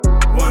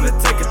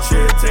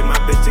Take my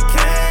bitch to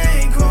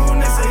Cancun.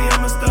 They say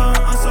I'm a star.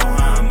 I'm so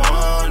high, I'm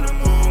on the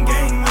moon.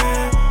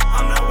 Gangland.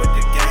 I'm not with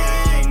the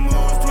gang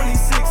moves.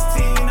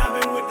 2016,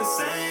 I've been with the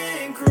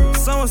same crew.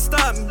 Someone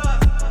stop me.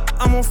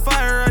 I'm on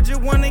fire. I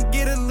just wanna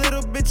get a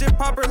little bitch and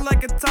pop her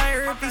like a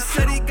tire. If he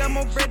said he got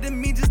more bread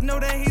than me, just know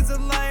that he's a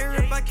liar.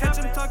 If I catch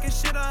him talking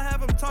shit, I'll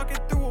have him talking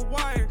through a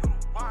wire.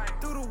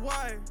 Through the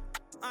wire.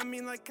 I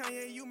mean, like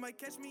Kanye, you might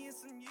catch me in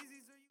some Yeezys.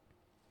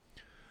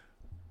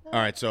 All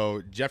right,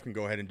 so Jeff can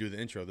go ahead and do the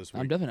intro this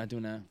week. I'm definitely not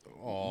doing that.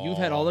 Oh. You've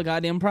had all the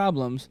goddamn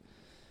problems.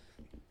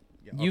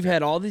 Yeah, You've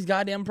had all these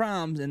goddamn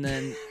problems, and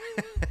then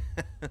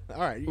all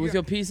right. with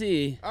your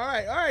PC, All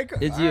right.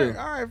 It's all you. Right,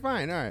 all right,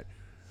 fine. All right.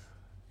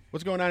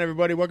 What's going on,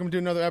 everybody? Welcome to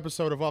another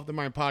episode of Off the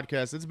Mind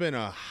Podcast. It's been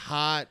a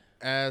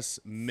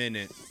hot-ass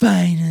minute.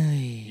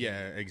 finally.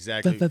 Yeah,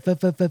 exactly.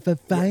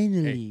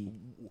 Finally. Hey,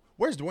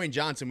 where's Dwayne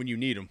Johnson when you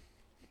need him?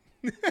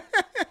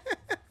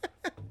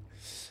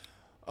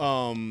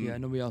 Yeah,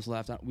 nobody else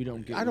laughed. We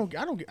don't get. I don't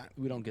get.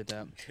 We don't get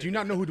that. Do you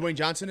not know who Dwayne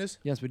Johnson is?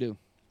 Yes, we do.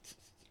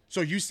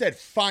 So you said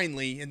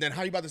finally, and then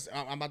how you about to?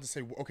 I'm about to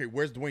say, okay,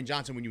 where's Dwayne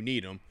Johnson when you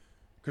need him?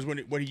 Because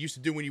what he used to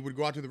do when he would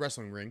go out to the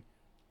wrestling ring.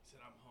 He said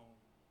I'm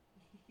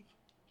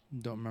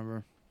home. Don't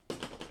remember.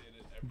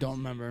 Don't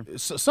remember.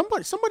 So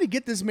somebody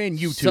get this man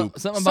YouTube.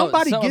 Something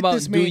somebody about, get about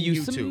this man do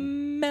you YouTube.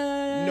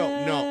 No,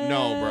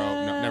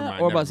 bro. No, never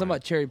mind. Or never about something mind.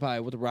 about cherry pie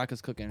with the Rock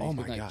is cooking. Oh He's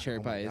my cooking god, like cherry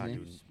oh my pie, god,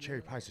 isn't he? dude.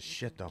 Cherry pie's a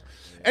shit though.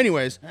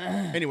 Anyways,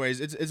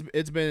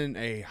 it's been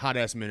a hot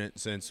ass minute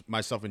since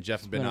myself and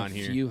Jeff have been on a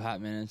here. few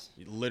hot minutes.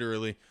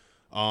 Literally.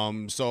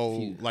 So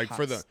Few like hot,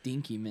 for the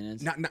stinky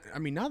minutes. now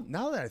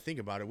that I think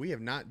about it, we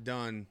have not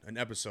done an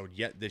episode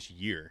yet this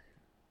year.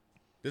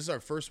 This is our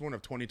first one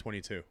of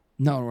 2022.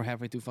 No, we're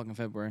halfway through fucking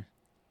February.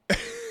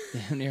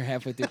 Near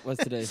halfway through.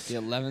 What's today? The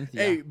 11th.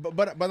 Yeah. Hey,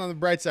 but on the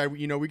bright side,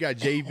 we got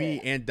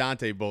JB and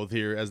Dante both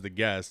here as the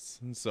guests.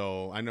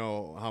 So I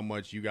know how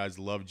much you guys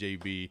love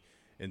JB,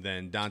 and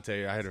then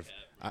Dante.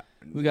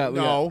 We got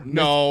no. We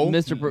got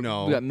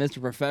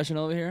Mr.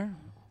 Professional over here.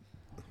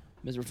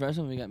 Mr.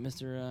 Professional. We got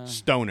Mr.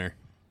 Stoner.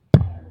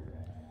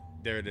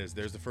 There it is.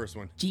 There's the first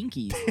one.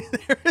 Jinkies.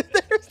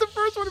 There's the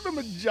first one. If I'm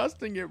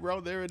adjusting it, bro.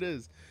 There it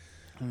is.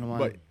 I don't know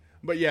why.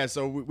 But yeah.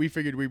 So we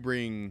figured we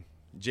bring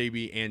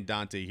JB and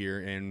Dante here,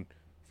 and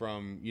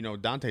from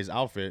Dante's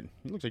outfit,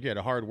 it looks like you had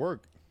a hard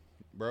work,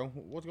 bro.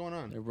 What's going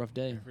on? A rough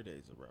day. Every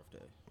day's a rough day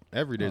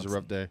Every day's a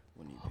rough day.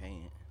 when you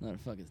paint. No, the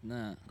fuck it's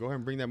not. Go ahead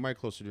and bring that mic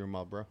closer to your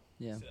mouth, bro.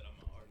 Yeah.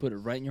 Put it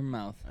right in your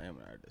mouth. I am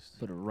an artist.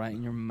 Put it right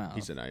in your mouth.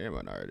 He said, "I am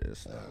an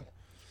artist."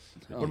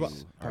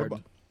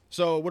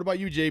 Oh, What about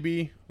you,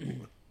 JB?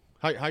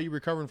 How you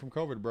recovering from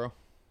COVID, bro?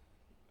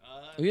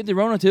 You had the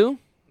Rona too?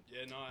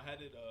 Yeah, no, I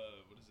had it.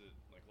 What is it?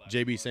 Like last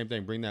JB, month. same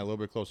thing. Bring that a little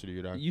bit closer to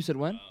you, dog. You said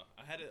when?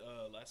 I had it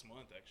last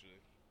month actually.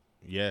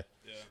 Yeah.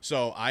 Yeah.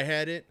 So I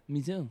had it,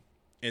 Me too.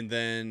 and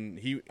then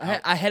he.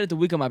 I had it the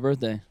week of my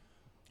birthday.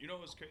 You know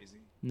what's crazy?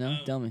 No,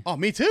 tell me, Oh,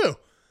 me too.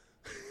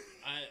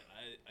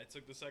 I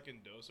took the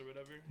second dose or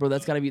whatever. bro.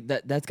 That's gotta be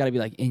that's gotta be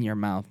like in your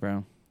mouth,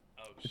 bro.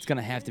 Oh, It's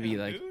gonna have to be shit,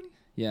 like, dude.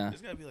 yeah,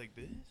 It's gotta be like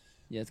this.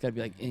 yeah. It's gotta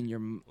be like in your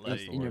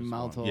Like- in your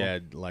mouth hole. Yeah,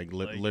 like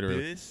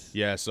literally. This?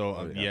 Yeah.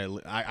 So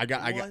I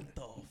got. What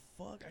the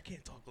fuck? I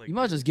can't talk like. You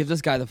might just give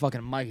this guy the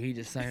fucking mic. He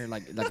just sat here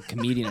like a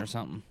comedian or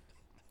something.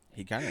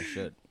 He kind of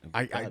should.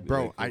 I That'd be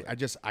bro. really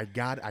cool. I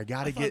gotta I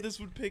thought get. this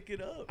would pick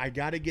it up. I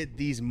gotta get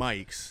these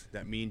mics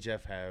that me and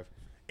Jeff have,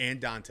 and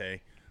Dante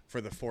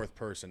for the fourth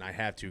person. I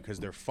have to because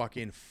they're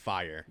fucking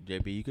fire.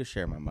 JB, you could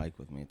share my mic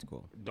with me. It's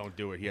cool. Don't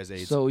do it. He has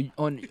AIDS. So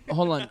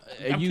hold on.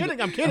 I'm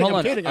kidding, I'm kidding, Hold I'm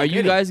on. kidding, Are I'm you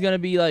kidding. guys gonna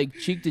be like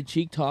cheek to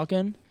cheek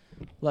talking,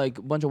 like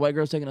a bunch of white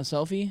girls taking a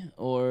selfie,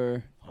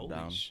 or Holy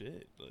down.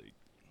 shit! Like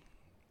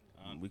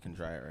We can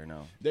try it right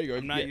now. there you go.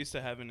 I'm not Yeah. used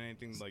to having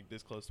anything like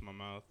this close to my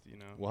mouth. You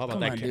know. Well, how about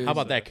Come that? on, Cat, dude. how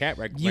about that cat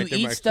right, you right there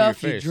eat next stuff,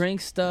 to your you face?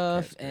 drink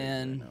stuff, That's crazy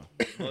and right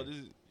now. Well, this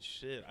is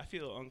shit. I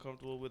feel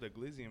uncomfortable with a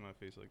glizzy in my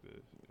face like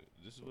this.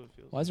 This is what it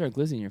feels. why is there a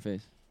glizzy in your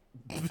face?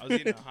 I was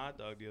eating a hot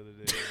dog the other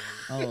day.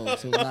 Oh,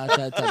 so not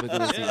that type of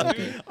glizzy. Yeah,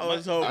 Okay. dude. I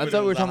was hoping. I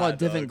thought we were talking about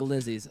different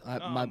glizzies.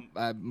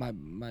 No,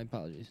 My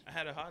apologies. I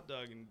had a hot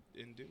dog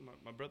and dude,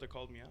 my brother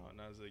called me out and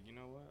I was like, you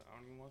know what? I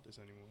don't even want this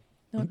anymore.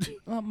 No,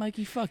 well,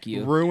 Mikey, fuck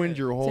you. Ruined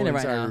your whole Saying it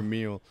right entire now.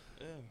 meal.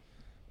 Yeah.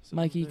 So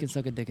Mikey, you bitch. can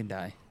suck a dick and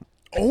die.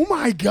 Oh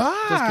my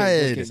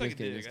god! Just Suck a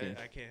kidding, dick. just kidding.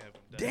 I can't have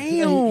him die.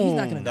 Damn. He's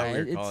not gonna That die.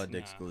 weird It's, call it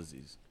dicks Nah.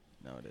 glizzies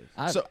nowadays.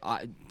 I So-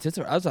 thought you were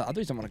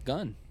talking about a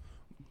gun.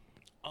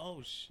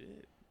 Oh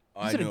shit.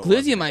 Oh, You I said a knew it glizzy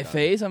wasn't in my a gun.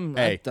 face. I Hey, was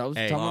hey, talking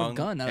about a long-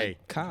 gun, not hey.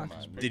 a cock. Come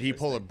on, Did he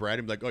pull a Brad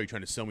and be like, "Oh, you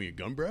trying to sell me a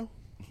gun, bro?"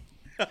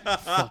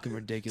 Fucking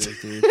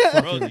ridiculous, dude. Bro,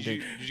 Fucking did you,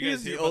 ridiculous. did you guys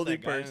He's the hear about only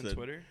that guy on person.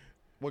 Twitter?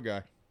 What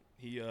guy?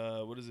 He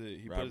what is it?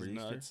 He put Robert his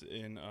Easter? nuts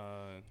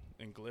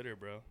in glitter,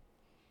 bro.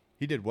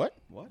 He did what?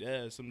 What?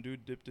 Yeah, some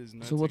dude dipped his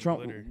nuts So what's in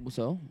wrong? glitter.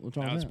 So what's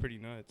wrong Now with it's that? pretty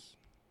nuts.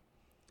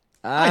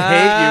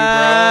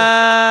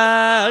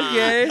 I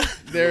Okay.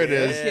 There it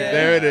is. Yeah.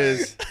 There it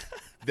is.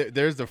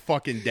 There's the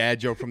fucking dad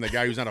joke from the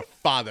guy who's not a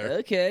father.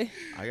 Okay.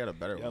 I got a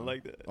better Yeah, I one.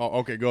 like that. Oh,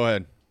 okay, go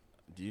ahead.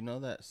 Do you know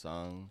that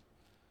song?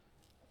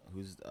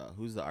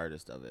 Who's the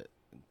artist of it?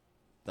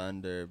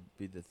 Thunder,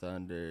 be the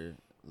thunder,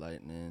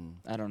 lightning.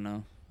 I don't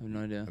know. I have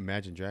no idea.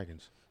 Imagine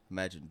Dragons.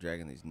 Imagine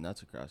dragging these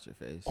nuts across your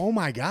face. Oh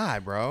my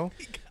god, bro.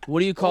 What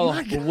do you call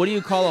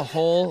a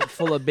hole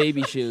full of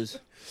baby shoes?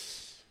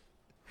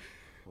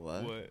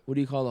 What? What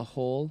do you call a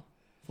hole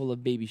full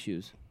of baby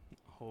shoes?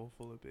 Hole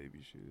full of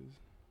baby shoes.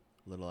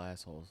 Little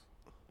assholes.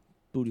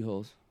 Booty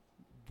holes.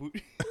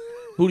 Booty.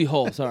 Booty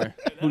hole. Sorry,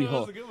 booty That was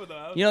hole. a good one,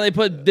 though. You know they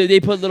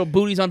put little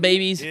booties on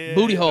babies. Yeah,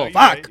 Booty no, hole. you're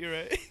Fuck. right, you're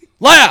right.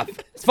 Laugh.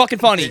 It's fucking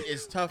funny.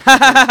 It's tough.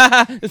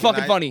 It's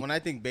fucking funny. When I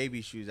think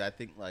baby shoes, I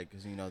think like,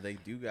 cause you know they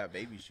do got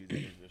baby shoes.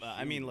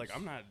 I mean, like,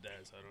 I'm not a dad,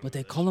 so I don't But know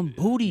they that call them shit.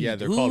 booties. Yeah,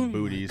 they're dude. called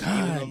booties.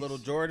 Even the little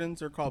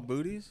Jordans are called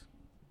booties.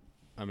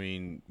 I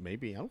mean,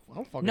 maybe. I don't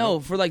fucking No, know.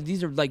 for like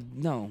these are like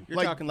no. You're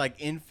Like- talking like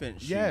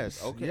infant shoes.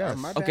 Yes, Okay. yes.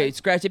 My bad. Okay,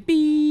 scratch it.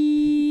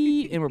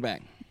 Beep, and we're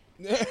back.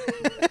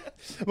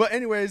 But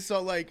anyways,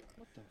 so like,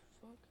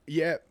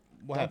 yeah.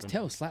 What Dog's happened?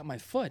 tail slapped my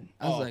foot.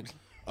 I was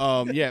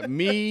like, Yeah,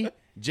 me,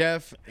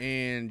 Jeff,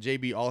 and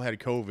JB all had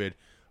COVID.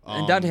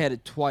 and Dante had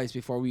it twice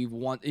before we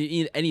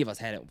any of us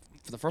had it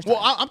for the first time.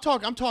 Well,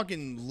 I'm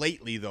talking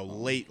lately though.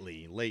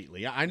 Lately.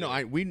 I know.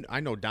 I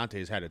know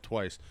Dante's had it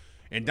twice,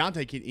 and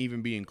Dante can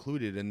even be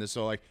included in this.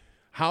 So like,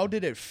 how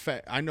did it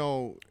affect? I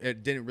know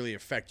it didn't really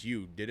affect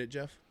you, did it,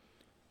 Jeff?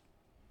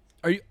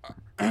 Are you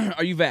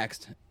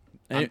vaxxed?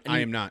 I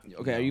am not.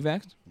 Okay, are you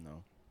vaxxed?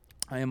 No.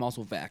 I am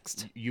also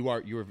vaxxed.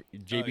 You're JB.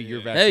 yeah.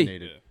 You're Hey.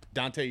 vaccinated.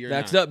 Dante, you're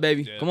Vaxxed not. up,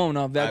 baby. Yeah. Come on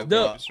now, I vaxxed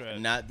will- up. That's right.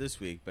 Not this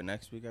week, but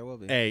next week I will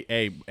be.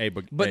 Hey,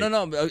 But hey,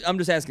 no, I'm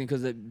just asking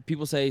because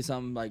people say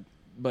something like,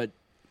 but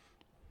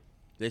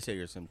They say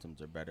your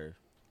symptoms are better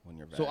when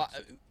you're so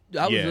vaccinated.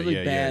 I was Yeah, really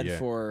yeah, bad yeah.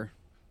 for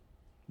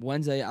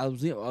Wednesday.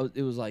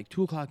 It was like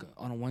 2:00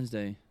 on a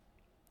Wednesday,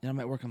 and I'm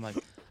at work. I'm like,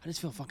 I just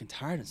feel fucking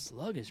tired and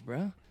sluggish,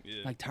 bro.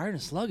 Yeah. Like tired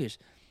and sluggish.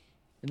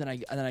 And then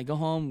I go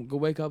home, go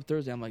wake up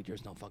Thursday. I'm like,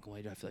 there's no fucking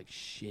way. Do I feel like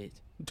shit?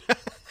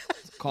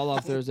 Call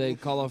off Thursday,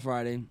 call off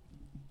Friday,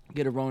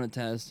 get a Rona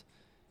test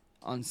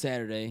on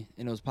Saturday,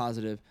 and it was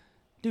positive.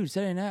 Dude,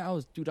 Saturday night I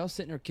was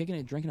sitting there kicking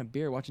it, drinking a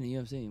beer, watching the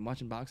UFC, and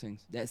watching boxing.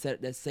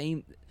 That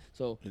same.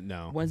 So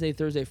No. Wednesday,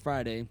 Thursday,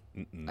 Friday,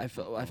 Mm-mm. I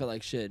felt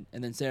like shit.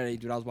 And then Saturday,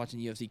 dude, I was watching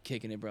UFC,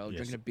 kicking it, bro, Yes.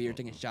 drinking a beer,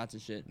 taking shots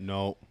and shit.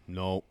 No.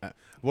 What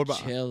about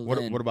Chillin'.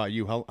 what about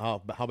you?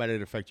 How bad did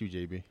it affect you,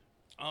 JB?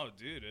 Oh,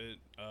 dude,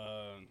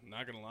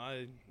 not gonna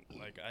lie,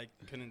 like I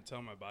couldn't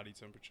tell my body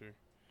temperature.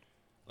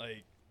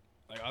 Like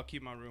I'll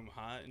keep my room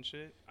hot and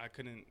shit. I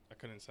couldn't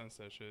sense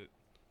that shit.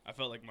 I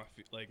felt like my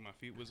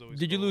feet was always.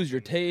 Did you cold lose your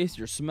and- taste,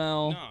 your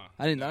smell? Nah,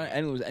 I didn't. nah. I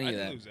didn't lose any I of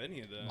didn't that. lose any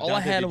of that. All I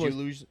had did was- you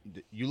lose?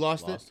 You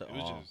lost it? Lost it It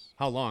was all. just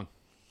How long?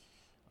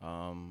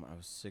 I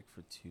was sick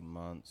for 2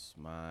 months.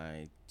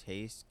 My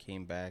taste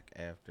came back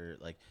after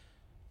like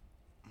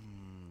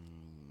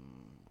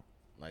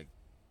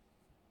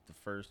the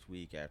first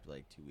week after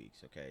like 2 weeks.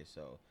 Okay,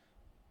 so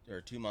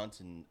or 2 months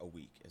and a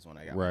week is when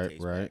I got my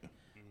taste Right. back.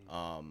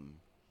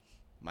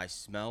 My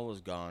smell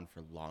was gone for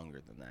longer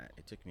than that.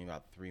 It took me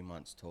about 3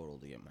 months total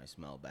to get my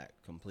smell back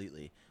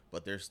completely.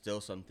 But there's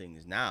still some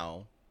things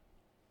now.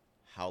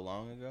 How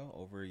long ago?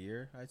 Over a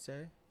year, I'd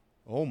say.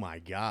 Oh my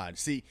God!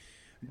 See,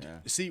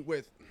 Yeah.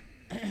 with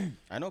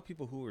I know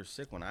people who were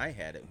sick when I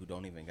had it who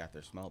don't even got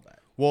their smell back.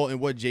 well, and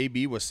what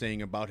JB was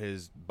saying about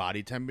his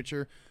body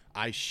temperature,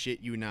 I shit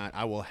you not.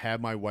 I will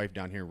have my wife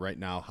down here right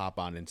now hop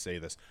on and say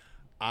this.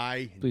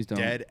 I Please don't.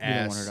 dead We don't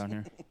want ass her down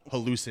here. She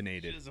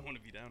hallucinated. doesn't want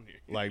to be down here.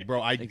 Like,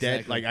 bro, I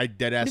Exactly.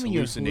 dead ass What do you mean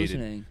you're hallucinated.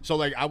 hallucinating? So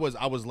like I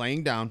was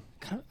laying down.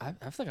 I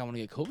feel like I want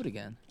to get COVID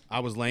again. I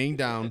was laying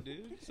down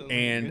Dude, so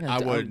and Yeah, I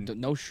would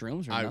no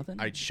shrooms or nothing.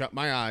 I'd shut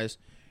my eyes,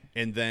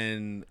 and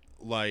then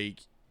like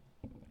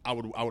I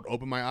would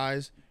open my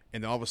eyes,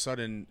 and then all of a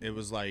sudden it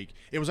was like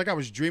I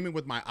was dreaming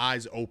with my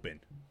eyes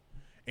open,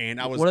 and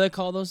I was What do they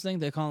call those things?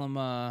 They call them.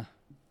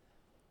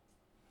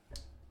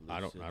 I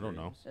don't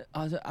know.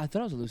 I thought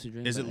it was a lucid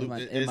dream. Is but it lu-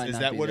 might- is- might is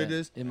not that be what it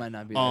is? It might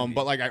not be.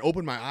 But like I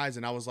opened my eyes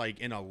and I was like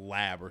in a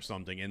lab or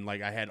something, and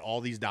like I had all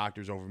these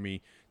doctors over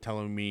me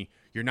telling me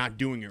you're not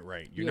doing it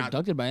right. You're You're not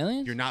abducted by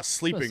aliens. you're not Well,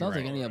 sleeping it sounds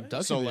right. like any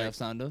abduction So we like have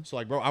sound of. so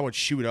like bro, I would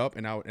shoot up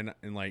and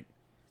and like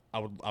I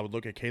would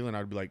look at Kayla and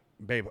I'd be like,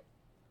 babe,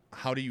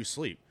 how do you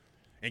sleep?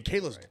 And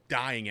Kayla's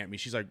dying at me.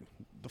 She's like,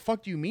 the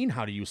fuck do you mean?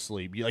 How do you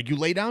sleep? You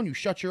lay down, you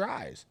shut your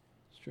eyes.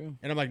 It's true.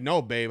 And I'm like,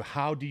 no, babe,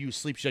 how do you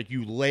sleep? She's like,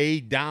 you lay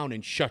down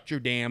and shut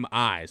your damn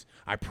eyes.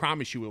 I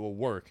promise you it will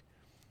work.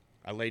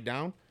 I laid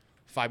down.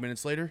 5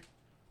 minutes later,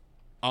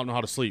 I don't know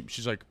how to sleep.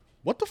 She's like,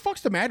 what the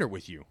fuck's the matter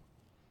with you?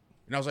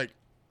 And I was like,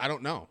 I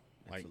don't know.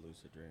 Like, it's a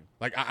lucid dream.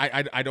 Like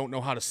I don't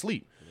know how to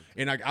sleep.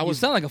 And I You was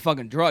sound like a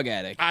fucking drug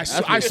addict. I That's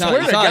s- what I you sound-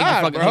 swear you to sound like God,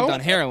 you're fucking bro. hooked on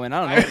heroin.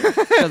 I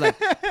don't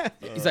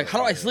know. He's like, how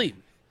do I sleep?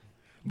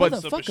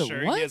 But- So for Motherfucker,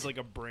 sure, what? he has like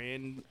a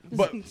brand.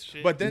 but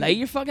shit. but then Lay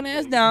your fucking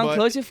ass down, But-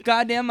 close your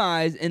goddamn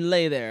eyes, and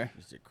lay there.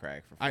 Just a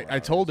crack for 4 I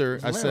hours. told her,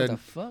 I What said, the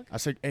fuck? I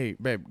said, hey,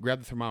 babe, grab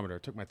the thermometer. I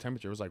took my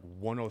temperature. It was like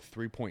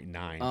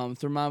 103.9.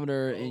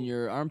 Thermometer in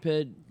your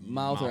armpit,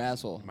 mouth, or Mouth.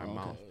 asshole. My Oh, okay.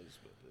 mouth.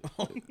 This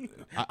would be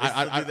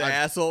the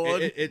asshole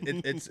one?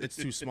 It's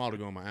too small to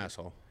go in my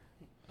asshole.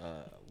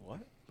 What?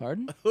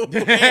 Pardon?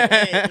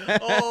 Wait,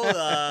 hold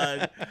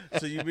on.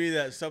 So you mean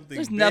that something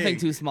There's big? nothing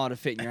too small to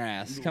fit in your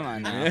ass. Come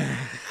on now.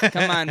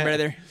 Come on,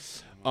 brother.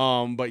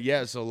 But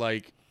yeah, so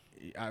like,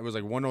 I was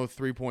like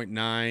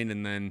 103.9,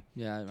 and then,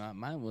 Yeah,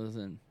 mine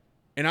wasn't.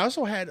 and I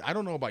also had, I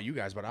don't know about you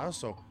guys, but I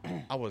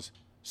was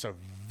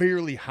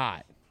severely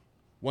hot.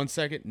 1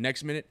 second,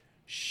 next minute,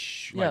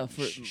 Yeah, like,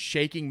 for-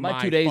 shaking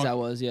My 2 days fuck- I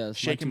was, yes.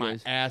 shaking my my 2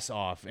 days. ass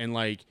off, and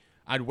like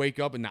I'd wake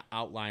up in the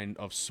outline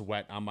of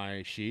sweat on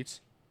my sheets,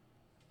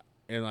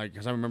 and like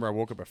because I remember I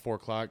woke up at 4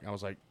 o'clock, I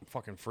was like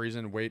fucking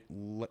freezing.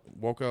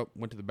 Woke up,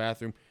 went to the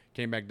bathroom,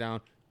 came back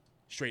down,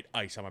 straight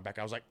ice on my back.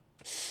 I was like,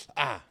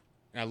 ah,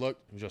 and I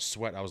looked, it was just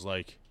sweat. I was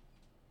like,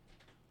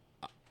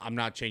 I'm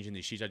not changing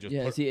these sheets. I just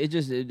Yeah, put,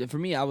 see, for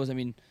me, I was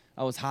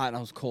hot and I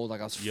was cold. Like,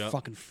 I was Yep.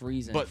 fucking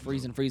freezing, But-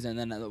 freezing. And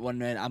then one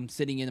night, I'm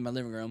sitting in my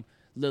living room,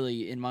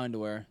 literally in my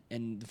underwear,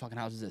 and the fucking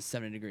house is at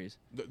 70 degrees.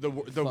 the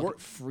Fucking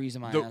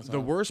freezing my ass the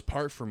off. worst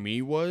part for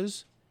me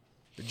was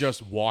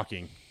just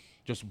walking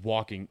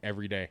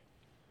every day.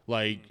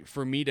 Like,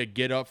 for me to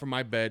get up from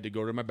my bed to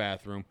go to my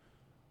bathroom,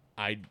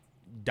 I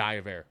die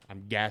of air.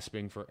 I'm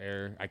gasping for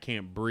air. I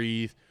can't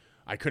breathe.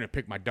 I couldn't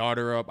pick my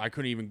daughter up. I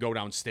couldn't even go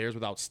downstairs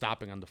without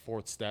stopping on the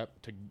 4th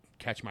step to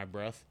catch my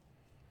breath.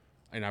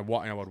 And I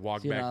would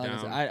walk You know, back like I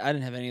down. said, I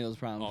didn't have any of those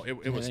problems. Oh, it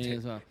Didn't was, have any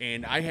of those-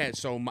 and I had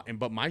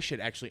but my shit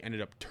actually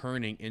ended up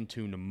turning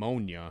into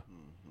pneumonia,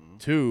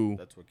 too.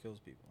 That's what kills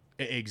people.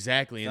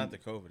 Exactly, It's and, not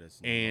the COVID.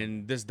 It's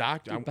and this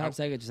doctor, Dude, Bob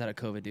Saget just had a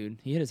COVID, dude.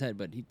 He hit his head,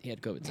 but he had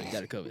COVID, so he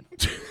got a COVID.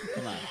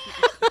 Come on.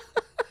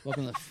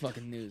 Welcome to the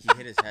fucking news. he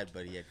hit his head,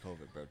 but he had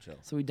COVID, bro. Chill.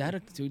 So he died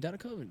of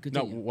COVID.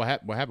 no, Continue. what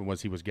happened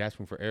was he was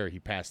gasping for air. He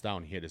passed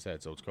down. He hit his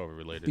head, so it's COVID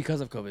related. Because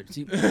of COVID.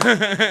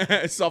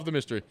 See, Solve the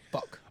mystery.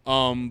 fuck.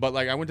 But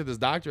like I went to this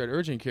doctor at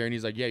urgent care, and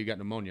he's like, "Yeah, you got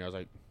pneumonia." I was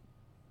like,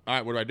 "All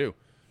right, what do I do?"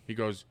 He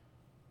goes,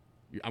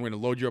 "I'm going to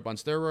load you up on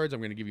steroids. I'm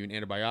going to give you an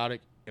antibiotic.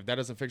 If that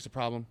doesn't fix the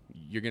problem,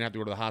 you're going to have to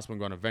go to the hospital and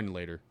go on a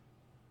ventilator."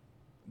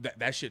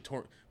 That shit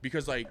tore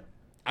because like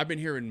I've been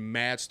hearing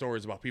mad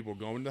stories about people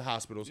going to the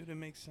hospitals, Dude, it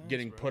makes sense.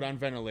 getting bro. put on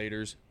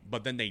ventilators,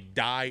 but then they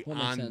die What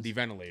makes on sense? the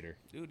ventilator.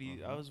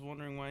 Dude, I was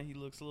wondering why he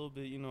looks a little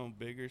bit,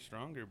 bigger,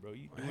 stronger, bro.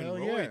 You doing Hell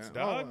roids,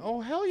 yeah! dog? Oh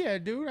hell yeah,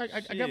 dude!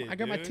 I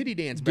got my dude. titty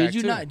dance back Did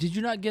you too. not? Did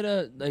you not get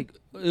a like?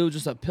 It was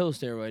just a pill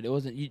steroid. It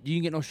wasn't. You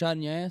didn't get no shot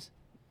in your ass.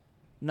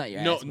 Not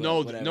your No, ass. but no,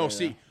 whatever, no. yeah.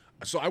 See,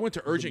 so I went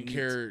to urgent meat.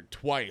 care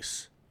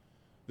twice.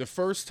 The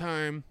first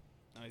time,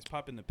 Nah, he's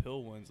popping the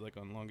pill ones like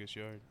on Longest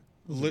Yard.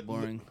 lit-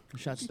 Boring. The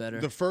shot's better.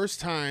 the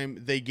first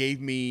time they gave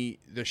me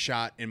the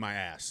shot in my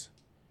ass,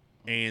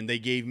 and they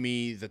gave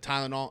me the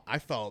Tylenol. I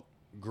felt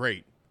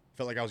great.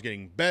 Felt like I was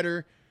getting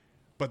better,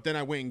 but then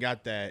I went and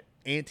got that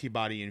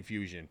antibody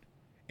infusion,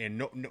 and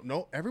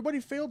no. Everybody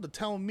failed to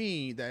tell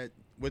me that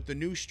with the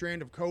new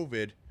strand of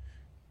COVID,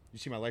 you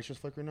see my lights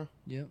just flickering now.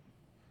 Yep.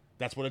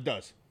 That's what it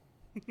does.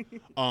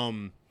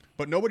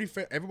 But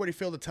everybody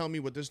failed to tell me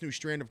with this new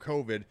strand of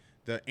COVID,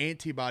 the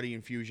antibody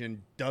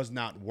infusion does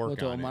not work What,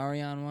 the on it.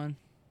 Omarion one?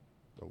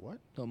 The what?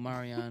 The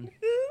Omarion.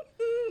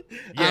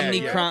 Yeah,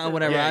 Omnicron or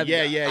whatever.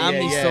 Yeah.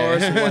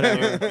 Omnisource or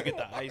whatever. You get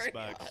the ice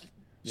box.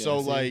 So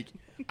Yeah, see? like,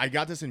 I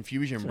got this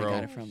infusion, That's where I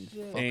bro, got it from.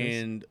 Fuckers.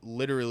 and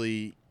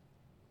literally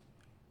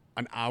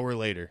an hour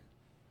later,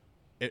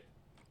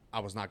 I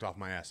was knocked off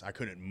my ass. I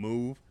couldn't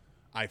move.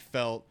 It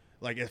felt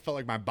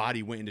like my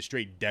body went into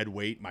straight dead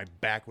weight. My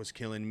back was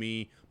killing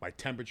me. My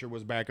temperature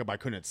was back up. I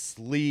couldn't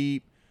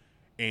sleep.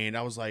 And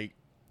I was like,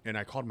 and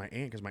I called my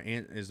aunt because my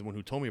aunt is the one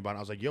who told me about it. I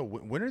was like, yo,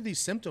 when are these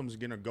symptoms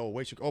going to go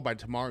away? She's like, oh, by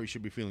tomorrow you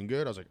should be feeling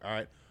good. I was like, all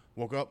right.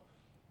 Woke up,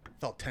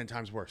 felt 10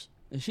 times worse.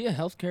 Is she a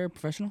healthcare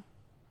professional?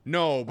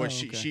 No, but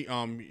Oh,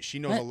 okay. she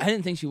knows a I lot.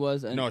 didn't think she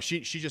was. No,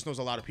 she just knows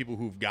a lot of people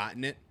who've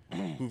gotten it,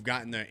 who've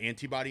gotten the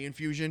antibody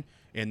infusion,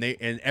 and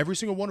every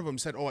single one of them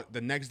said, "Oh,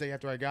 the next day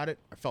after I got it,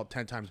 I felt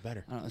 10 times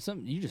better." I don't know.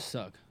 You just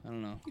suck. I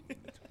don't know.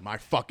 My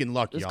fucking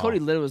luck, This y'all. Cody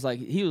Litt was like,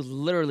 he was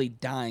literally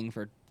dying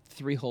for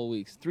 3 whole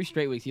weeks, 3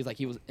 straight weeks.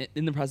 He was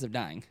in the process of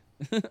dying.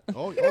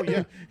 Oh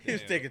yeah. He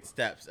was taking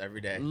steps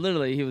every day.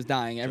 Literally, he was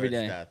dying every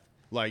towards day. death.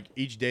 Like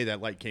each day that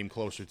light came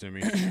closer to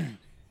me.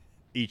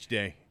 Each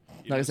day.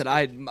 Like I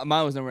said,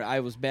 mine was number. I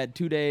was bad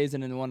 2 days,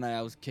 and then one night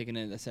I was kicking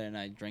it. That Saturday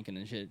night drinking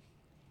and shit.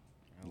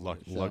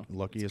 Lucky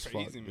as fuck.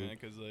 Crazy, dude. man,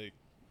 because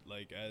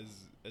like as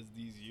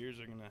these years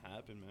are gonna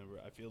happen, man,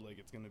 I feel like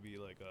it's gonna be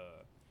like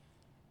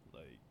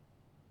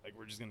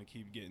we're just gonna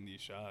keep getting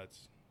these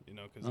shots,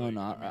 Cause Oh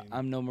no,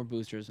 I'm no more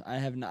boosters. I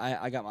have.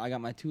 I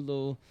got my 2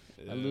 little.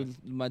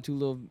 My 2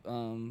 little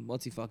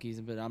whatsy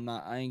fuckies, but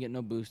I ain't getting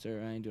no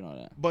booster. I ain't doing all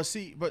that. But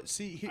see,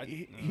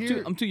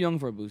 here, I'm too young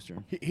for a booster.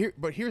 here's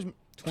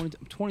 20,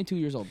 I'm 22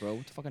 years old, bro.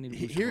 What the fuck I need a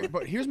booster?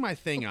 for? here's my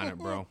thing on it,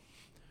 bro.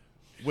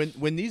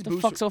 When these The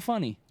fuck so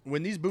funny?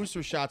 when these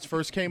booster shots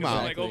first came I'm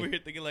out, like over here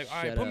thinking like, all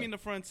right, Shut put up. me in the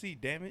front seat,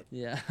 damn it.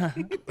 Yeah.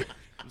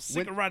 I'm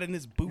sick of riding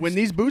this boost. when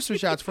these booster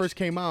shots first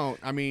came out,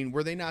 I mean,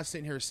 were they not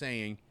sitting here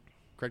saying,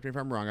 correct me if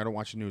I'm wrong, I don't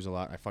watch the news a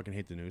lot. I fucking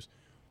hate the news.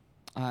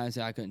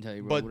 Honestly, I couldn't tell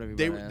you, bro. But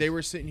Whatever they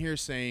were sitting here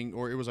saying,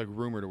 or it was like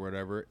rumored or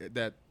whatever,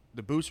 that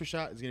the booster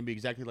shot is going to be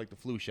exactly like the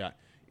flu shot.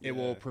 It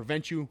will Yeah.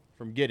 prevent you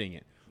from getting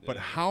it. But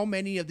Yeah. how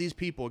many of these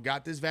people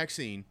got this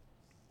vaccine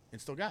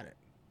and still got it?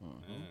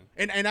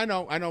 Yeah. And I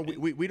know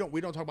we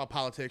don't talk about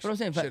politics. But I'm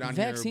saying shit on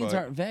vaccines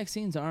here, but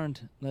vaccines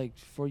aren't like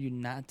for you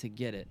not to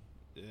get it.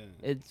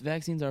 Yeah.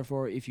 Vaccines are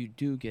for if you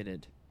do get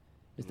it,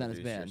 it's not as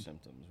Reduce your bad.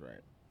 symptoms, right?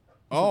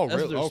 oh That's what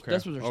really? they're- Okay.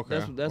 That's what they're, okay.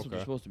 that's what okay. they're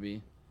supposed to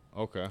be.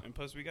 Okay. And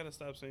plus, we gotta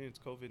stop saying it's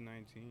COVID-19. You know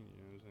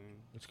what I'm saying?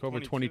 It's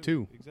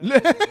COVID-22.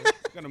 Exactly.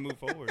 We gotta move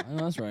forward. I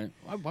know that's right.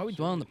 Why we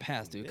dwell on the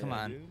past, dude? Come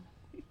Yeah, on.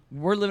 dude.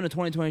 We're living in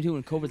 2022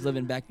 and COVID's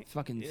living back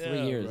fucking 3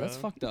 Yeah, years. That's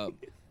bro. fucked up.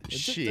 It's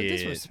just the Shit.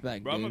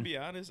 disrespect, Bro, I'm gonna dude. be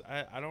honest.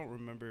 I don't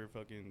remember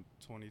fucking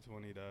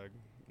 2020, dog.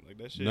 Like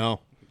that shit. No.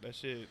 That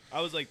shit.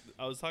 I was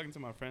talking to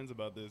my friends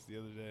about this the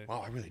other day.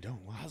 Wow, I really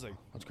don't. Wow. I was like,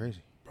 that's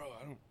crazy. bro,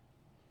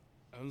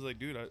 I was like,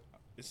 dude,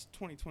 it's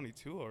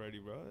 2022 already,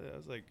 bro. I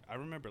was like, I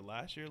remember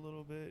last year a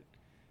little bit,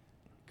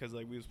 cause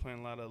like we was playing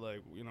a lot of like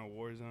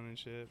Warzone and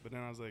shit. But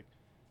then I was like,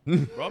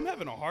 bro, I'm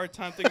having a hard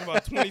time thinking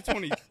about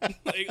 2020.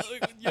 like,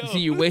 yo, See,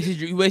 you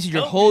wasted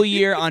your whole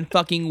year on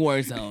fucking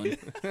Warzone.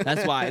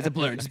 That's why it's a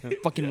blur. Just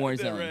fucking Is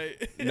that Warzone.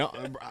 right? No,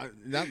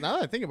 now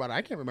that I think about it,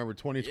 I can't remember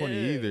 2020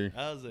 Yeah. either.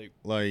 I was like,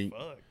 Like,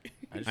 fuck.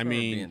 I just I remember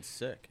mean- being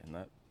sick, and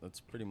that's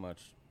pretty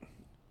much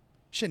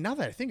shit. Now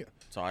that I think,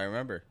 that's all I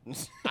remember.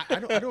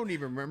 I don't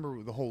even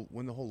remember the whole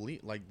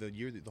the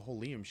year that the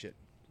whole Liam shit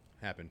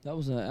happened. That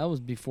was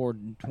before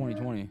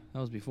 2020. That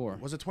was before.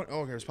 Was it 20?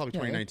 Oh, okay, it was probably Yeah,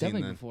 2019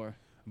 definitely then. before.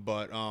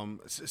 But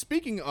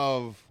speaking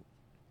of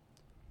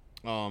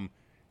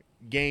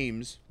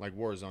games like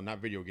Warzone, not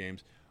video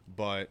games,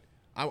 but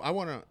I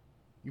wanna.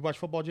 You watch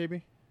football,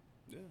 JB?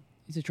 Yeah.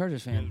 He's a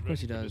Chargers fan. Of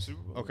course he Ready for the does.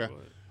 Super Bowl, Okay.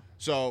 but-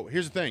 So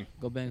here's the thing.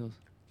 Go Bengals.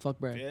 Fuck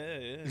Brad. Yeah,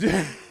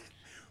 yeah.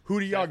 Who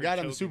do y'all Stafford got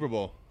in the choking. Super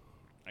Bowl?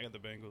 I got the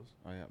Bengals.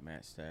 I got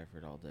Matt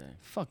Stafford all day.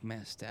 Fuck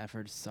Matt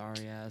Stafford,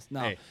 sorry ass.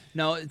 No, Hey.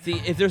 no. See,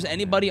 if there's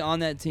anybody on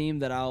that team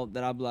that I'll be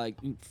like,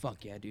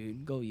 fuck yeah,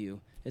 dude, go you.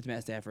 It's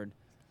Matt Stafford.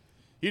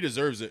 He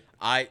deserves it.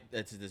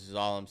 This is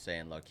all I'm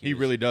saying. Look, He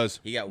really does.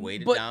 He got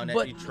weighted But down at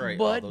but Detroit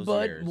but all those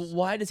but years.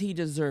 why does he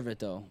deserve it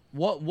though?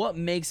 What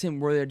makes him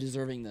worthy of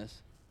deserving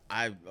this?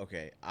 I'm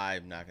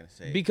not gonna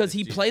say Because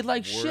he he's played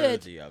like shit.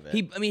 worthy of it.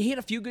 He had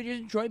a few good years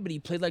in Detroit, but he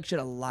played like shit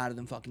a lot of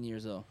them fucking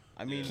years though.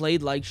 I mean,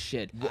 Played like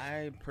shit.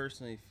 I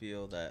personally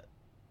feel that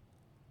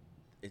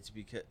it's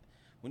because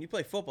when you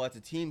play football, it's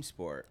a team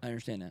sport. I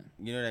understand that.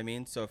 You know what I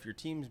mean? So if your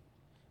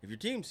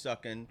team's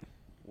sucking,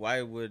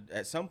 why would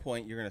at some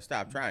point you're gonna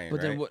stop trying? But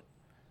right? then what?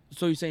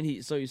 So you're saying he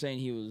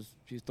was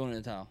throwing in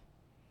the towel.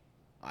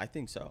 I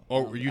think so.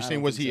 Or I were you don't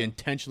saying was think he so.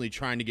 intentionally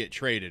trying to get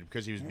traded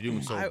because he was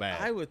doing so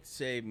bad? I would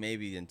say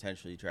maybe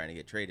intentionally trying to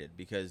get traded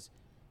because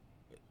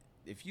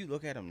if you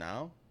look at him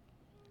now,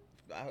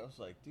 I was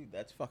like, dude,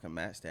 that's fucking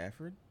Matt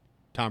Stafford.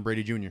 Tom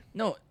Brady Jr.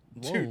 No,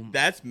 whoa. Dude,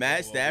 that's Matt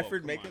Whoa, whoa,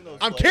 Stafford come making on, those.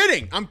 I'm plays?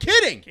 kidding. I'm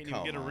kidding. Can't even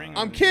Come get a on. ring. I'm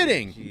on it.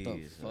 kidding. What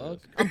the Jesus. fuck?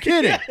 I'm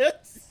kidding.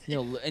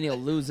 He'll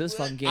lose this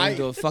fucking game I-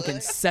 to a fucking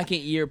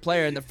second year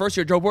player. In the first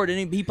year, Joe Burrow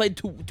he played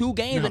two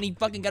games No. and he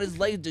fucking got his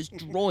legs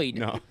destroyed.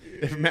 No.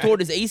 If Tore Matt,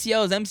 his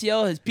ACL, his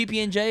MCL, his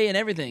PPNJ, and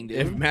everything, dude.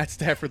 if Matt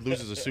Stafford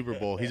loses a Super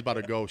Bowl, he's about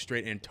to go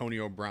straight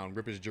Antonio Brown,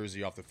 rip his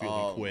jersey off the field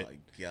Oh and quit. my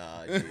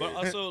god. Dude. But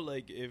also,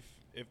 like, if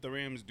the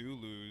Rams do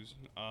lose,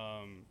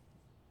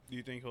 do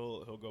you think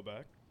he'll go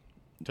back?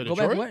 To Go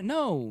Detroit? back where?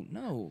 No.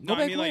 Go No,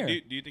 back I mean, where?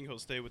 like, do you think he'll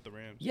stay with the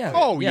Rams? Yeah.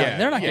 Oh, yeah,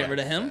 They're not yeah. getting rid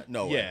of him.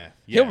 No way. Yeah.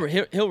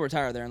 Yeah. He'll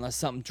retire there unless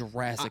something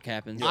drastic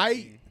happens. He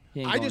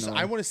ain't I going just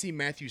nowhere. I want to see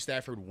Matthew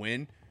Stafford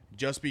win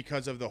just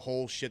because of the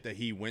whole shit that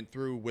he went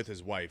through with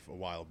his wife a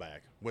while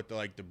back with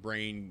the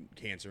brain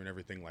cancer and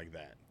everything like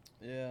that.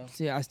 Yeah.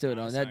 See, I still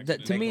don't. That's That, not that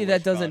good. to me Make-A-Wish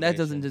that doesn't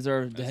Foundation.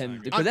 deserve That's him not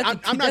good. because that's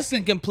I'm not that's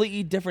saying- a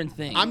completely different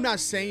thing. I'm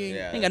not saying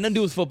Yeah. ain't got nothing to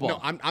do with football. no.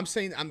 I'm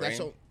saying that's Brain?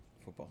 so,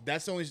 Football.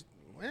 that's the only.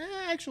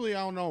 Actually, I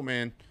don't know,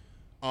 man.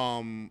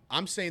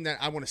 I'm saying that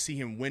I want to see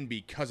him win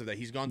because of that.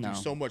 He's gone through No,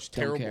 so much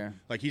don't terrible, care.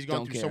 like he's gone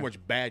Don't through so care.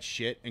 much bad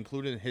shit,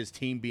 including his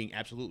team being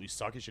absolutely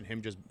suckish and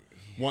him just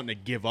wanting to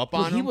give up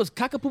Well, on he him. was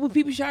Cockapoo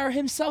Peepee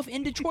himself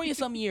in Detroit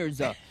some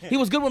years. He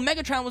was good when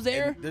Megatron was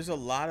there. And there's a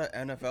lot of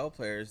NFL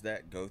players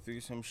that go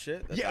through some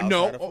shit. That's Yeah, outside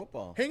no. Of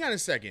football. Hang on a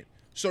second.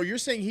 So you're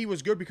saying he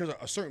was good because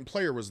a certain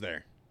player was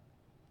there?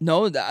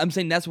 No, I'm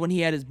saying that's when he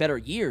had his better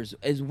years.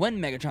 Is when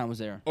Megatron was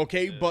there.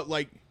 Okay, but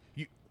like,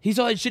 He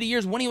still had shitty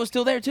years when he was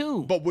still there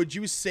too. but would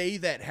you say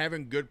that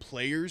having good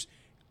players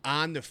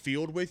on the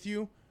field with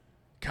you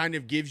kind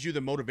of gives you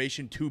the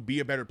motivation to be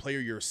a better player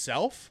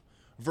yourself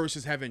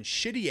versus having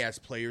shitty ass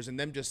players and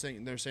them just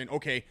saying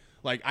okay,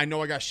 like I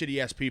know I got shitty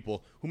ass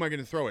people. Who am I going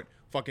to throw it?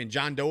 Fucking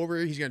John Doe over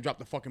here. He's going to drop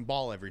the fucking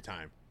ball every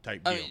time.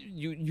 Type deal. I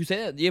mean, you say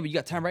that, yeah, but you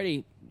got Tom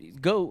Brady.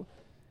 Go.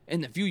 In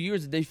the few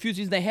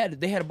seasons they had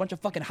a bunch of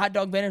fucking hot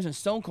dog vendors and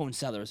stone cone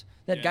sellers.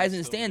 They had Yeah, guys in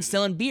the still stands do.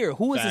 selling beer.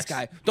 Who is this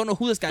Facts. guy? Don't know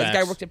who this guy is. This guy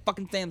Facts. works at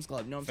fucking Sam's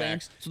Club. You know what I'm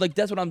Facts. saying? So like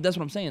that's what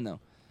I'm saying though.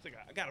 It's like,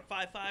 I got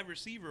a 5'5"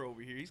 receiver over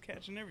here. He's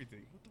catching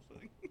everything. What the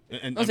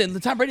fuck? And- I'm saying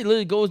Tom Brady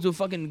literally goes to a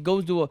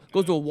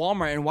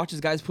Walmart and watches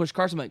guys push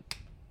carts. I'm like,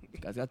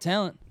 this guy's got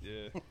talent.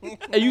 Yeah.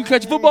 Hey, you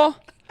catch football?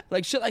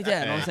 Like shit like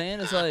that. You know what I'm saying?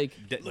 It's like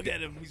Look at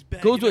him. He's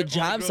back. goes to a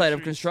job site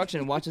of construction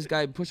and watch this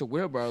guy push a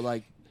wheelbarrow.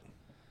 Like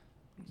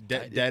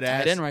dead tight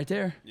ass. end right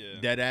there. Yeah.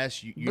 Dead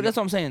ass. You But that's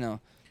what I'm saying though.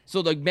 So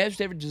like Matthew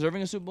Stafford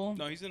deserving a Super Bowl?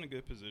 No, he's in a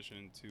good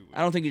position to.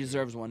 I don't think he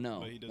deserves one. No,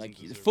 But he doesn't like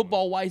deserve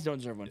football wise, he don't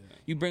deserve one. Yeah.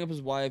 You bring up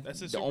his wife, That's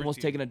a they're super almost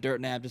team. taking a dirt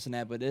nap, this and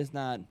that, but it's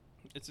not.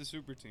 It's a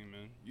super team,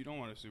 man. You don't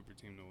want a super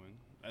team to win.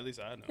 At least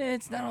I know.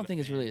 It's. I I'm don't not a think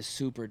it's fan. really a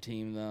super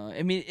team though.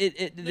 I mean,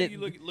 it Like, you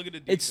look at the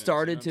defense, it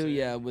started you know what to I'm saying?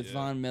 yeah with Yeah.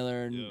 Von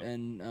Miller and, Yeah.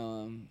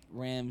 and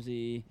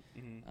Ramsey.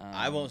 Mhm.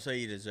 I won't say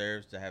he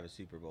deserves to have a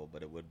Super Bowl,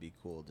 but it would be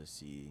cool to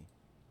see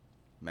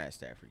Matt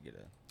Stafford get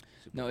a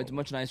Super No, Bowl. it's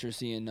much nicer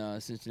seeing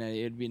Cincinnati.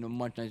 It'd be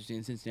much nicer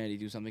seeing Cincinnati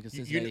do something because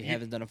You- Cincinnati you-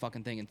 hasn't done a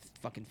fucking thing in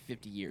fucking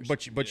 50 years.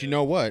 But you Yeah.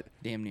 know what?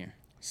 damn near.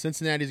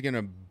 Cincinnati's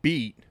gonna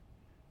beat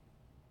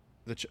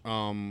the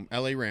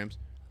L.A. Rams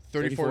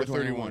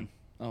 34-31.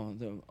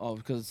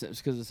 Because of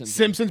Simpsons.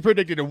 Simpsons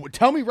predicted it.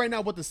 Tell me right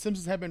now what the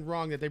Simpsons have been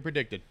wrong that they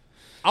predicted.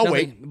 I'll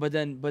Nothing, wait. But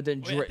then Wait, I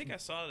Drake. think I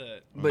saw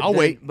that. But I'll then,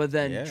 wait. But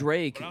then Yeah.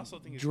 Drake, But I also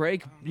think it's-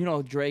 Drake, I don't you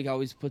know, Drake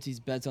always puts these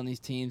bets on these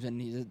teams,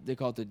 and they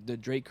call it the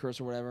Drake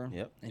curse or whatever.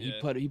 Yep. And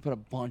Yeah. he put a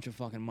bunch of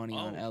fucking money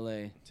on Oh.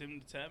 L.A. Tim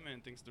the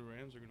Tapman thinks the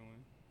Rams are gonna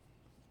win.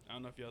 I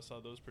don't know if y'all saw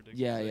those predictions.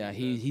 Yeah, that yeah.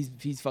 he said.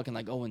 He's fucking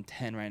like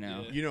 0-10 right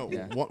now. Yeah. You know,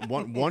 Yeah.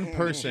 one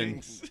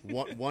person,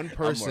 one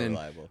person,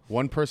 reliable.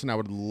 one person I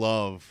would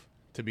love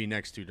to be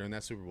next to during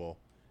that Super Bowl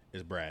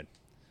is Brad.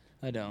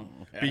 I don't.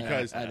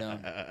 Because I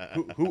don't.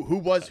 who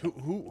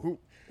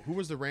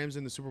was the Rams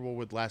in the Super Bowl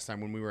with last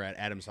time when we were at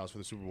Adam's house for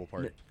the Super Bowl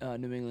party?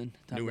 New England.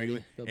 Tom New Brady,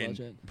 England, Bill and-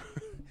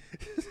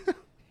 Belichick.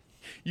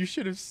 You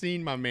should have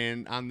seen my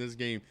man on this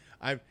game.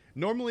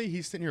 Normally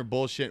he's sitting here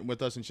bullshitting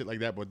with us and shit like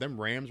that, but them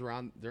Rams were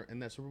on there in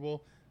that Super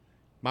Bowl.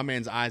 My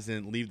man's eyes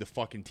didn't leave the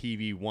fucking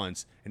TV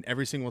once, and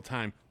every single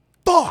time,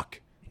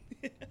 fuck,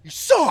 you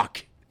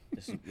suck.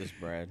 This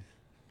Brad.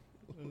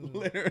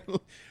 Literally,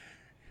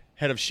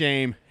 head of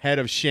shame, head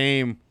of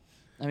shame.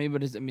 I mean,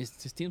 but his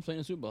team's playing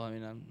a Super Bowl. I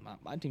mean,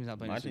 my team's not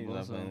playing My a Super team's Bowl.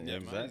 not So. playing. Yeah,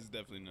 Exact- mine is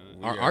definitely not.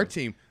 We Our are-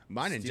 team,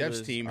 mine and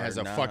Jeff's Steelers team has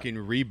are a not- fucking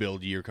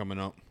rebuild year coming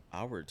up.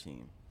 Our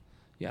team.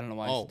 Yeah, I don't know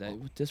why Oh. it's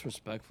that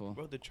disrespectful.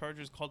 Bro, the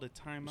Chargers called a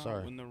timeout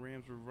Sorry. when the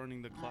Rams were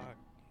running the clock.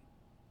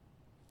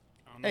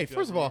 I don't know Hey, if y'all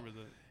first of all, remember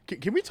that.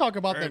 Can we talk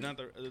about Or them? not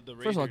the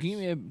First of all,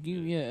 Raiders. give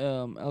me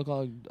a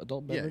alcoholic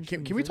adult Yeah, beverage.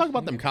 can from we the talk fridge?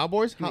 about them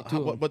Cowboys? Give me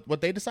two of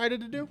What they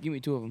decided to do? Give me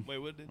two of them. Wait,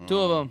 what did? Two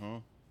of them.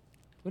 Mhm.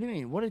 What do you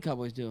mean? What did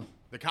Cowboys do?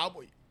 The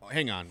Cowboys. Oh,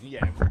 hang on.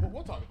 Yeah,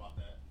 we'll talk about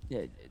that.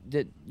 Yeah,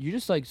 did you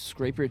just like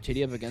scrape your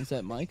titty up against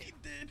that mic?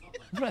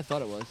 That's what I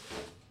thought it was.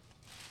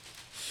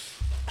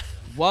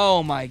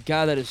 Whoa, my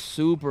God, that is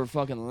super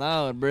fucking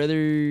loud, brother.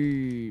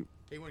 Hey,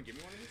 you want to give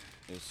me one of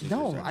these? It's super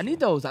No, I sexual. need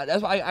those.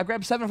 That's why I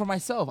grabbed 7 for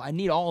myself. I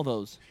need all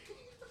those.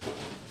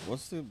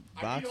 What's the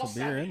I box need all of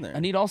beer 7. in there? I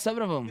need all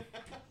 7 of them.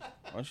 Why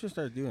don't you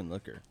start doing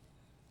liquor?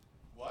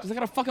 Cause I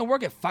gotta fucking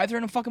work at 5:30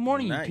 in the fucking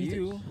morning. Not piece of-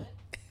 you.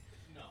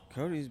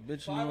 Cody's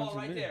bitching you want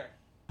some beer.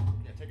 Yeah,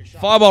 take a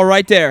shot. Fireball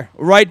right there,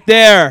 right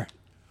there.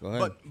 Go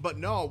ahead. But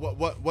no,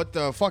 what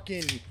the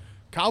fucking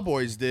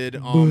Cowboys did?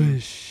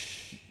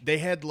 They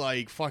had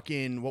like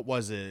fucking what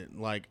was it?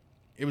 Like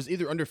it was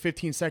either under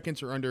 15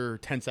 seconds or under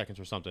 10 seconds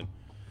or something.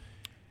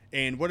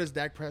 And what does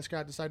Dak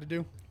Prescott decide to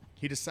do?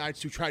 He decides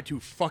to try to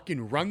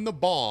fucking run the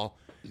ball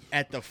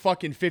at the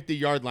fucking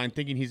 50-yard line,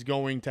 thinking he's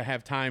going to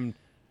have time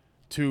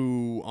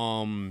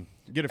to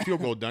get a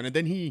field goal done, and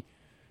then he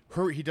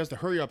does the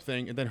hurry up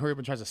thing, and then hurry up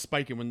and tries to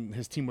spike it when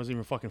his team wasn't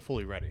even fucking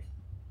fully ready.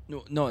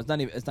 No, it's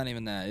not even. It's not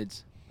even that.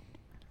 It's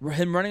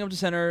him running up to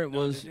center No, they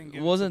was didn't give it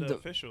to wasn't the the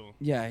official.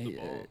 yeah. the He,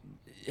 ball.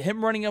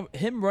 him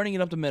running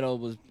it up the middle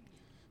was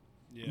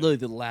Yeah. literally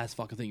the last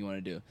fucking thing you want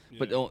to do.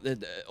 But Yeah.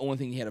 the only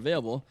thing he had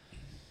available.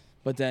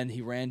 But then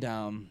he ran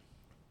down,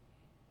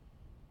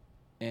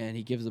 and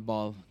he gives the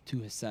ball to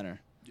his center.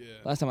 Yeah.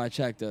 Last time I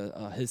checked,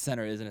 his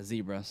center isn't a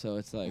zebra, so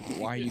it's like,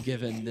 why are you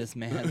giving this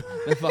man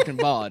the fucking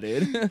ball,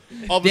 dude?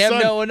 All of a Damn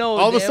sudden, no,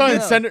 all of a damn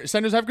sudden, no.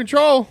 centers have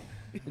control.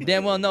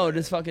 Damn well no,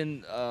 this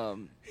fucking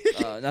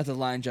not the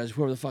line judge,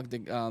 whoever the fuck the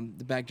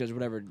back judge,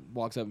 whatever,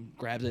 walks up,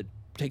 grabs it,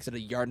 takes it a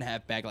yard and a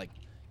half back, like,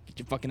 get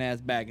your fucking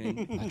ass back,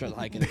 and I start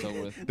hiking. It's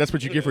over with. That's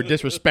what you get for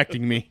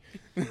disrespecting me.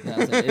 Yeah,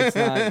 it's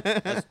not.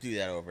 Let's do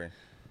that over.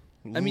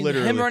 I mean,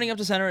 Literally. him running up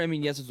to center. I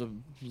mean, yes, it's the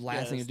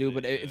last thing to Yes, do.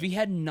 But yeah. if he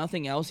had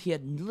nothing else, he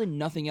had literally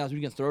nothing else.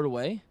 We can throw it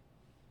away.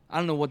 I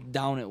don't know what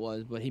down it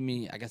was, but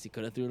I guess he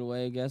could have threw it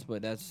away. I guess,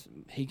 but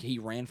he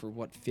ran for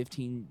what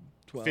 15,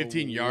 12,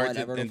 15 yards,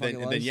 whatever and the fuck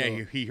then, it and then was, yeah,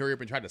 so- he hurried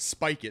up and tried to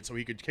spike it so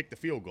he could kick the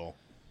field goal.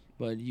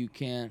 But you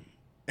can't.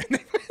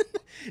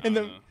 And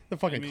know. the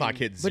fucking I mean- clock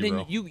hit But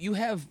zero. then you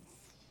have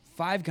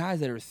 5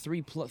 guys that are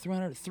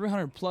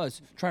 300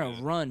 plus trying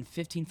to run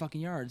 15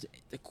 fucking yards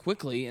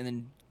quickly and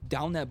then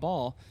down that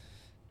ball.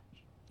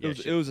 Yeah,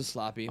 It was a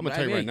sloppy. I'm but gonna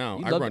tell you mean, right now,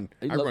 you I love run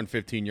it. You I love- run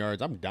 15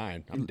 yards. I'm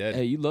dying. I'm dead.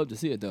 Hey, you love to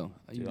see it though.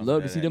 You Dude, I'm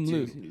love to dead see at them two-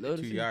 lose. You love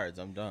to 2 see it. yards,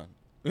 I'm done.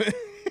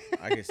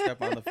 I can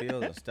step on the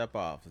field and step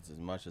off. It's as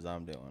much as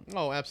I'm doing.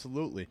 Oh,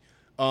 absolutely.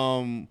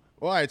 All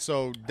right,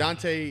 so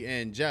Dante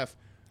and Jeff,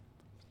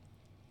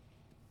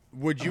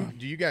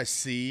 do you guys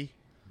see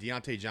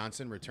Deontay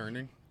Johnson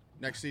returning?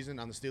 next season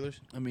on the Steelers?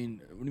 I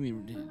mean, what do you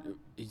mean?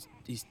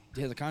 He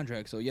has a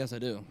contract, so yes, I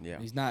do. Yeah.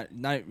 He's not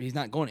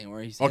going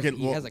anywhere. He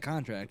has a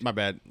contract. My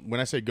bad. When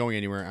I say going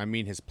anywhere, I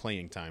mean his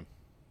playing time.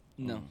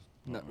 No.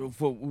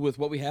 With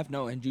what we have,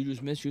 no. And Juju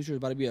Smith-Schuster is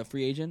about to be a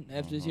free agent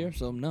after this year,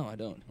 so no, I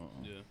don't.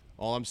 Yeah.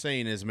 All I'm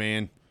saying is,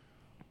 man,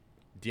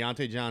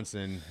 Deontay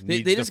Johnson They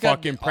needs to just got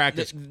fucking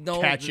practice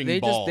catching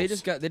balls. They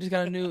just got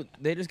a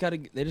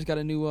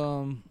new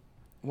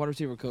wide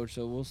receiver coach,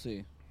 so we'll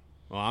see.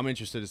 Well, I'm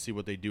interested to see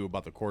what they do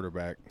about the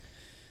quarterback.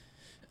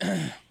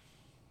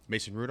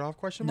 Mason Rudolph?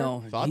 Question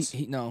mark? No, Thoughts?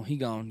 he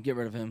gone. Get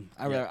rid of him.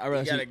 I You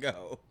rather gotta see-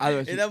 go. I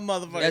rather Hey, see- that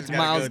motherfucker's That's gotta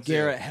Myles go, too.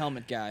 Garrett,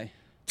 helmet guy.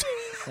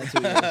 That's who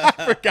he is. I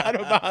forgot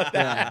about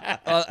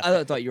that. Yeah.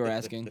 I thought you were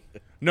asking.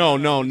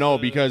 No,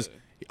 because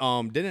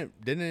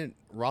didn't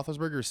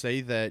Roethlisberger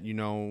say that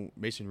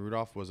Mason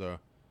Rudolph was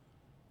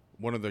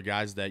one of the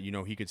guys that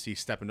he could see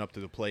stepping up to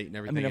the plate and I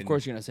everything? mean, of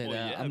course you're gonna say Well,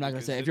 that. yeah, I'm not gonna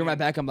because say if it you're my ain't-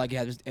 back. I'm like,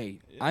 yeah, just hey.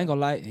 I ain't gonna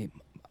lie.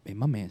 Hey,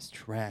 my man's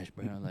trash,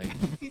 bro. Like,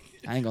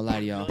 I ain't gonna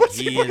lie to y'all. He Here's is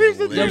the You know what I'm thing.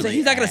 saying? literally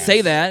He's not gonna ass.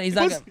 say that. He's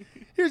not. Plus, Gonna,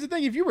 here's the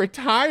thing: if you're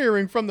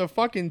retiring from the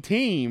fucking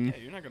team, Yeah,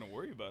 you're not gonna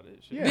worry about it.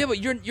 Shit. Yeah. yeah, but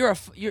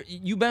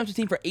you've been on the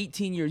team for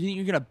 18 years. You think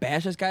you're gonna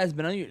bash this guy that's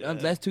been on you the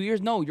last 2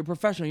 years? No, you're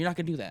professional. You're not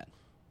gonna do that.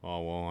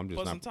 oh well, I'm just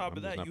Plus, not. on top I'm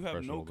of just that, not you have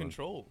professional no then.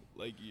 control.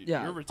 Like,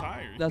 Yeah, you're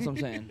retired. That's what I'm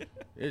saying.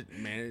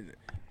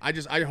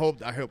 I hope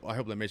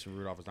that Mason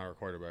Rudolph is not our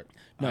quarterback.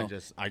 No.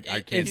 I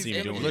can't If- see him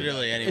if- doing it.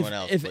 Literally anyone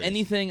else. If please.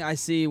 anything, I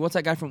see what's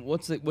that guy from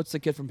what's the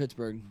kid from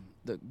Pittsburgh,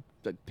 the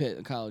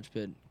college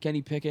Pitt,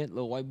 Kenny Pickett,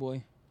 little white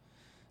boy.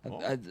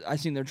 I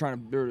seen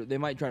they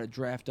might try to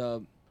draft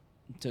up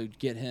to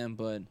get him,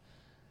 but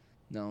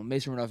no,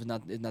 Mason Rudolph is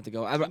not the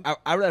go. I'd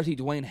rather see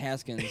Dwayne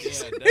Haskins.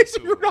 Yeah, that's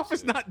Mason who it Rudolph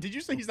was, is not. Did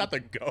you say he's not the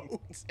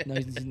goat? No,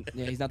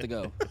 he's not the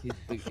go.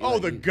 Oh,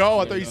 the go.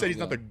 I thought you said he's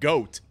not the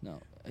goat. No,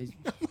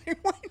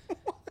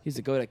 he's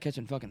the goat at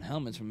catching fucking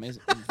helmets from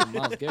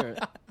Myles Garrett.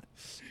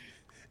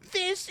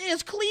 This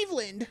is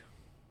Cleveland.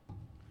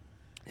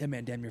 That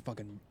man damn near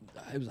fucking.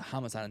 It was a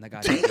homicide on that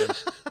guy. Dude.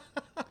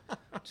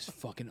 Just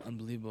fucking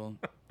unbelievable.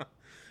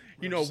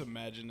 Bro, just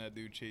imagine that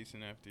dude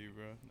chasing after you,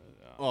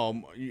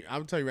 bro.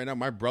 I'll tell you right now,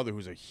 my brother,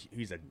 he's a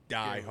Scared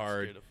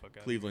diehard the fuck out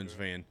of Cleveland's me,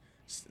 bro. fan.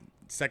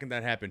 Second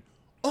that happened,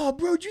 oh,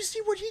 bro, did you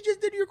see what he just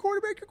did to your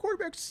quarterback? Your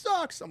quarterback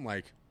sucks. I'm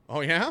like,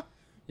 oh yeah? What's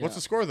Yeah.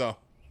 the score though?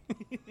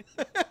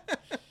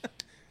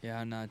 Yeah,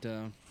 I'm not.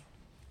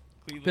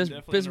 Cleveland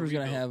definitely Pittsburgh's in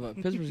a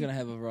gonna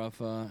have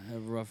a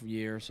rough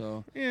year.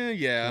 So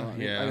Yeah.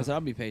 like I said,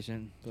 I'll be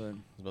patient. But I was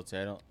about to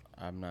say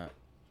I'm not.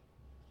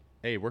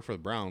 Hey, work for the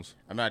Browns.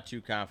 I'm not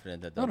too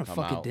confident that no, they'll the come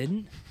fuck out. it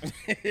didn't.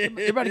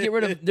 They're about to get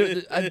rid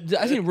of.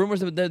 I seen rumors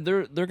that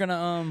they're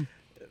gonna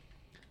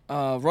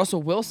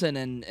Russell Wilson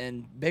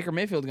and Baker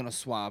Mayfield gonna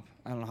swap.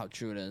 I don't know how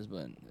true it is,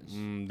 but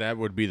That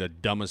would be the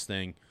dumbest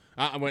thing.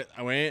 I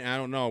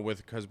don't know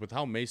because with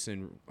how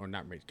Mason or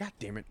not Mason. God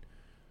damn it.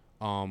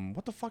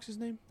 What the fuck's his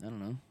name? I don't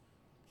know.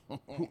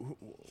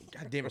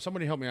 God damn it!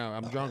 Somebody help me out.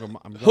 I'm drunk.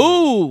 I'm drunk.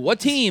 Who? What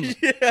team?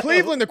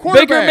 Cleveland, the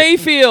quarterback. Baker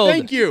Mayfield.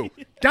 Thank you.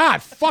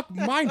 God, fuck,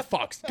 mind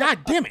fucks. God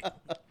damn it.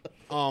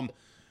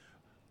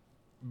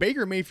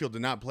 Baker Mayfield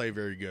did not play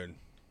very good.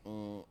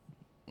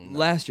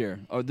 Last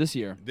year or this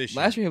year? This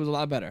year. Last year he was a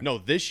lot better. No,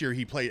 this year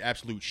he played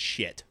absolute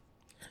shit.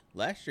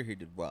 Last year he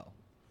did well.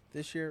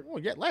 This year,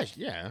 Well,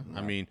 yeah.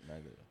 I mean, not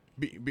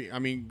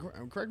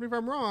good. correct me if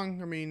I'm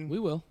wrong. I mean, We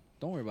will.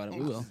 Don't worry about it.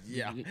 We will.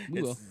 Yeah,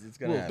 we will. it's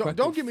gonna We'll happen. correct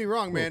don't the- get me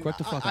wrong, we'll man. correct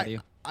the fuck out of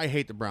you. I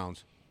hate the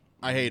Browns.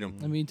 I hate them.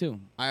 I mean, too.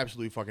 I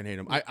absolutely fucking hate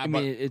them. I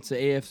mean, it's an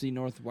AFC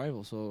North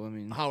rival, so I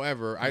mean,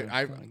 however, I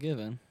kinda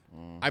given.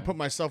 I put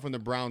myself in the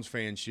Browns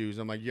fan shoes.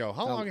 I'm like, yo,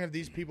 how long have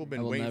these people I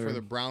been will waiting for never.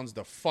 the Browns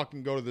to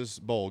fucking go to this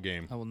bowl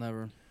game? I will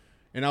never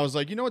And I was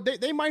like, you know what?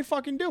 They might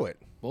fucking do it.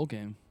 bowl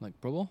game like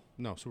Pro Bowl.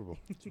 No, Super Bowl.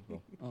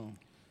 Oh,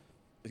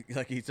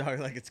 Like he's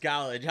talking like it's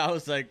college. I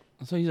was like,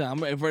 so he's. I'm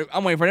waiting for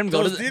him to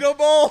go to. This, Tostito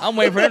Bowl. I'm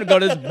waiting for him to go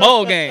to this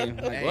bowl game.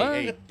 Like, what?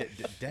 Hey,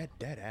 dead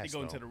ass. They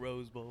going though. to the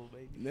Rose Bowl,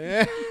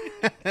 baby.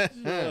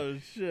 Oh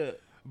shit.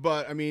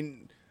 But I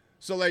mean,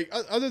 so like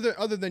other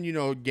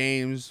than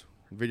games,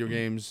 video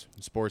games,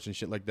 sports and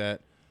shit like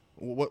that.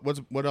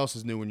 What else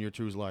is new in your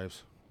twos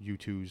lives? You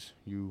twos,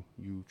 you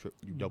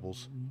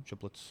doubles,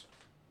 triplets,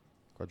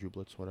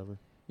 quadruplets, whatever.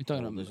 You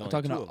talking Well, there's about only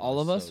talking two about all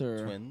of us so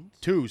or? twins?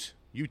 Twos,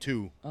 you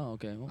two. Oh,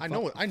 okay. Well,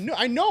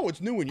 I know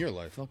it's new in your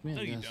life. Fuck me.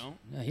 No, I you guess. don't.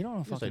 Yeah, he don't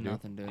know fucking I do.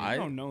 nothing, dude. I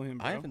don't know him,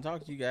 bro. I haven't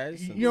talked to you guys.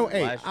 Since Hey,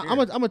 last year.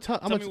 I'm a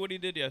Tell me what he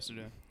did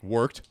yesterday.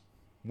 worked,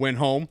 went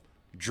home,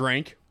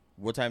 drank.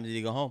 What time did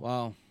he go home?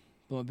 Wow.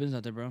 Put my business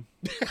out there, bro.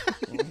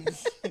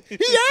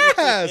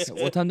 Yes.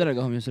 What time did I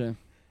go home yesterday?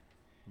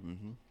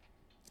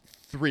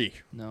 3.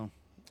 No.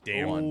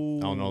 Damn. I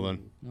don't know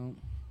then. No.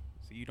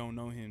 So you don't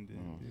know him, then.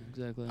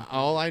 Exactly.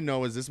 All I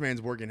know is this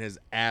man's working his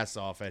ass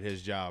off at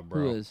his job,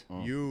 bro. Who is?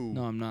 You.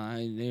 No, I'm not.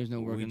 There's no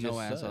We working no just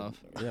ass said.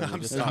 off. Yeah, we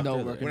I'm just sorry. talked no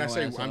earlier. working When I no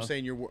say ass I'm off.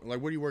 saying you're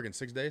like, what are you working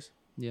 6 days?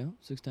 Yeah,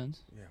 6/10.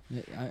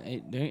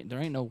 Yeah. There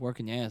ain't no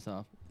working your ass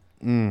off.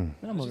 Mm.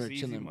 But I'm That's over there just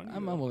easy chilling. money,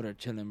 I'm though. over there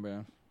chilling,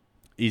 bro.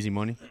 Easy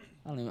money.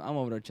 I'm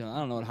over there chilling. I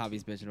don't know what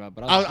Javi's bitching about,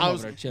 but I I'm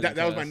was, over there chilling.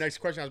 that was my cuz. next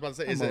question. I was about to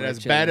say, I'm is it over there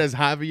as bad chilling. as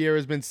Javier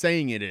has been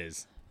saying it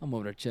is? I'm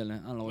over there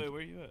chilling. I don't know. Wait, What,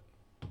 where you at?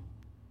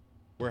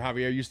 Where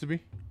Javier used to be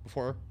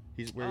before?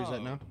 He's where he's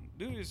at now?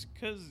 Dude, it's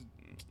because,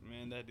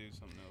 man, that dude's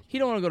something else. he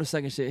don't want to go to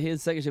second shift.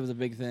 His second shift was a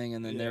big thing,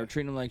 and then they Yeah. were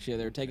treating him like shit.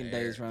 They were taking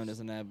days from him, this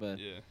and that. But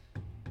Yeah.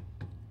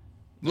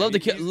 love the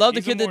kid. He's- Love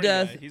the he's a kid to morning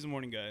death. guy. He's a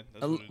morning guy.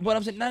 That's What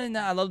I'm saying, not in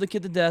that. I love the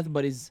kid to death,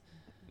 but he's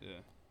Yeah.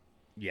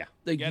 Yeah.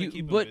 like gotta you. keep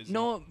him But busy.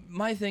 no,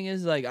 my thing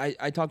is like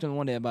I talked to him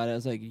one day about it. I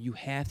was like, you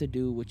have to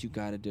do what you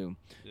got to do.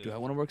 Do Yeah. I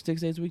want to work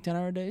 6 days a week,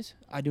 10-hour days?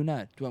 I do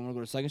not. Do I want to go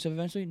to second shift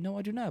eventually? No,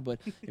 I do not. But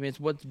I mean, it's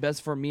what's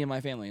best for me and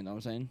my family. You know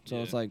what I'm saying? So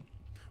Yeah. it's like,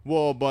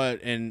 Well,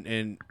 but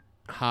in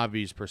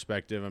Javi's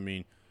perspective, I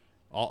mean,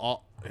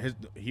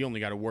 he only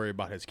got to worry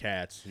about his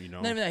cats, you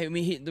know. not even that. I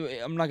mean,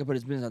 I'm not gonna put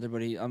his business out there,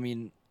 but I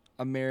mean,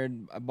 I'm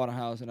married. I bought a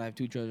house and I have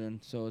 2 children.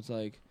 So it's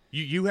like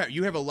You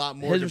have a lot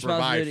more his to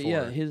provide responsibility. for.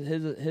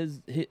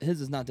 Yeah,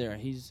 his is not there.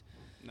 He's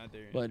Not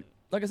there. but.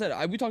 Like I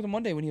said, we talked on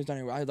Monday when he was down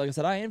here. Like I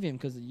said, I envy him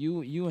because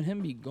you and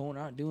him be going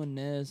out doing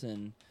this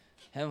and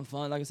having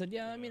fun. Like I said,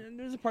 yeah, I mean,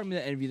 there's a part of me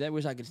that envy that.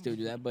 Wish I could still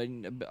do that, but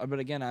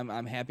again,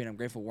 I'm happy and I'm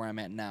grateful where I'm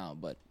at now.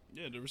 But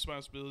Yeah, the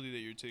responsibility that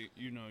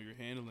you're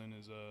handling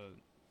is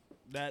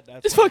that's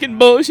it's what fucking I'm-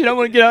 bullshit. I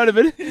want to get out of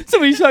it.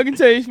 Somebody fucking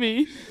save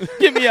me.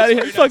 Get me out of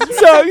here. It fucking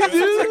sucks, dude. That's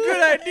a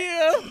good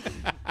idea.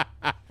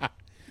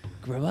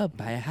 Grow up,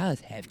 buy a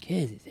house, have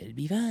kids. It'll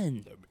be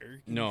fun.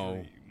 American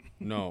No,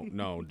 dream.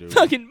 no, dude.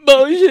 Fucking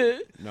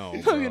bullshit. No,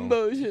 Fucking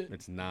bro. bullshit.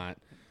 It's not.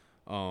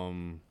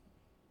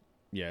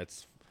 Yeah,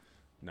 it's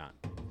not.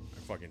 I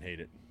fucking hate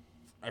it.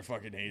 I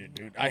fucking hate it,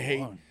 dude. I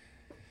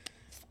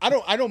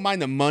don't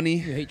mind the money.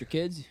 You hate your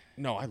kids?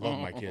 No, I love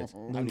my kids.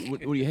 What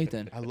do you hate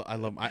then?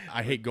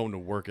 I hate going to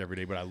work every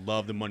day, but I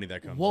love the money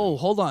that comes. Whoa, in.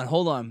 hold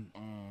on.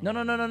 No.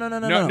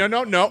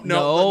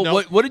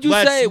 No. What did you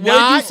Let's say? What did you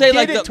not say? get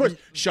Like it the,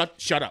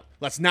 shut up.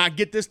 Let's not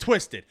get this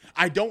twisted.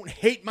 I don't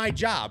hate my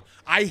job.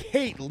 I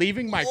hate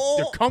leaving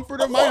the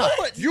comfort of my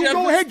house. You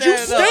go ahead. You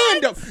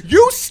stand up.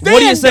 You stand up.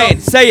 what are you saying?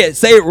 Say it.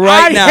 Say it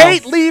right now. I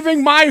hate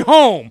leaving my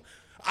home.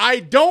 I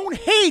don't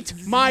hate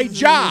my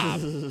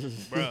job.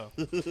 Bro.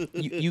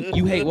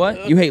 You hate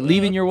what? You hate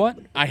leaving your what?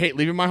 I hate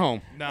leaving my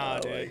home. Nah,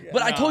 dude.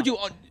 But I told you,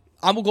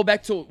 I'm gonna go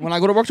back to when I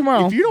go to work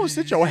tomorrow. If you don't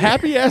sit your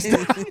happy ass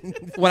down.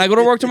 When I go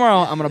to work tomorrow,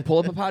 I'm gonna pull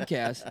up a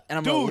podcast and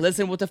I'm gonna Dude.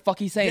 listen what the fuck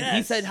he's saying. He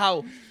Yes. said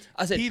how.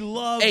 I said, He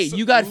loves Hey,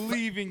 you got.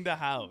 leaving the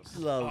house.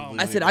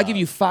 I said I give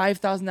you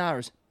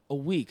 $5,000 a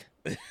week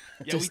Yeah,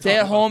 to we stay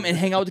talked at home about and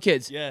this. hang out with the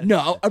kids. Yeah.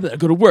 No, I better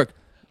go to work.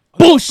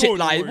 Bullshit, going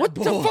to lie. work. What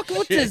the fuck?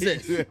 What is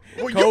this?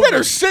 Well, you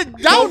better sit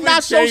down, COVID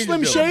not so changed Slim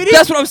him. Shady.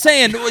 That's what I'm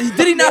saying.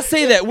 Did he not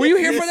say that? Were you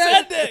here for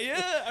that? Said that, yeah.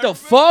 I The remember,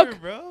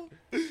 fuck? bro?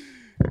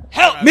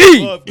 Help I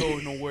me! love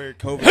going to work.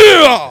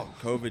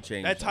 COVID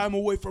changed. That time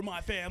away from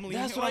my family.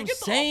 That's You're what like, I'm get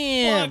the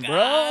saying, fuck bro.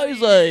 outta He's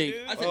here, like,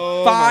 dude. I said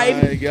Oh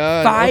my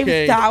God.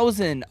 Okay.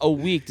 5,000 a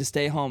week to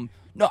stay home.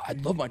 No, I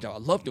love my job.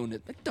 I love doing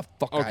it. Get the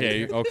fuck out of Okay,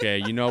 here. okay.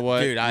 You know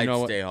what? Dude, you I'd know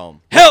what? stay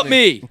home. Help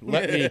me!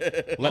 Let me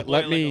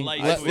like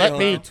a light switch. let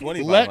me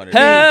 $2,500.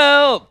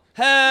 Help!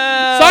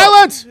 Help!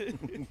 silence.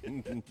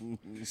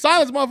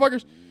 Silence,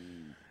 motherfuckers.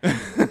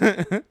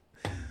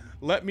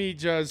 Let me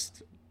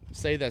just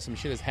say that some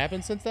shit has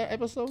happened since that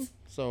episode.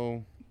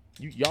 So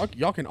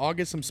y'all can all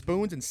get some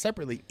spoons and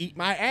separately eat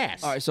my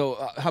ass. All right,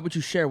 so how about you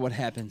share what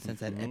happened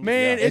since that ended?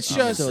 Man, Yeah, it's I'm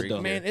just so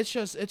dumb. man,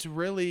 it's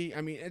really. I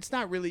mean, it's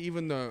not really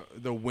even the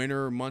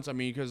winter months. I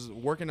mean, because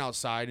working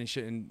outside and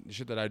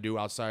shit that I do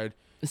outside.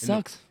 It in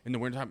sucks. in the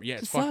wintertime. Yeah,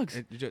 It it's sucks.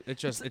 It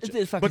just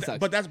It fucking but, sucks.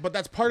 but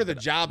that's part of the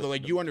job though.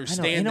 Like you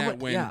understand know that what-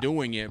 when yeah.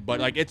 doing it, but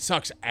like it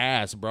sucks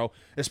ass, bro.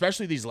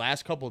 Especially these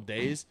last couple of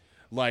days,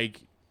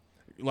 like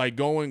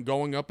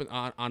going up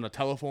on a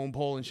telephone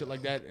pole and shit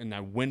like that, and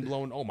that wind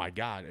blowing. Oh my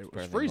god, it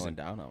was Going freezing.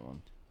 down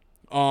on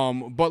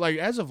one. But like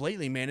as of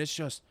lately, man, it's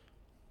just,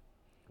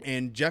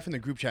 and Jeff in the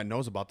group chat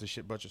knows about this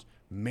shit, but just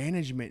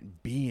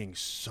management being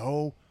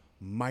so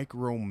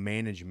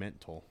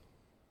micromanagemental.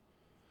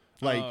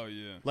 Like, Oh,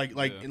 yeah.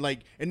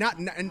 like, and not,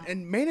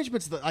 and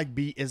management's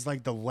is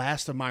like the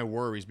last of my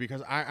worries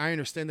because I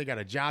understand they got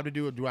a job to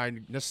do. Do I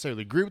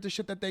necessarily agree with the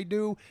shit that they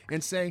do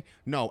and say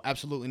no?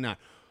 Absolutely not.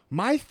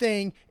 My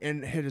thing,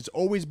 and it has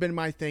always been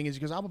my thing, is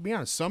because I'll be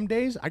honest. Some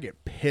days I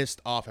get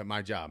pissed off at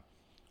my job.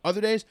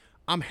 Other days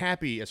I'm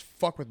happy as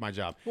fuck with my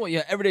job. Well,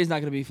 yeah, every day's not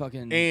gonna be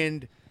fucking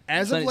And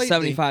as of sunny, lately,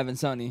 75 and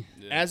sunny.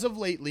 as of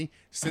lately,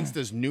 since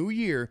this new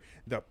year,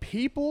 the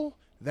people's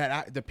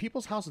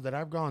houses that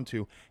I've gone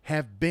to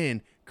have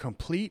been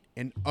complete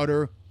and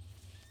utter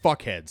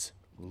fuckheads.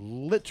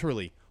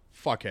 Literally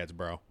fuckheads,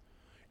 bro.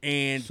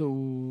 And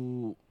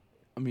So,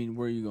 I mean,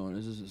 where are you going?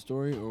 Is this a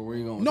story or where are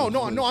you going? no, with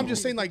no, this? no. I'm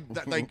just saying, like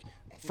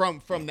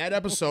from that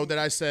episode that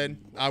I said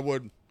I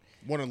would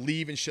want to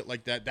leave and shit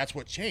like that. That's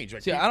what changed.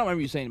 Like, See, I don't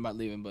remember you saying about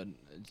leaving, but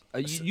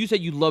you said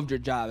you loved your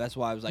job. That's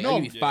why I was like, No. I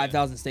give you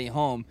 5,000 stay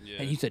home, Yeah.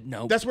 and you said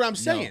no. That's what I'm no.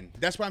 saying.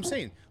 That's what I'm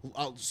saying.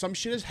 Some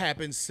shit has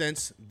happened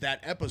since that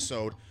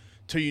episode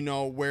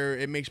to where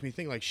it makes me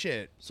think like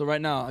shit. So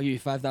right now, I'll give you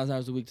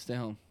 $5,000 a week to stay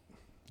home.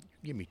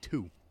 Give me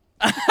 2.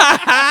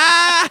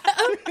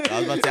 I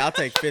was about to say I'll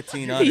take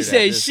 1,500. He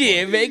said,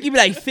 "Shit, man, give me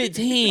like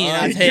 15.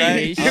 I'll take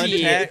it. Shit."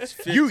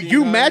 Untaxed,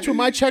 You match what 1,500?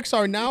 my checks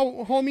are now,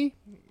 homie.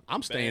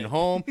 I'm staying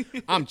home.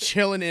 I'm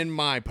chilling in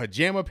my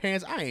pajama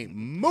pants. I ain't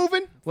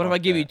moving. What if I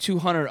Fuck give you that.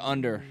 200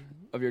 under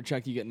of your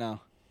check you get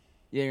now?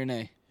 Yay or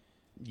nay?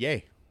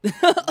 Yay.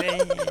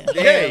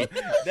 Damn,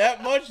 that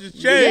much has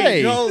changed.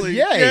 Yay. Holy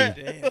Yay.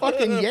 shit.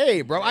 Fucking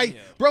yay, bro.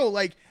 Bro,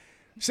 like,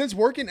 since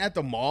working at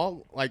the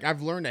mall, like,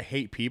 I've learned to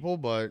hate people,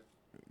 but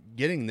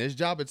getting this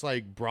job, it's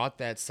like brought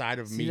that side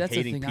of See, me that's the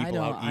hating thing. I people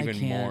don't. out I even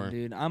can't, more.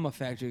 dude. I'm a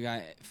factory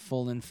guy,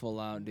 full in, full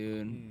out,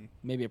 dude.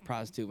 Maybe a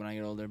prostitute when I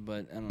get older,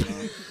 but I don't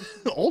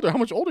know. Older? How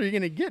much older are you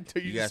gonna get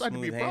till you, You got decide to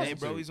be a smooth hands? Hey, prostitute?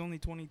 bro, he's only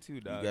 22,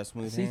 You dog. got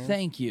smooth See, hands?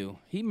 thank you.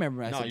 He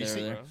remembered I No, said you that see-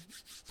 earlier.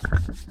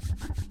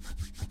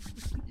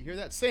 You hear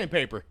that?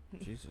 Sandpaper.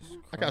 Jesus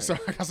I got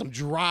some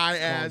dry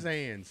ass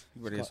hands.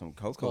 You better get some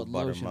cocoa called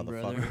butter, lotion,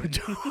 brother. motherfucker. It's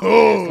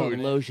Oh, called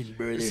lotion,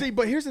 brother. see,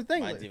 but here's the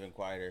thing. Mine's even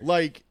quieter.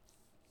 Like,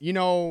 you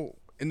know,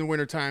 in the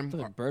wintertime,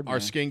 Look at Birdman. our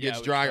skin Yeah, gets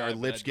we dry, try, our but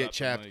lips I get dropped the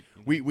chapped. mic,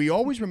 you know. We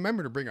always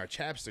remember to bring our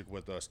chapstick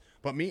with us.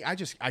 But me,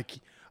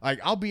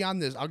 I'll be on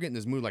this, I'll get in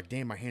this mood like,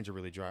 damn, my hands are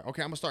really dry.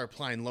 Okay, I'm gonna start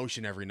applying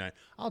lotion every night.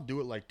 I'll do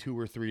it like 2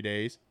 or 3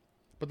 days.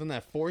 But then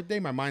that 4th day,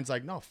 my mind's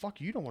like, no, fuck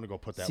you, don't want to go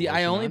put that See, lotion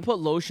I only on. put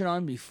lotion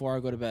on before I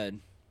go to bed.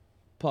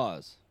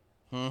 Pause.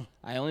 Huh?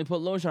 I only put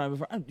lotion on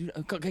before. Dude,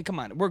 okay, come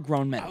on. We're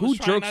grown men. I Who was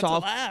trying jerks not to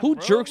off? laugh, Who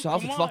bro. jerks off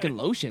Come with on. fucking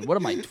lotion? What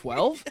am I,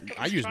 12?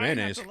 I use Trying not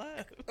mayonnaise. to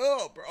laugh.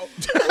 Oh, bro.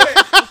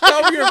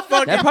 Tell me you're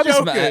fucking That probably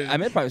joking. I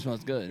mean, it probably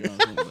smells good. You know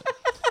what I'm saying? But-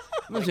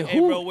 I'm gonna say, Hey,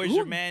 who- bro, where's who-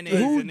 your mayonnaise?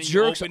 Who and then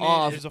jerks you open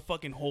off? It, there's a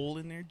fucking hole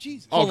in there.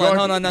 Jesus. Oh, Hold go on, ahead.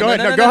 hold on, no, go no, ahead.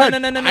 no, No, no, go no, ahead. no,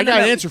 no, no, I got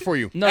no. an answer for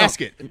you. No.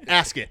 Ask it.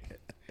 Ask it.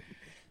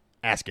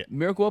 Ask it.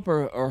 Miracle Whip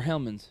or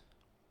Hellman's?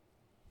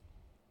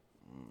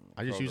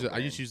 I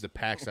just use the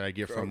packs that I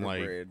get from Kroger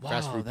like brand.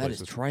 fast Wow, food that is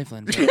places.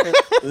 trifling.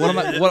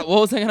 bro. What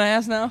was I gonna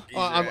ask now?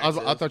 I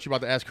thought you were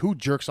about to ask who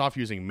jerks off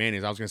using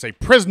mayonnaise. I was gonna say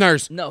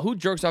prisoners. No, who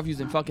jerks off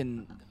using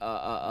fucking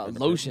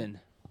lotion?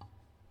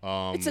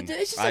 It's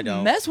just I a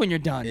don't. mess when you're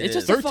done. It It's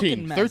is. just a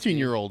fucking mess.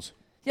 13-year-olds.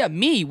 Yeah,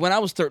 me when I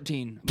was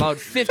 13, about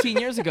 15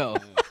 years ago.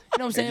 You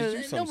know what I'm Hey, just saying?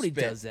 use some Nobody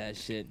spit. does that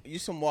shit.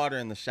 Use some water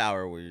in the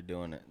shower while you're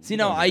doing it. See, You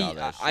no, don't need all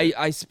that shit.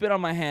 I spit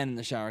on my hand in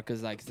the shower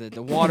because like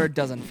the water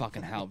doesn't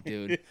fucking help,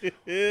 dude.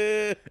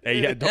 Hey,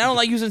 yeah, And I don't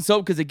like using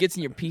soap because it gets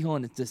in your pee hole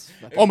and it's just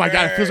fucking oh my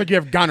god, it feels like you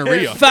have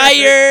gonorrhea. fire.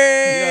 You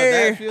know what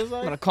that feels I'm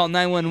like? gonna call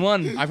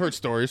 911. I've heard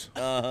stories.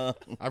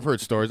 I've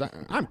heard stories.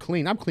 I'm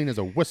clean. I'm clean as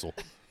a whistle.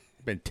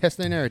 Been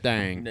testing You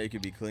everything. know you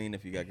could be clean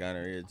if you got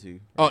gonorrhea too.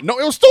 Oh no,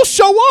 it'll still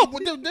show up.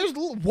 There's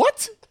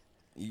what?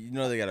 You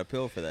know they got a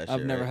pill for that shit.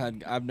 I've never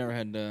right?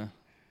 had.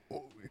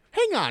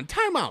 Hang on,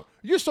 time out.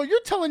 You're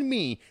telling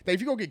me that if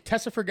you go get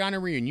tested for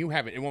gonorrhea and you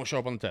have it, it won't show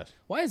up on the test.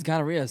 Why does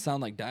gonorrhea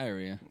sound like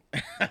diarrhea?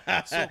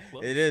 So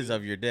close. It is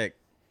of your dick.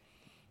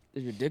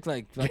 Is your dick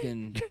like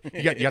fucking?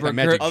 You got that Regurg-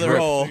 magic Other drip.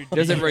 hole.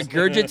 Does it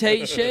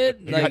regurgitate shit?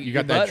 You got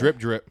your that butt?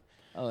 drip.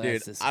 Oh, Dude,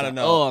 that's I disgusting. don't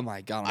know. Oh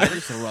my god, I'm ready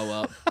to throw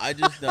up. I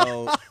just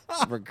know.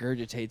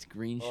 Regurgitates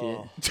green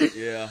Oh, shit.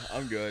 yeah,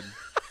 I'm good.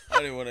 I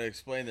didn't want to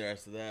explain the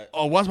rest of that.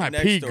 Oh, why's my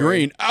Next pee story.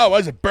 green? Oh,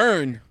 why's it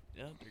burn?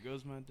 Yep, there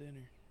goes my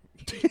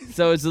dinner.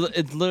 So it's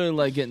literally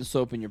like getting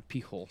soap in your pee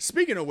hole.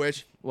 Speaking of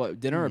which, What,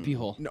 dinner or pee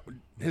hole? no,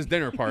 his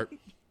dinner part.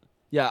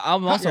 Yeah,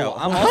 I'm also. Yeah,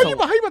 I'm How you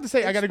also. about to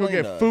say I gotta go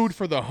Explain get to us. food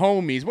for the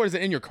homies? What is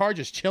it in your car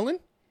just chilling?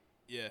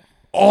 Yeah.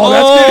 Oh,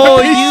 that's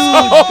gonna be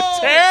you-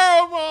 so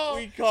terrible.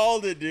 We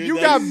called it, dude. You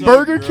That's got so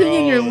Burger King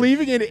and you're gross.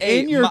 leaving it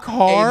in your my,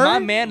 car. Hey, my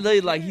man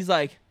literally like he's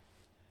like,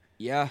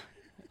 yeah,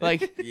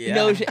 like Yeah.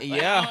 no,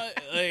 yeah.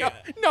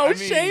 no I mean,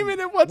 shame in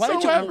it Why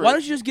whatsoever.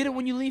 don't you just get it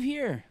when you leave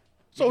here?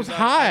 so it's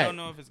Because I hot. don't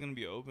know if it's gonna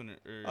be open or.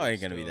 Oh, it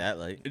ain't gonna be still. that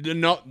late.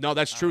 No,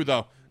 that's true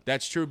though.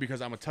 That's true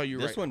because I'm gonna tell you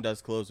This right. one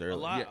does close A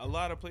early.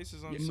 lot of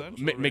places on Central.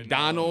 right now.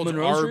 McDonald's,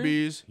 Monroe Street?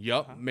 Arby's,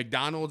 yep.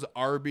 McDonald's,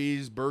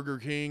 Arby's, Burger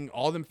King,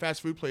 all them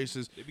fast food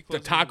places. They be The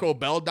closing Taco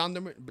Bell down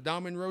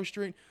Monroe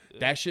Street,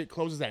 that shit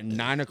closes at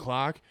 9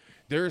 o'clock.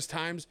 There's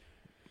times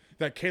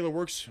that Kayla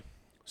works.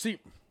 See,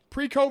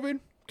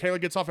 pre-COVID,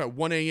 Kayla gets off at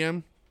 1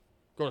 a.m.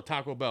 Go to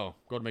Taco Bell,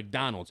 go to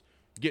McDonald's,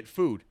 get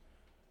food.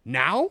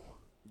 Now,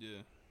 Yeah.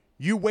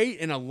 you wait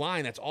in a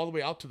line that's all the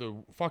way out to the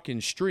fucking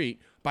street.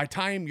 By the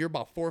time you're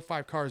about 4 or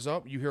 5 cars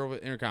up, you hear over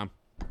the intercom,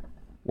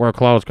 "We're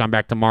closed. Come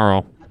back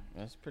tomorrow."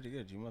 That's pretty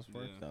good. You must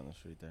work Yeah. down the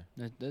street there.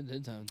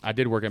 That sounds. I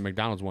did work at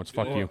McDonald's once.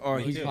 Fuck you. Or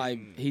Me he's too. probably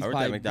I worked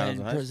at McDonald's been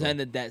in high school.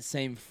 presented that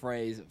same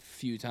phrase a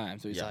few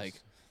times. So he's Yes. like,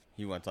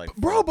 He went to like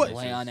Bro, four but- places.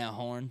 lay on that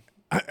horn.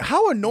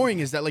 How annoying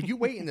is that? Like, you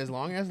wait in this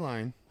long ass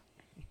line.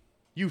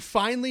 You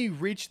finally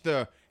reach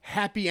the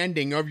happy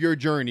ending of your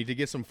journey to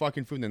get some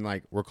fucking food, and then,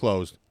 like, we're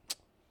closed.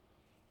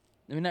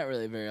 I mean, not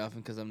really very often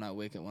because I'm not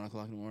awake at 1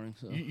 o'clock in the morning.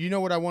 So You know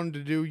what I wanted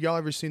to do? Y'all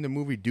ever seen the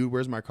movie Dude,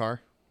 Where's My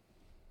Car?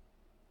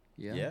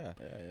 yeah. Yeah.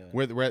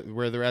 Where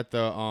they're at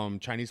the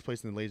Chinese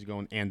place and the lady's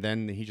going, and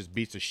then he just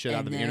beats the shit out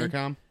And of the then?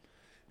 intercom.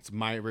 It's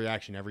my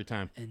reaction every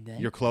time. And then?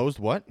 You're closed?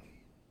 What?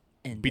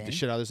 And Beat the then-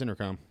 shit out of this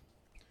intercom.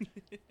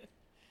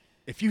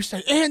 If you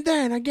say, and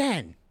then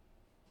again.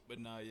 But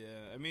nah,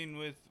 yeah. I mean,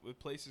 with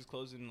places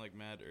closing like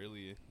mad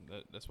early,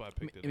 that's why I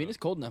picked it. I mean, up. it's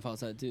cold enough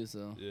outside too,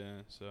 so. Yeah.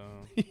 So.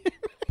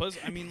 Plus,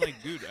 I mean, like,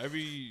 dude,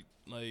 every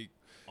like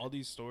all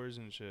these stores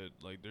and shit,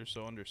 like they're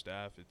so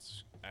understaffed.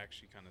 It's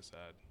actually kind of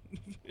sad.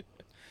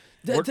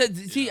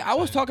 See, Yeah, I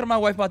was same. talking to my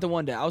wife about that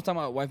one day. I was talking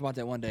to my wife about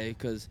that one day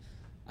because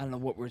I don't know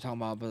what we were talking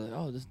about, but like,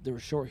 oh, they were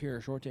short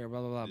here, short there, blah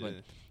blah blah. But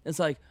Yeah. it's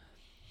like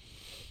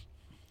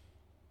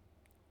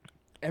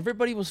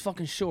everybody was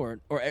fucking short,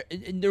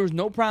 and there was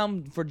no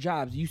problem for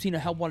jobs. You seen a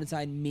help wanted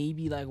sign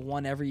maybe like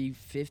one every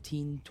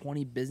 15,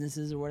 20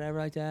 businesses or whatever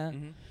like that.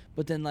 Mm-hmm.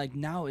 But then like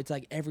now it's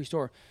like every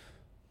store.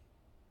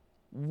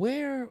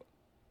 Where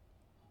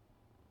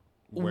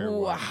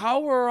what?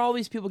 how are all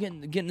these people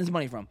getting this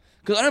money from?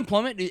 Because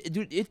unemployment,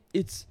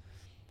 it's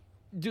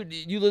dude,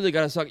 you literally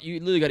gotta suck. You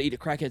literally gotta eat a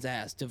crackhead's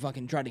ass to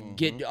fucking try to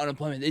get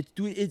unemployment.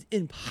 It's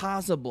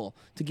impossible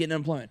to get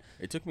unemployment.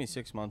 It took me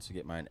 6 months to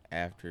get mine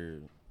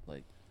after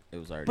like it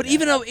was already. But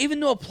even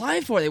to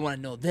apply for it, they want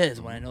to know this,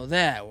 want to know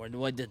that, or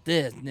what did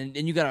this, and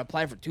then you gotta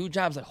apply for 2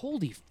 jobs. Like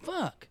holy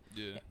fuck.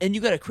 Yeah. And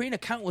you gotta create an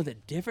account with a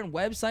different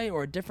website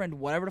or a different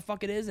whatever the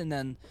fuck it is, and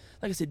then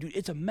like I said, dude,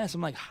 it's a mess.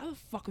 I'm like, how the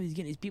fuck are these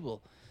getting these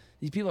people?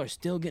 These people are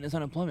still getting this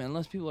unemployment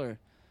unless people are,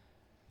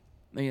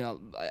 you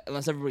know,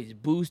 unless everybody's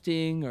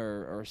boosting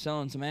or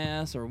selling some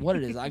ass or what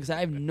it is. Like, 'cause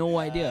I have no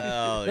idea.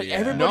 Hell Like, yeah.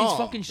 everybody's No.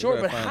 fucking short,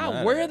 Where but do I find how?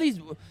 that Where at? are these?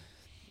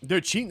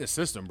 They're cheating the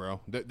system,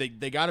 bro. They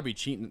gotta be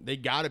cheating. They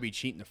gotta be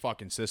cheating the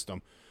fucking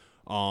system.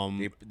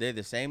 They're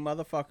the same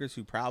motherfuckers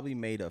who probably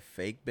made a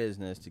fake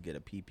business to get a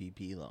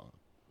PPP loan.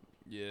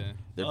 Yeah.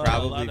 They're A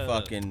probably lot of-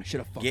 fucking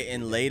Should've fucking getting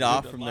did laid that.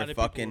 off Dude, from a their lot of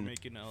people were fucking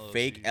making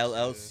fake LLCs,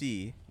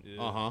 LLC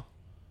Yeah. Uh huh.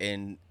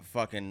 and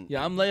fucking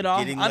Yeah, I'm laid off.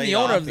 getting I'm laid the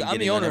owner off of. and I'm the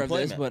getting owner of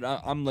this, unemployment.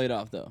 but I'm laid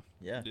off though.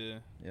 Yeah. Yeah.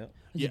 Yep. It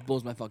Yeah. just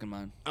blows my fucking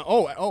mind.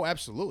 Oh,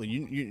 absolutely.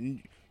 You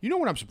know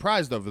what I'm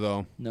surprised of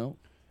though. No.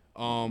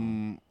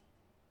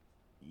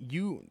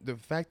 The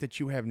fact that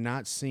you have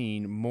not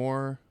seen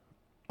more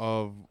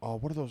of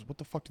what are those? What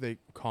the fuck do they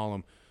call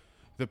them?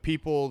 The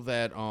people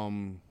that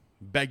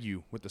beg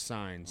you with the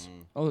signs.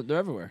 Oh, they're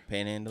everywhere.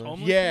 Panhandlers.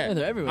 Homeless Yeah,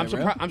 they're everywhere,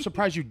 bro. I'm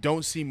surprised you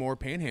don't see more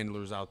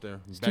panhandlers out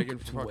there begging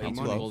It's for way fucking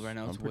too money. cold right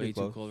now. It's I'm pretty way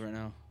too close. cold right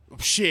now.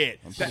 Shit,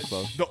 I'm pretty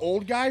close. the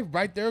old guy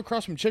right there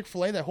across from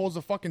Chick-fil-A that holds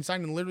the fucking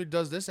sign and literally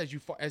does this as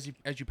you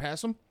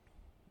pass him.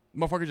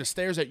 Motherfucker just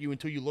stares at you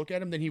until you look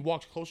at him. Then he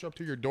walks closer up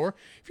to your door.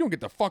 If you don't get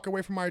the fuck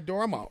away from my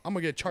door, I'm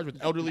gonna get charged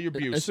with elderly That's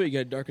abuse. why you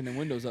gotta darken the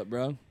windows up,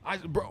 bro.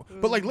 Bro,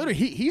 but like literally,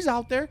 he's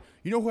out there.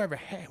 You know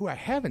who I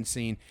haven't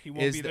seen He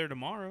won't is be the- there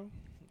tomorrow.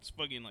 It's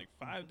fucking like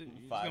 5. It's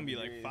 5 gonna be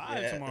like degrees,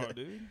 5 yeah. tomorrow,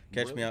 dude.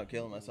 Catch me out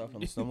killing myself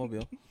on the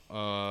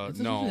snowmobile. Is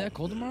it no. that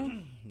cold tomorrow?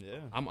 Yeah.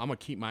 I'm gonna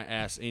keep my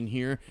ass in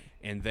here,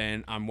 and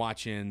then I'm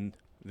watching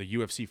the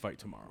UFC fight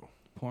tomorrow.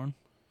 Porn.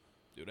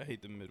 Dude, I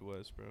hate the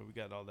Midwest, bro. We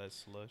got all that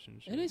slush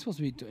and shit. It ain't supposed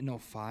to be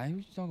 5. What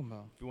you talking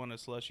about? If you want a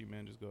slushy,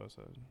 man, just go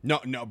outside.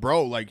 No,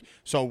 bro. Like,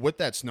 so with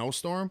that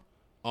snowstorm,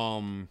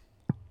 Yo,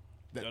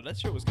 that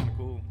shit was kind of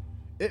cool.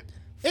 it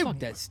Fuck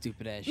that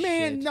stupid ass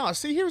man. shit. No,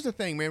 see, here's the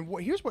thing, man.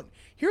 Here's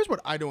what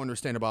I don't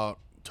understand about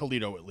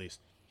Toledo, at least.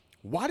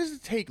 Why does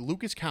it take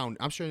Lucas County?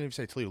 I'm sure they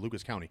say Toledo,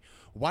 Lucas County.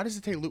 Why does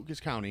it take Lucas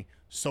County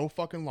so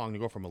fucking long to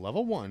go from a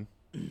level 1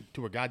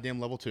 to a goddamn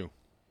level 2?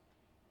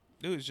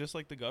 Dude, it's just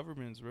like the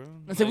governments, bro.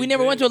 I said we Like,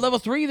 never they- went to a level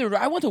 3 either.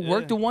 I went to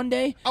work Yeah. the one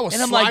day, I was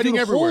and I'm like, sliding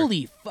dude, everywhere.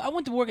 I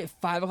went to work at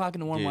 5:00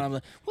 in the morning. Dude, I'm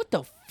like, what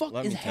the fuck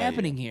let is me tell you.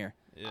 happening here?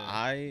 Yeah.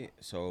 I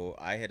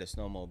had a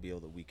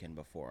snowmobile the weekend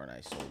before and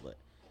I sold it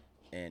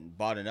and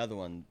bought another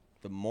one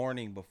the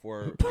morning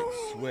before it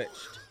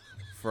switched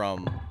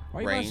from Why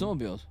are you rain. buying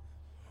snowmobiles?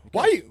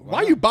 Why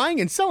are you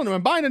buying and selling them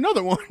and buying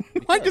another one?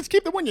 Why just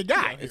keep the one you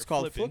got? It's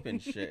called flipping.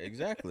 flipping shit.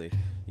 Exactly.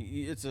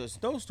 It's a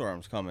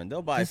snowstorm's coming.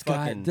 They'll buy This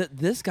guy, fucking.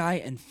 this guy,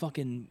 and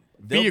fucking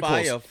They'll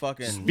buy vehicles. a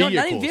fucking. no, not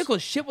even Vehicles.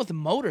 vehicles. Shit with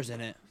motors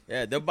in it.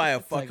 Yeah, they'll buy a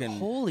like, fucking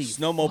holy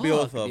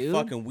snowmobile fuck, with a dude.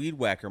 fucking weed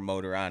whacker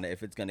motor on it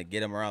if it's gonna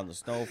get them around the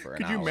snow for an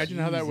Could hour. you imagine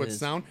how that would Jesus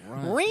sound?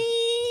 Christ.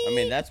 I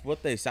mean, that's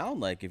what they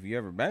sound like if you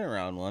ever been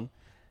around one.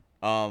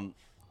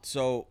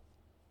 So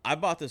I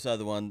bought this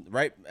other one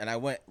and I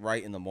went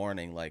right in the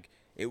morning. Like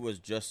it was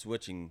just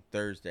switching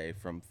Thursday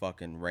from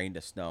fucking rain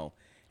to snow,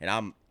 and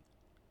I'm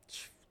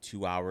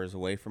 2 hours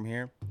away from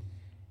here.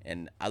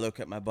 And I look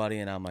at my buddy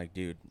and I'm like,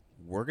 dude,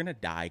 we're gonna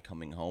die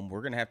coming home.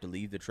 We're gonna have to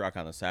leave the truck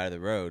on the side of the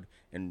road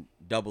and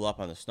double up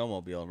on the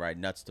snowmobile and ride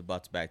nuts to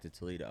butts back to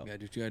Toledo. You gotta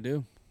do what you gotta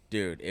do.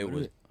 Dude, it Would've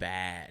was been-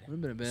 bad.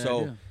 would've been a bad so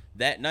idea.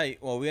 that night,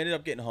 well, we ended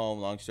up getting home.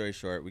 Long story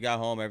short, we got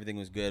home. Everything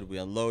was good. We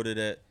unloaded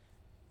it,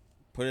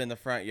 put it in the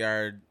front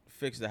yard,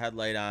 fixed the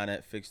headlight on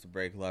it, fixed the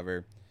brake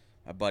lever.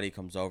 My buddy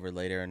comes over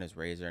later in his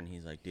Razor, and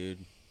he's like,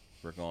 dude,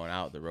 we're going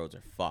out. The roads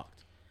are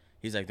fucked.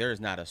 He's like, there is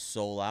not a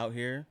soul out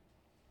here.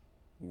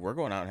 We're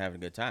going out and having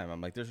a good time. I'm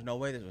like, there's no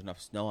way there's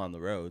enough snow on the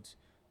roads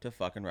to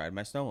fucking ride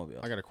my snowmobile.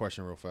 I got a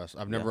question real fast.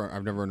 I've never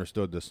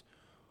understood this.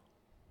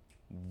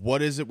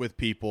 What is it with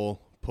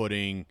people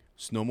putting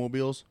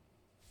snowmobiles,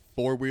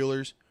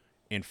 4-wheelers,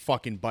 and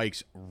fucking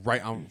bikes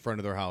right out in front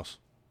of their house?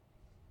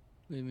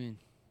 What do you mean?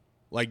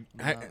 Like,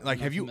 I'm like not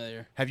have you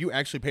familiar.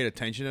 actually paid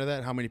attention to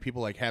that? How many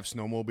people like have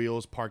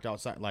snowmobiles parked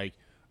outside, like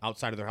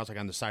outside of their house, like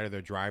on the side of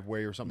their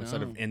driveway or something,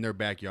 instead of No. in their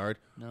backyard?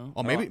 No.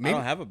 Oh, I maybe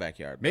don't have a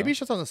backyard. Bro. maybe it's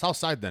just on the south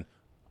side then.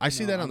 I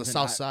see that on the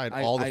south side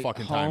all the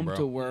fucking time, home bro.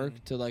 to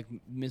work to like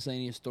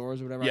miscellaneous stores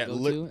or whatever Yeah, I go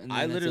lit- to. And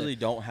I then that's literally it.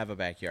 don't have a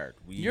backyard.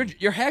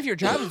 You're half your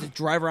job is to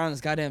drive around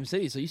this goddamn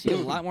city, so you see a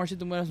lot more shit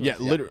than what else. Yeah,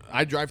 literally.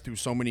 I drive through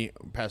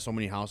past so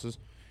many houses,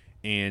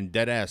 and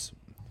dead ass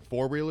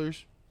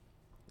 4-wheelers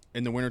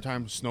in the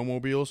wintertime,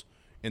 snowmobiles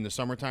in the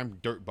summertime,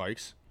 dirt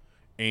bikes,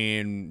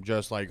 and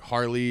just like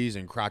Harleys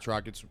and crotch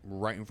rockets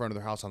right in front of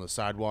their house on the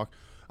sidewalk.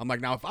 I'm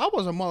like, now if I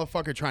was a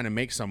motherfucker trying to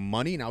make some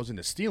money and I was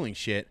into stealing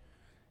shit,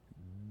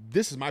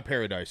 this is my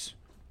paradise.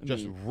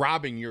 Just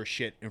robbing your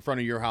shit in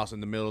front of your house in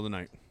the middle of the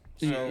night.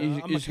 So you-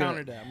 I'm you a just gotta-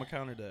 counter that. I'm a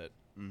counter that.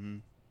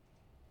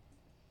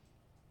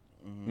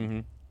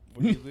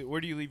 Mm-hmm.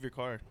 Where do you leave your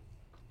car?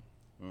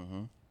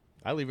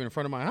 I leave it in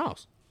front of my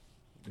house.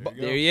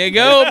 There you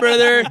go,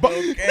 brother.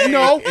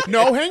 No,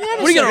 hang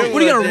on. What are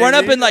you gonna run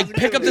up and like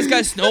pick up this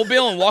guy's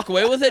snowmobile and walk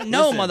away with it?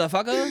 No, Listen.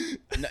 motherfucker.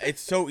 No,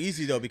 it's so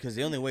easy though because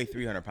they only weigh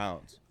 300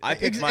 pounds. I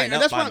picked Ex- mine and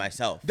up that's by what I'm-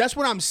 myself. That's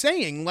what I'm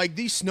saying. Like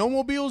these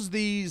snowmobiles,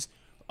 these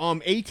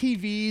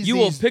ATVs. You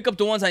will these- pick up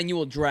the ones and you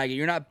will drag it.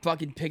 You're not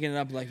fucking picking it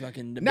up like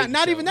fucking. The big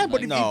Not show. even that,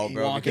 but Like, if No, you-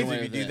 bro. walking Because away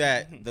if you with do it.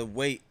 that, the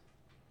weight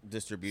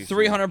distribution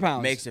 300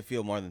 pounds. makes it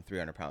feel more than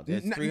 300 pounds.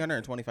 It's N-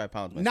 325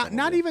 pounds. my Not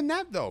snowmobile. even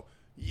that though.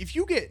 If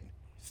you get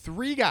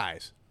 3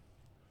 guys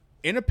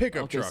in a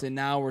pickup Okay, truck, so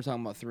now we're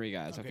talking about 3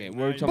 guys. Okay, now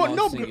we're you- talking but about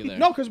no, singular. no, You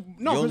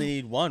only because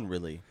need one,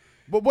 really.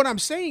 but what I'm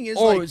saying is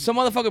Or like some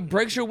motherfucker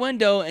breaks your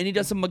window and he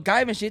does some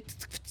MacGyver shit.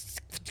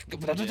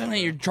 And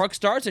your truck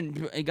starts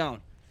and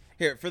gone.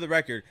 Here, for the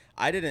record,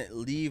 I didn't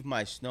leave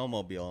my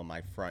snowmobile in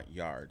my front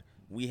yard.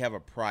 We have a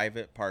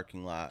private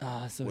parking lot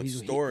So with he's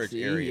storage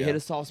see, area. He hit a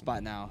soft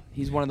spot now.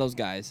 He's one of those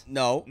guys.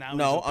 No, Now he's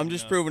no, opening I'm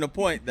just up. proving a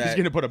point that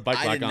gonna put a bike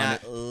I lock did on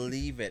not it.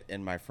 leave it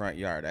in my front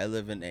yard. I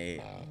live in a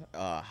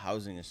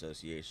housing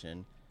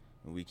association,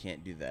 and we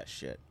can't do that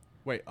shit.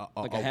 wait,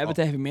 Like a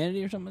Habitat for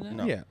Humanity or something like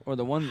that? No. Yeah. Or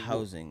the one.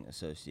 Housing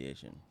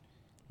association,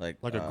 like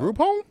like a group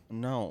home?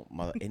 No,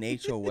 an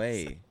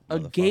HOA. A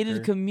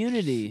gated motherfucker.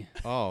 community.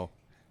 Oh,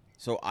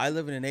 So I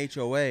live in an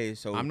HOA.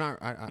 So I'm not.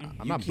 you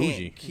I'm not can't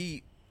bougie.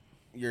 keep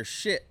your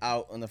shit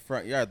out in the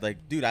front yard.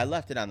 Like, dude, I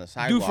left it on the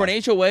sidewalk. Dude, for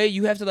an HOA,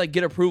 you have to like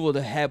get approval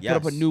to have put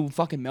up a Yes. new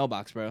fucking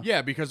mailbox, bro.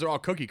 Yeah, because they're all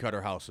cookie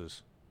cutter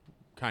houses,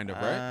 kind of,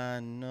 right?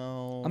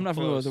 No. I'm not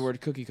familiar with the Close.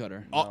 word cookie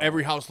cutter.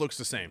 Every house looks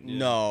the same.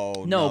 No,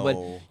 No,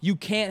 but you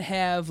can't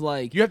have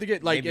like You have to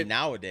get like maybe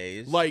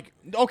nowadays. like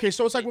okay,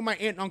 so it's like when my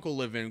aunt and uncle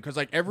live in, because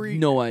like every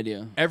no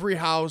idea. every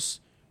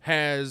house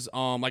has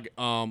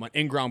an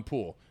in-ground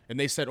pool, and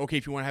they said okay,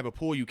 if you want to have a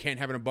pool, you can't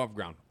have it above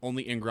ground,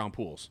 only in-ground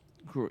pools.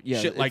 Yeah,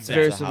 Shit like it's that.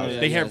 very That's a similar. house. to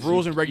They that, have yes.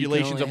 rules and You can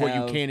regulations only of what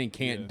you have- can and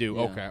can't do.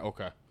 Yeah.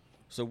 Okay.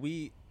 So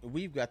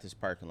we've got this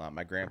parking lot.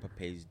 My grandpa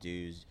pays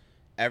dues.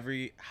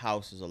 Every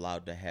house is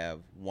allowed to have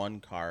one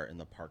car in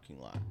the parking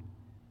lot.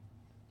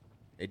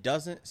 It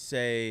doesn't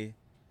say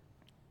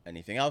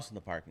anything else in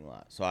the parking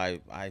lot. So I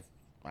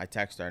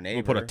text our neighbor,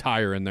 We'll put a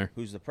tire in there.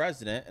 who's the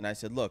president, and I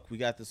said, "Look, we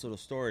got this little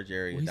storage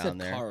area Well, he down said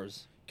there.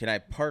 cars. Can I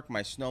park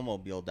my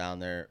snowmobile down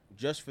there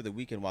just for the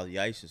weekend while the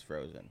ice is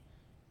frozen?"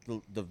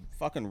 The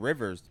fucking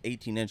river's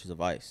 18 inches of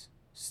ice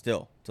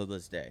still to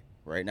this day,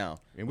 right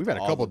now. And we've had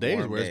a All couple the days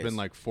warm where it's days. been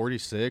like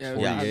 46, Yeah,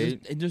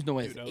 48. there's no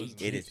way Dude, it's that was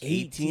 18. It is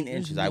 18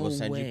 inches. I will no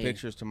send you way.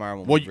 pictures tomorrow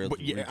when Well, we but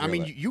yeah, I re-drill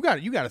mean, it. you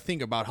got to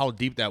think about how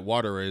deep that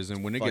water is,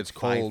 and when it Fuck, gets 5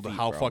 cold, feet,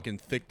 how bro. fucking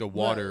thick the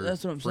Well, water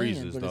that's what I'm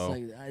freezes, saying, but though.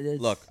 it's like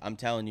it's Look, I'm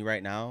telling you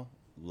right now,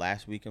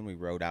 last weekend we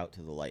rode out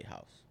to the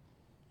lighthouse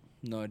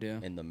no idea.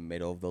 in the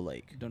middle of the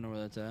lake. Don't know where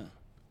that's at.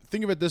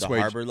 Think of it this The way.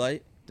 Harbor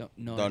Light? Don't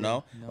know. Don't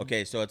know? No.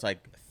 Okay, so it's like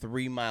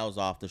 3 miles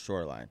off the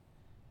shoreline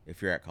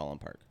if you're at Cullen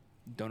Park.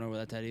 Don't know where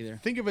that's at either.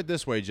 Think of it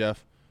this way,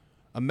 Jeff.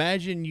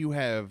 Imagine you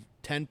have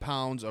 10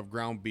 pounds of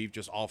ground beef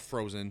just all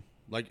frozen,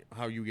 like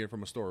how you get it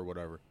from a store or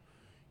whatever.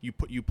 You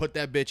put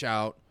that bitch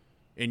out,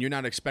 and you're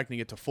not expecting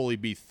it to fully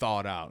be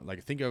thawed out.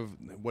 Like, think of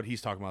what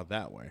he's talking about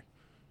that way.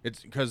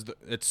 It's because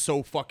it's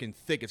so fucking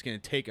thick, it's going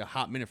to take a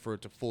hot minute for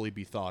it to fully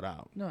be thawed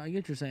out. No, I get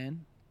what you're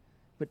saying.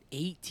 But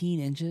 18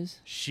 inches?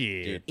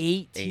 Shit. Dude,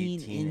 18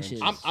 18 inches.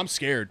 inches. I'm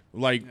scared.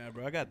 Like, Yeah,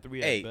 bro, I got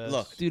 3 Hey, at best.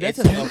 look, Dude, that's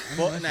it's a- a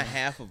foot and a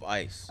half of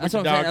ice. That's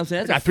what I'm dog. saying. I'm saying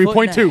I that's got a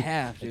foot and 3.2. a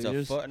half, dude. It's a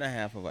There's- foot and a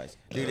half of ice,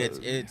 dude.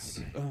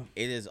 It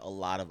is a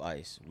lot of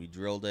ice. We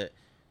drilled it.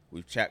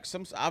 We've checked.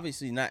 Some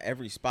obviously not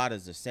every spot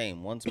is the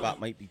same. One spot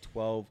might be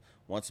 12.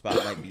 One spot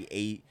might be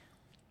 8.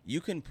 You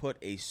can put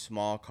a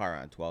small car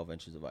on 12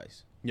 inches of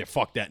ice. yeah,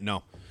 fuck that.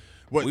 No.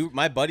 What,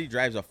 My buddy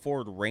drives a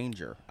Ford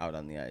Ranger out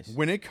on the ice.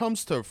 when it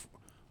comes to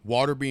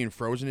water being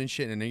frozen and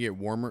shit, and they getting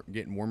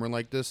warmer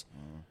like this,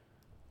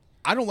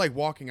 I don't like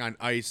walking on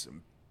ice.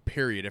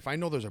 Period. If I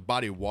know there's a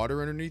body of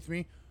water underneath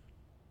me,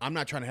 I'm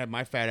not trying to have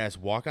my fat ass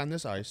walk on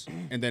this ice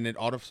and then it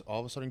all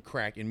of a sudden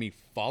crack and me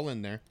fall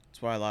in there.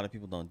 That's why a lot of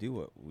people don't do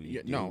what we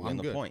Yeah, do. no, in I'm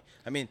the good. point.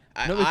 I mean,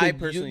 No, I because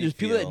personally there's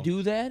people feel, that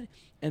do that,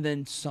 and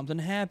then something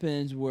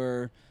happens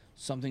where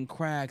something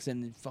cracks,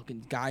 and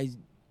fucking guys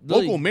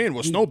Local man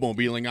was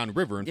snowmobiling on the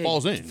river and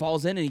falls in.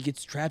 Falls in and he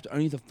gets trapped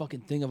underneath a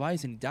fucking thing of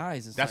ice and he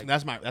dies. It's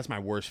That's my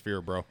worst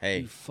fear, bro.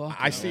 Hey,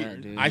 I see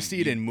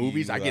it in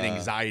movies. I get you,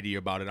 anxiety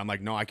about it. I'm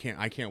like, no, I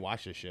can't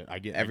watch this shit.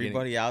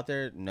 everybody out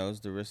there knows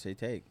the risks they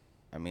take.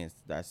 I mean,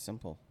 that's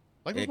simple.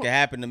 Like It could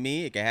happen to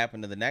me. It could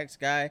happen to the next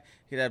guy. It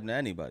could happen to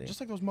anybody. just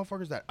like those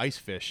motherfuckers that ice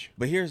fish.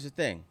 But here's the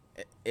thing: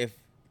 if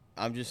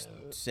I'm just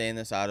saying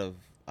this out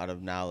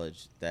of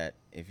knowledge, that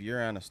if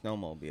you're on a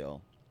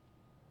snowmobile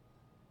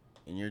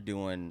and you're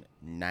doing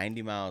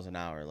 90 miles an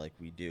hour like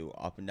we do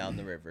up and down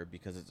the river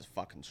because it's a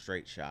fucking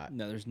straight shot.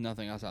 No, there's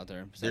nothing else out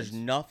there. There's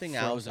nothing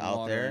else frozen out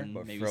water there and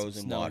but maybe some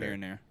frozen snow water. here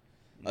and there.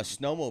 A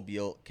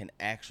snowmobile can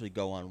actually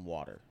go on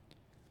water.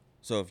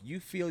 So if you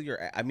feel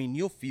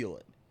you'll feel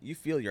it. You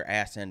feel your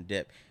ass end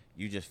dip.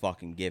 You just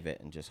fucking give it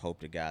and just hope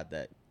to God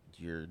that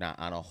you're not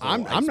on a whole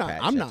I'm ice not patch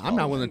I'm that's not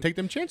willing falling. to take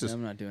them chances.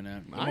 I'm not doing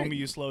that. The moment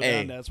you slow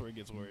Hey. down, that's where it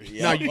gets worse.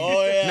 No,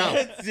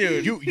 you,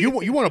 dude.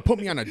 you want to put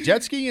me on a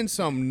jet ski in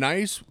some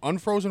nice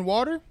unfrozen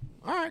water?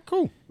 All right,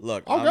 cool.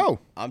 Look, I'll go.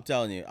 I'm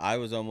telling you, I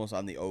was almost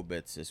on the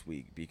obits this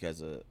week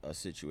because of a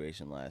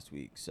situation last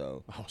week.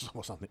 So, I was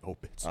almost on the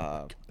obits.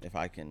 if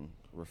I can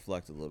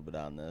reflect a little bit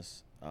on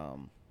this,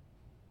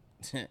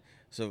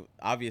 so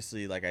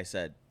obviously, like I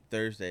said,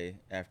 Thursday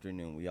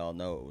afternoon, we all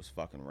know it was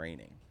fucking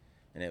raining,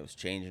 and it was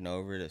changing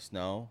over to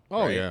snow.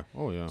 Oh right? yeah.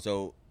 Oh yeah.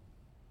 So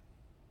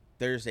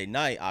Thursday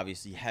night,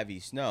 obviously heavy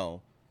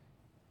snow.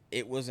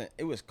 It was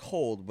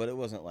cold, but it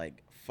wasn't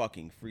like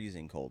fucking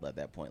freezing cold at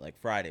that point. Like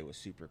Friday was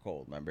super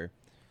cold, remember?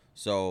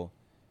 So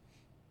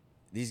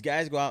these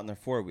guys go out in their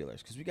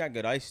four-wheelers because we got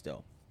good ice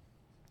still.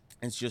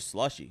 It's just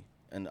slushy.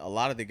 And a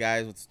lot of the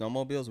guys with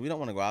snowmobiles, we don't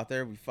want to go out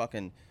there.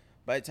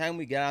 By the time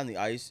we get on the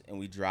ice and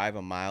we drive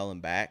a mile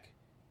and back,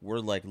 we're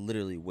like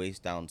literally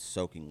waist down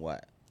soaking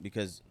wet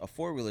because a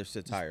four-wheeler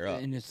sits higher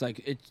up. And it's like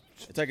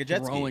It's like a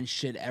jet ski. throwing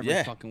shit every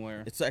fucking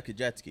where. It's like a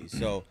jet ski.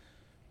 So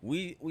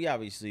we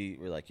obviously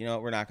were like,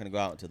 we're not going to go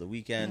out until the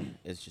weekend.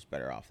 It's just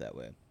better off that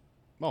way.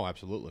 Oh,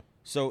 absolutely.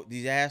 So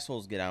these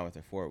assholes get on with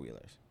their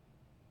four-wheelers.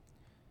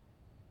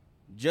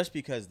 Just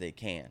because they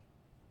can.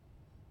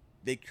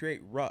 They create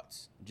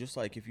ruts, just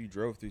like if you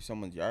drove through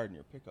someone's yard in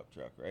your pickup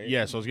truck, right?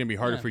 Yeah, so it's gonna be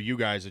harder for you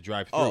guys to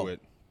drive through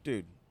it.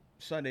 Dude,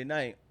 Sunday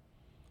night,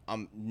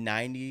 I'm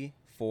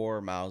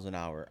 94 miles an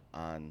hour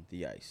on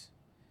the ice,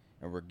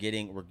 and we're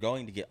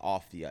going to get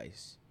off the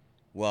ice.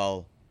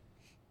 Well,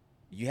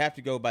 you have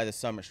to go by the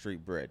Summit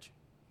Street Bridge.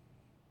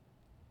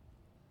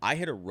 I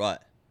hit a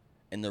rut,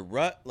 and the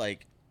rut,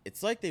 like,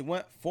 it's like they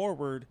went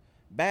forward,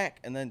 back,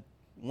 and then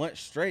went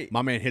straight.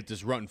 My man hit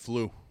this rut and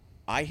flew.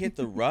 I hit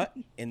the rut,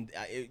 and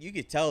you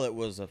could tell it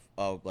was a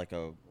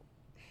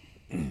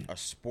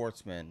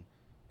sportsman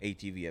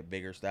ATV, a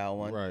bigger style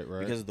one. Right.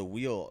 Because of the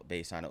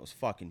wheelbase on it was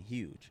fucking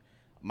huge.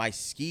 My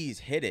skis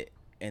hit it,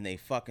 and they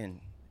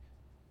fucking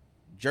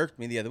jerked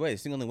me the other way.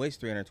 This thing only weighs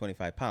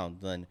 325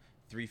 pounds. Then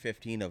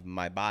 315 of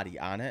my body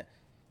on it.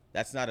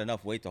 That's not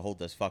enough weight to hold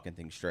this fucking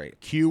thing straight.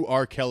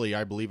 Q.R. Kelly,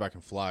 I believe I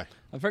can fly.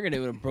 I figured it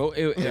would have broke.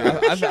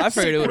 I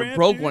figured it would have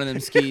broke one of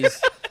them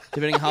skis,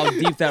 depending on how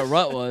deep that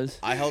rut was.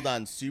 I held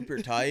on super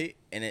tight,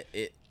 and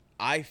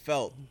I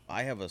felt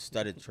I have a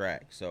studded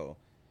track, so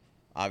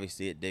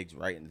obviously it digs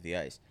right into the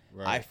ice.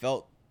 Right. I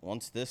felt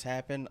once this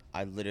happened,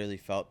 I literally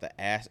felt the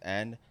ass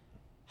end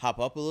hop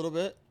up a little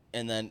bit,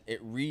 and then it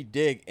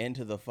re-dig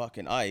into the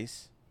fucking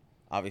ice,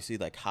 obviously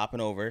like hopping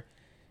over,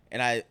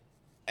 and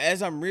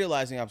as I'm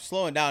realizing I'm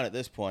slowing down at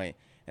this point,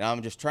 and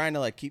I'm just trying to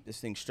like keep this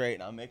thing straight,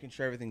 and I'm making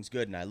sure everything's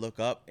good, and I look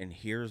up, and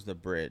here's the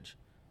bridge,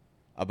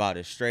 about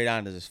as straight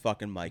on as this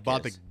fucking mic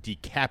About is. to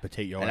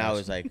decapitate your And ass. I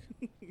was like,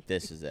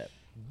 this is it.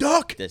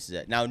 duck. This is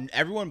it. Now,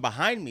 everyone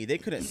behind me, they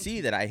couldn't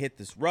see that I hit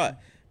this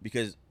rut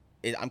because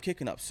I'm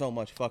kicking up so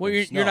much fucking Well,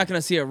 you're snow. not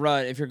gonna see a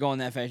rut if you're going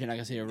that fast. You're not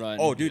gonna see a rut.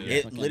 Oh, dude,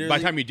 it Fucking- literally. By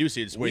the time you do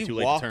see it, it's way we too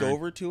late walked to turn.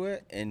 over to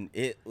it, and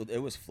it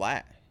was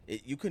flat.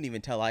 You couldn't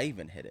even tell I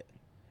even hit it.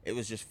 It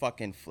was just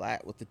fucking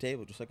flat with the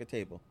table, just like a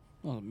table.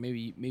 Oh, maybe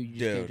you just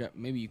Dude. can't drive.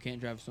 Maybe you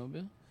can't drive a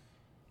snowmobile.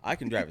 I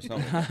can drive a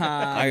snowmobile.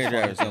 I can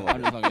drive a I'm just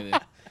snowmobile. fucking with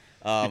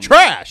you.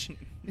 Trash.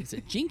 It's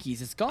a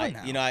jinkies. It's gone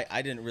now.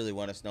 I didn't really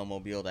want a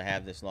snowmobile to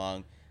have this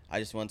long. I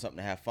just wanted something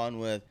to have fun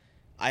with.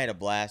 I had a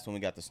blast when we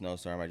got the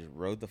snowstorm. I just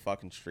rode the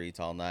fucking streets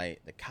all night.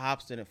 The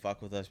cops didn't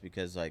fuck with us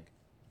because, like,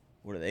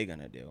 what are they going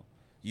to do?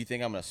 You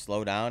think I'm going to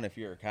slow down if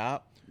you're a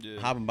cop? Yeah.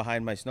 Hopping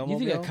behind my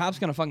snowmobile? You think a cop's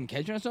gonna fucking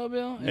catch you on a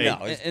snowmobile? Hey. No,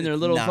 it's- and their it's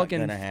little not fucking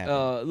gonna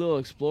happen. little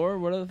Explorer,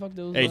 whatever the fuck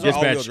those. Hey, Those are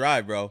all-wheel dispatch.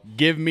 drive, bro.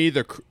 Give me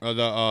the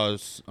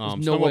there's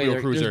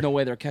snowmobile cruiser. There's no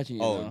way they're catching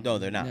you. Oh, though. no,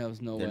 they're not.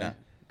 There's no They're way. not.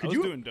 I was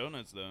doing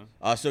donuts though.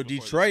 So before the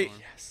Detroit,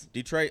 storm.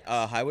 Detroit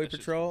Highway That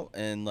shit's Patrol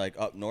and, like,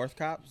 up north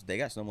cops, they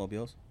got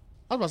snowmobiles.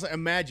 I was about to say,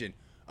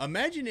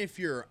 imagine if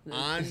you're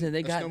on. Listen, they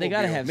a gotta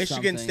snowmobile. have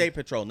Michigan something. State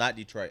Patrol, not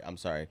Detroit. I'm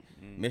sorry.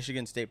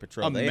 Michigan State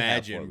Patrol. they have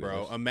Imagine, bro.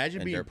 four-wheelers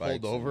Imagine and being dirt pulled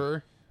bikes and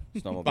over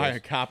snowmobiles. by a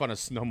cop on a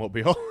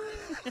snowmobile.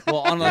 Well,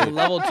 on like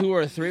level 2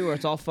 or 3 where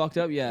it's all fucked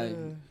up, yeah.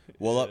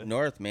 Well, up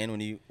north, man, when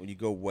you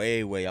go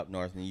way up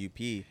north in the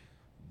UP,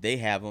 they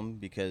have them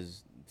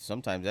because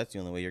sometimes that's the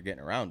only way you're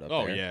getting around up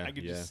Oh there. yeah, I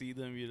could yeah. just see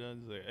them,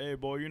 just like, hey,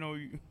 boy,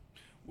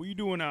 what you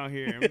doing out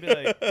here? And be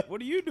like,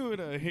 what are you doing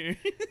out here?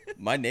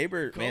 My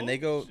neighbor, man, they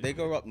Cold?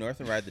 go up north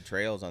and ride the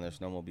trails on their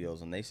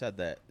snowmobiles, and they said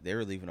that they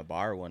were leaving a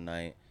bar one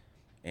night,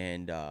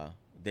 and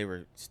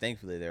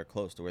thankfully they were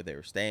close to where they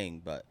were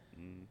staying, but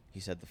he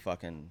said the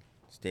fucking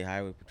state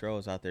highway patrol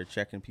was out there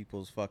checking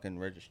people's fucking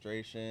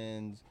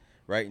registrations,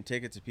 writing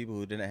tickets to people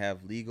who didn't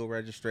have legal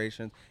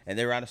registrations, and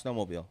they were on a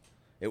snowmobile.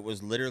 It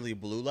was literally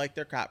blue like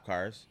their cop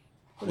cars,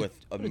 with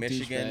a what a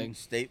Michigan douchebag.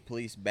 State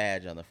Police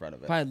badge on the front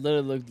of it. Probably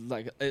literally looked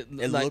like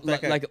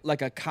looked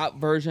like a cop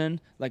version,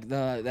 like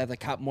the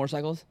cop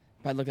motorcycles.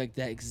 Probably looked like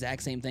the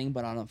exact same thing,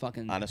 but on a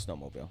fucking. On a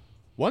snowmobile.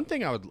 One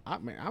thing I ain't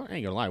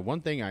gonna lie.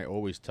 One thing I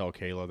always tell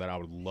Kayla that I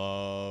would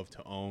love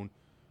to own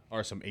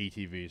are some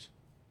ATVs.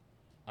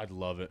 I'd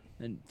love it.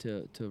 And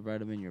to ride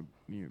them in your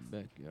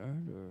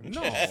backyard or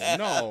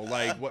No.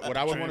 Like what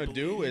I would want to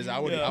do is I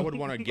would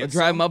want to or get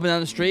drive them some. up and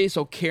down the street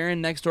so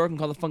Karen next door can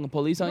call the fucking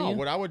police on No, you.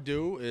 what I would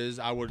do is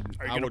I would.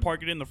 Are you I gonna would,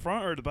 park it in the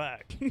front or the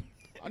back? No,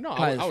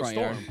 Probably I the would front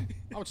store yard. them.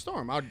 I would store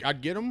them.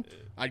 I'd get them.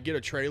 I'd get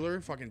a trailer,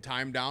 fucking tie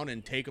them down,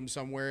 and take them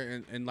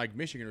somewhere in like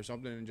Michigan or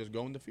something, and just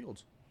go in the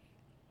fields.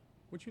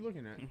 What you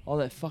looking at? All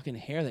that fucking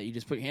hair that you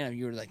just put your hand on,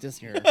 you were like this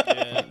here.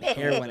 Fucking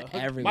hair went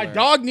everywhere. My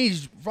dog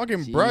needs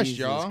fucking brush, Jesus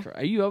y'all. Christ.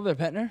 Are you over there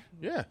petting her?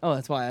 Yeah. Oh,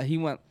 that's why he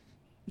went.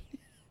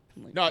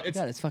 I'm like, No, it's-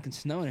 God, it's fucking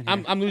snowing in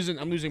here. I'm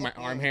losing my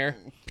arm hair.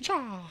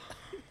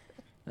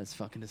 That's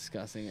fucking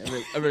disgusting.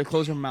 Everybody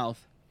close your mouth.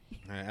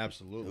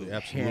 Absolutely, Hair in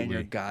absolutely,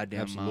 your goddamn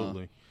mouth.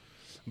 absolutely.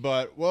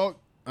 But well,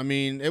 I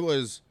mean, it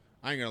was.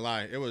 I ain't gonna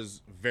lie. It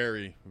was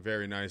very,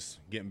 very nice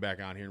getting back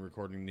on here and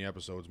recording the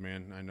episodes,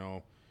 man. I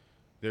know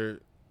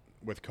they're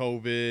with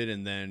COVID,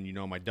 and then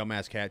my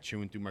dumbass cat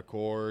chewing through my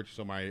cord,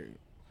 so my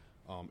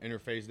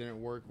interface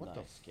didn't work. What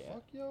Nice the cat.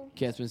 fuck, yo?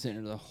 Cat's been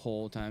sitting there the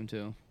whole time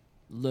too.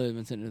 Literally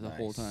been sitting there the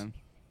whole Nice. time.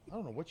 I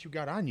don't know what you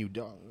got on you,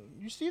 dog.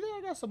 You see that?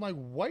 I got some like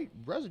white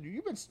residue.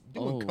 You been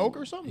doing Oh, coke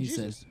or something? He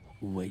Jesus. says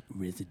white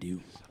residue.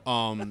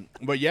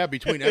 But yeah,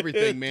 between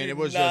everything, man, Do it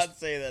was not just.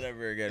 say that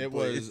ever again. It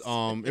please.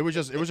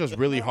 was it was just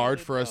really hard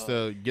for us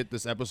to get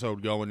this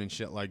episode going and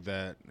shit like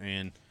that.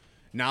 And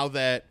now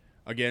that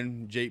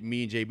again,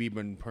 me and JB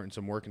been putting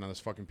some work in on this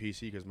fucking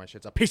PC because my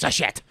shit's a piece of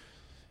shit.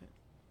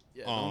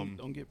 Yeah, Um,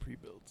 don't get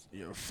pre-builds.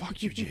 Yeah,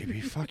 fuck you,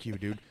 JB. Fuck you,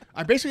 dude.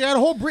 I basically had a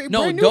whole brand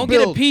No, new don't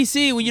build. get a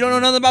PC when you don't know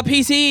nothing about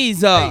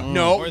PCs.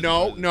 No.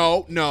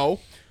 So,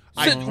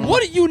 I,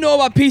 what did you know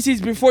about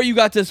PCs before you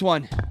got this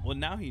one? Well,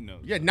 now he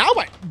knows. yeah, now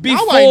I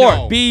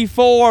know.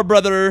 Before,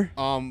 brother.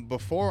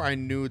 Before I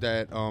knew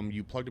that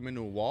you plugged them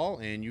into a wall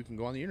and you can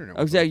go on the internet.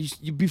 with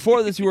Exactly.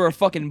 Before this, you were a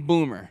fucking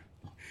boomer.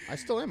 them. I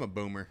still am a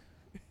boomer.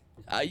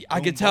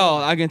 I can tell.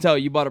 I can tell.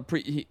 You bought a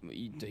pre.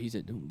 He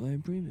said, "Don't buy a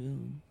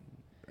pre-build."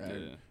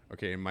 Yeah.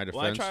 Okay, in my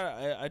Well, defense.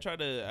 I try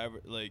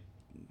to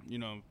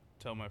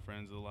tell my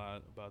friends a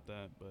lot about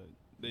that, but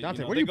they, Dante,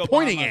 you know, what are they you go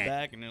pointing behind my at?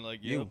 back and they're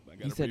like, You. "Yep, I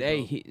got He a said,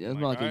 pre-build." "Hey, I'm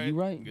I'm like, are you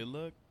right?" Good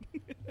luck.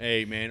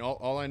 Hey man,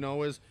 all I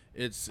know is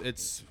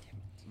it's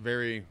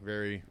very,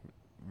 very,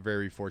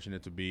 very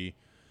fortunate to be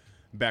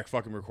back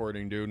fucking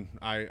recording, dude.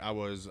 I've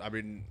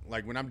been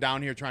like when I'm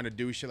down here trying to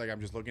do shit, like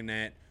I'm just looking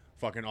at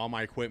fucking all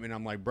my equipment.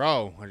 I'm like,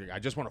 bro, I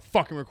just want to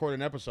fucking record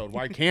an episode.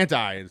 Why can't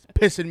I? It's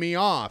pissing me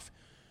off.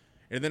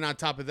 And then on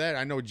top of that,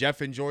 I know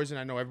Jeff enjoys it.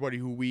 I know everybody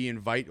who we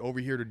invite over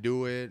here to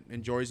do it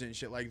enjoys it and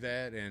shit like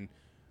that. And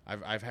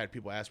I've had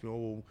people ask me, oh,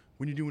 well,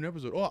 when you do an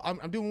episode? Oh, I'm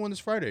doing one this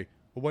Friday.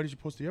 Well, why did you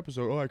post the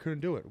episode? Oh, I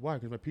couldn't do it. Why?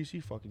 Because my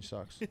PC fucking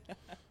sucks.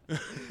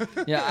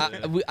 Yeah,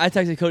 I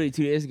texted Cody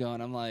 2 days ago,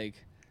 and I'm like,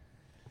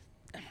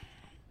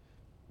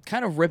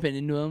 kind of ripping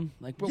into him,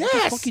 like, bro, what the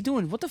Yes! fuck you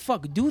doing? What the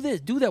fuck? Do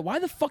this, do that. Why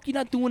the fuck you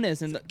not doing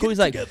this? And Cody's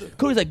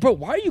like, bro,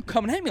 why are you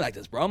coming at me like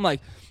this, bro? I'm like,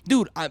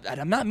 dude,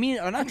 I'm not mean.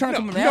 I'm not trying to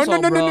come an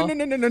asshole, bro.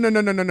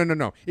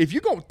 No. If you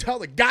gonna tell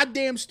the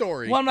goddamn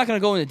story, Well, I'm not gonna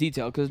go into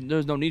detail because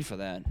there's no need for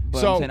that. But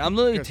So- I'm saying I'm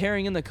literally because-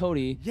 tearing into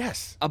Cody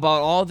yes,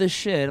 about all this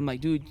shit. I'm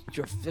like, dude,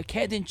 the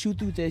cat didn't chew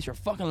through this. You're a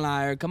fucking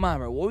liar. Come on,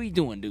 bro. What are you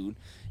doing, dude?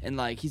 And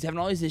like, he's having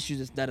all these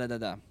issues. Da da da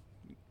da.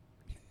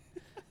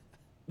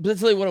 But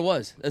that's literally what it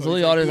was. That's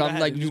literally he's all like, it is. dude, I I'm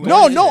had like, to just do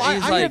going no, in. I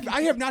He's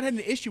like, have not had an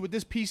issue with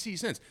this PC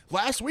since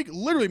last week.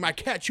 Literally, my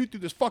cat chewed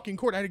through this fucking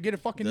cord. I had to get a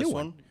fucking This new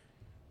one?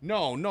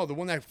 one. No, the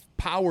one that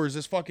powers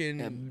this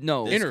fucking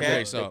no, This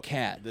interface the up.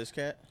 cat. This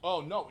cat? Oh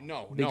no,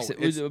 Big no. se- it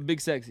was It's, a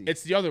big sexy.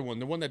 it's the other one,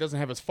 the one that doesn't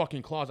have his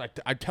fucking claws.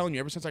 I'm telling you,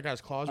 ever since I got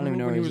his claws I don't even removed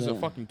know when he where was he's a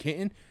at. fucking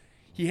kitten,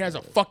 he has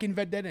a fucking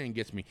vendetta and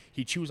gets me.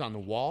 He chews on the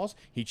walls.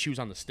 He chews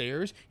on the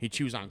stairs. He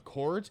chews on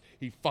cords.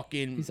 He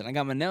fucking. He said, I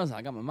got my nails on.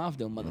 I got my mouth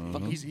done,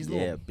 motherfucker. He's a Yeah,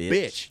 little bitch.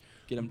 bitch.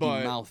 Get him but-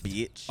 deep mouth.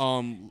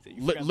 Bitch.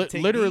 You forgot to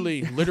take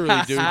Literally,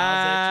 dude.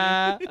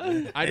 Ah.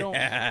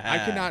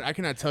 I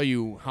cannot tell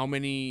you how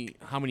many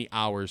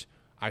hours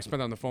I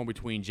spent on the phone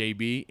between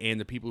JB and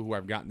the people who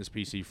I've gotten this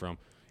PC from.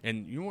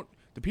 And you know what?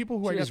 The people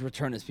who I got Just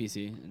return his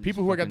PC. and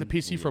people who I got the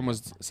fucking- PC from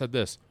said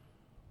this.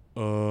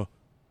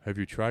 Have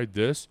you tried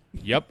this?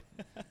 Yep.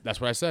 That's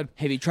what I said.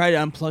 Have you tried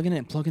unplugging it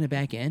and plugging it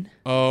back in?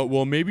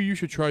 Well, maybe you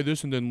should try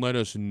this and then let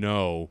us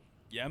know.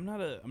 Yeah, I'm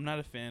not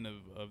a fan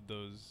of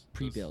those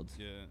Pre-builds.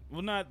 Yeah,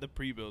 well, not the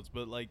pre-builds,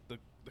 but like the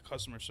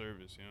customer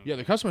service. You know. Yeah,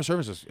 the customer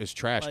service is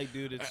trash. Like,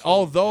 dude, it's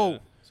Although,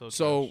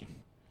 so trash.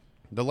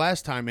 the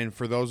last time, and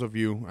for those of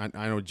you,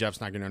 I know Jeff's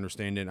not gonna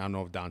understand it. I don't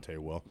know if Dante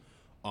will.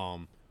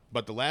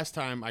 But the last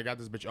time I got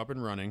this bitch up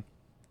and running,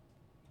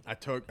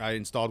 I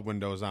installed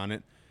Windows on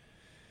it,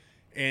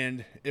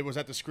 and it was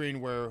at the screen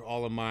where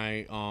all of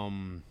my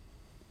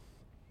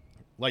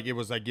like it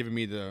was like giving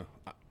me the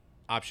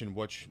option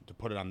which to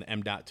put it on the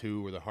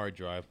M.2 or the hard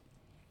drive.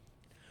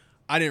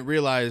 I didn't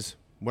realize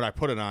what I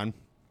put it on, and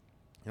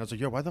I was like,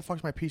 "Yo, why the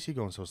fuck's my PC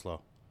going so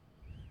slow?"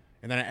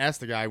 And then I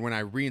asked the guy when I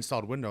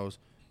reinstalled Windows.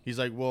 He's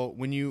like, "Well,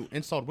 when you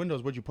installed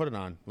Windows, what'd you put it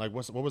on? Like,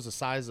 what was the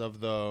size of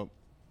the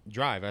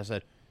drive?" I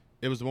said,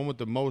 "It was the one with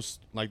the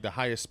most, like, the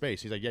highest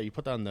space." He's like, "Yeah, you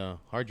put that on the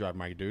hard drive,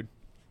 my dude."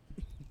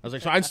 I was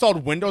like, "So I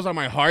installed Windows on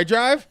my hard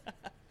drive?"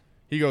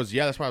 He goes,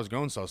 "Yeah, that's why I was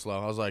going so slow."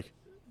 I was like,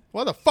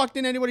 "Why the fuck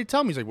didn't anybody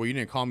tell me?" He's like, "Well, you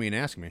didn't call me and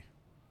ask me."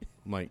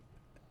 I'm like,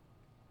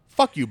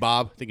 "Fuck you,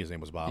 Bob." I think his name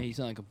was Bob. Hey, you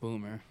sound like a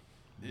boomer.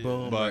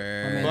 Boomer.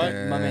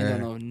 My man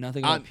don't know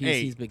nothing about PCs,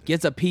 hey. but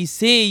gets a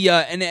PC,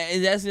 and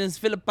is asking his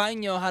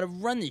Filipino how to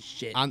run this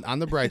shit. On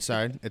the bright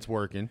side, it's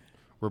working.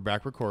 We're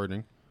back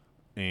recording,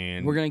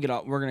 and We're gonna get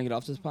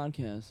off this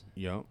podcast,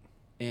 Yo,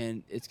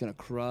 and it's gonna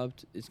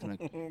corrupt. It's gonna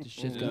the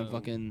shit's gonna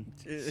fucking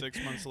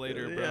 6 months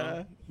later,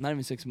 bro. not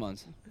even 6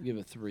 months. We'll give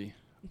it 3.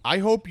 I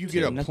hope you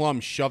get a That's- plum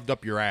shoved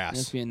up your That's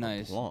ass. being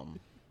nice. Plum.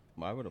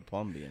 Why would a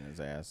plum be in his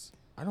ass?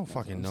 I don't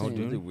fucking I'm know, saying.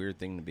 It's a dude. weird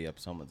thing to be up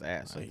someone's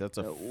ass. Like that's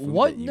a food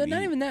What? that you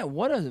Not eat. even that.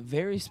 What a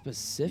very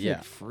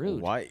specific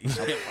fruit. Why?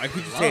 Why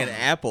could you say an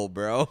apple,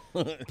 bro?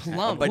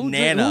 Plum. A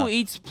banana. Who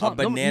eats plum? A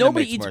banana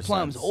Nobody makes eats more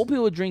plums. sense. Old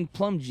people drink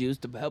plum juice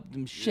to help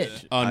them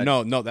shit.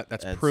 No, that's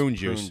That's prune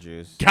juice. Prune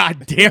juice.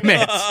 God damn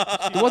it!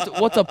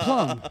 What's a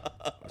plum?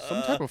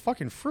 Some type of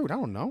fucking fruit. I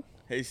don't know.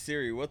 Hey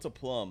Siri, what's a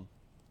plum?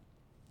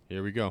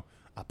 Here we go.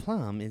 A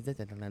plum is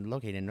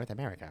located in North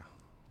America.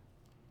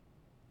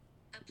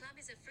 A plum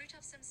is a fruit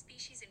of some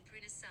species in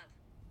Prunus sub.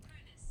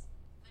 Prunus.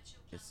 Mature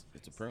plums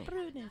It's a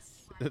prune.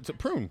 It's a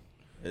prune.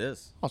 It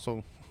is.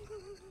 Also,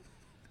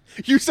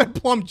 you said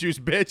plum juice,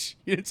 bitch.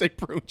 You didn't say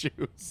prune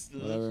juice.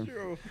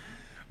 Whatever.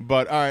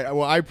 But all right.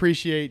 Well, I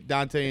appreciate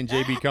Dante and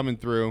JB coming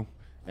through.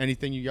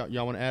 Anything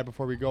y'all want to add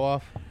before we go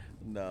off?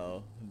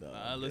 No.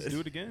 Let's do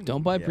it again.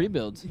 Don't buy Yeah.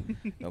 pre-builds.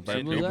 Don't buy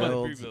Simple as that.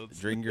 pre-builds. Pre-builds.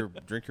 Drink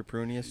your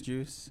Prunius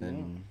juice,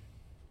 and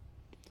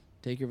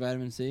Take your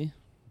vitamin C.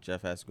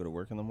 Jeff has to go to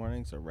work in the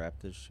morning, so wrap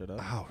this shit up.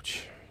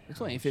 Ouch. It's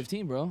only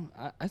 8:15, bro.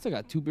 I still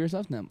got 2 beers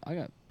left now. I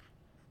got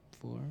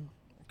 4.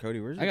 Cody,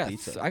 where's I your got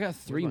pizza? I got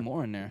 3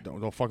 more in there.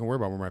 Don't fucking worry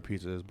about where my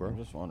pizza is, bro. I'm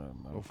just wondering.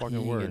 Don't bro. He fucking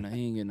ain't, worry. getting,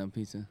 he ain't getting no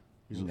pizza.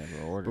 You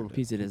never ordered it.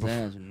 Pizza his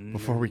ass.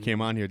 Before we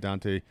came on here,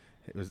 Dante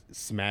was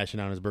smashing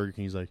on his Burger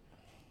King. He's like,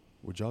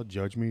 "Would y'all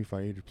judge me if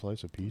I ate a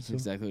slice of That's pizza?"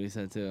 exactly what he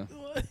said too.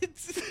 What?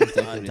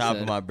 Exactly what On he top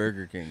said. of my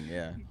Burger King,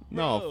 yeah.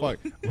 No, Bro. fuck.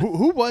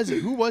 Who was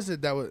it? Who was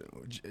it that was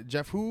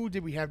Jeff? Who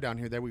did we have down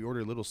here that we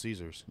ordered Little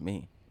Caesars?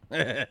 Me.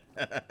 Yeah,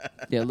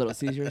 Little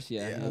Caesars.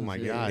 Yeah. Oh my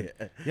Little Caesars.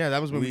 god. Yeah,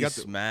 that was when we got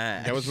the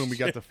smashed. that was when we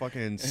got the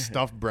fucking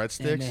stuffed And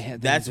breadsticks. they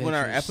had- That's them when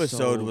our bitches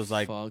episode so was,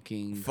 like,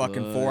 fucking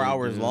fucking good, 4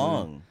 hours dude.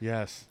 long.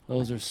 Yes.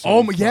 Those are so.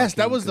 Oh yes,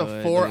 that fucking was the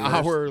good, 4 dude.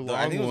 hour I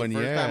long think it was one. the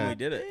first time we Yeah.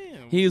 did it.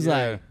 Damn. He was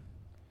Yeah. like,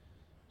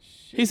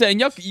 he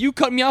said, "You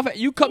cut me off.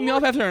 You cut me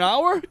off after an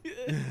hour."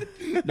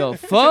 The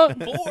fuck?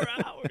 4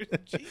 hours.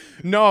 Jeez.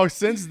 No,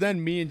 since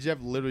then, me and Jeff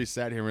literally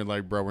sat here and were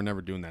like, bro, we're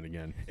never doing that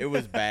again. It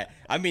was bad.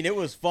 I mean, it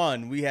was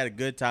fun. We had a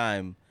good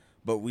time,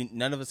 but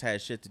none of us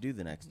had shit to do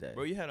the next day.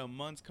 Bro, you had a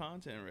month's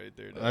content right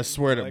there. I dog.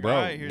 swear to Like, bro,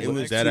 alright, here's it the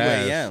was next 2 dead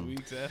ass. a.m.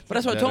 weeks after. But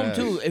that's what I told him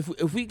Dead too.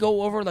 If we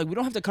go over, like, we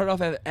don't have to cut it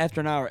off after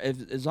an hour.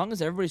 As long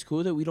as everybody's cool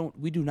with it,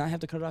 we do not have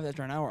to cut it off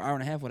after an hour, hour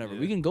and a half, whatever.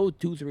 We Yeah. can go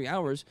 2-3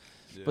 hours,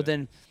 Yeah. but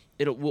then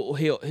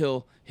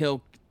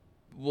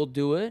we'll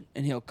do it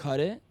and he'll cut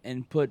it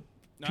and put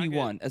No, I get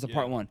P1 it. as a Yeah.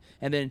 part 1,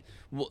 and then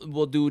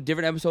we'll do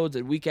different episodes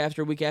a week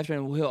after, and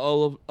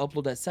he'll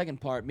upload that second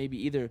part maybe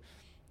either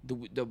the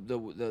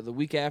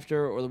week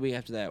after or the week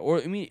after that,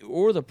 or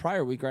the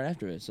prior week right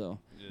after it. So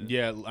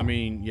Yeah, I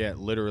mean, yeah,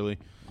 literally.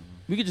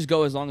 we could just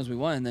go as long as we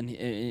want, and then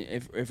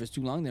if it's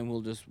too long, then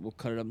we'll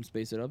cut it up and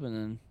space it up, and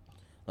then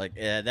Like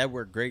that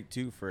worked great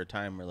too for a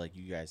time where like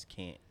you guys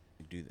can't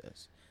do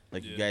this.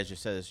 Like you Yeah. guys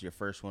just said, this is your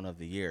first one of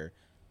the year.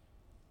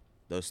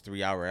 Those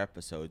 3 hour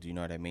episodes, you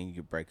know what I mean? You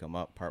could break them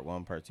up, part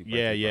 1, part 2, part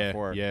 3, part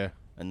 4. Yeah.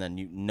 And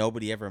then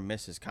nobody ever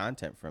misses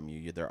content from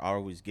you. They're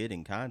always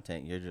getting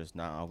content. You're just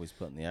not always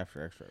putting the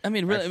extra. I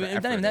mean, really, extra not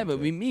even effort that, but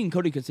into it. me and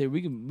Cody could say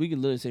we could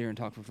literally sit here and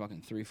talk for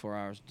fucking 3-4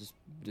 hours, just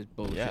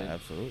bullshit. Yeah,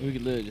 absolutely. We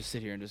could literally just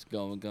sit here and just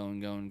go and go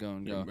and go and go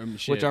and Yeah, go. remember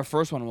Which shit. our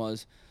first one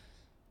was.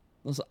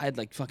 I had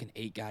like fucking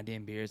 8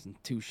 goddamn beers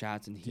and 2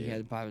 shots, and he Yeah.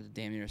 had probably the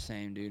damn near the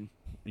same, dude.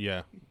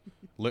 Yeah.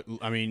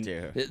 I mean,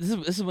 Dude.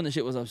 This is when the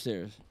shit was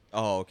upstairs.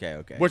 Oh, okay.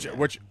 which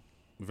yeah.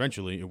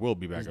 eventually it will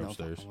be back There's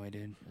upstairs. No fucking way,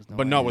 dude. There's no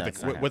But way. no,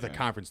 That's not with a happening.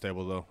 conference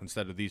table though,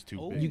 instead of these two.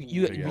 Oh. big,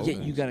 You big ass you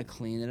things. gotta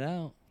clean it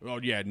out Oh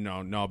yeah,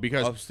 no,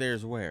 because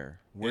Upstairs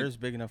where? Where's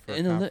big enough for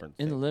in a the conference?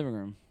 in the table? living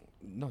room.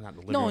 No, not the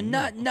living No,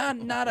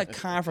 room. not a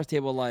conference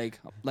table like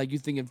you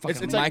thinking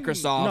fucking It's like,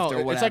 Microsoft no,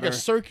 or whatever. it's like a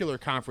circular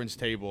conference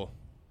table.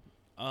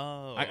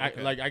 Oh, I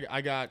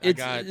okay.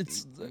 got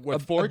it's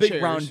with a 4 big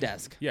chairs. round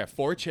desk. Yeah,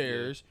 4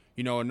 chairs.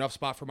 You know, enough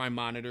spot for my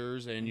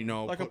monitors and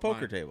Like a put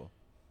poker my- table.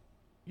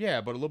 Yeah,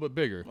 but a little bit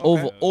bigger.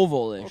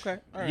 Oval-ish. Okay.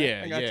 All right.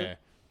 Yeah, I got yeah,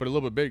 but a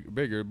little bit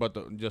bigger. But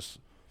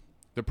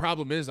the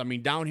problem is, I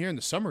mean, down here in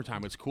the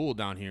summertime, it's cool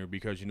down here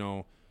because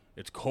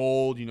it's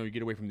cold. You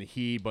get away from the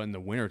heat. But in the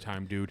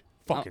wintertime, dude,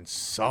 fucking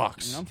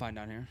sucks. I'm fine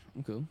down here.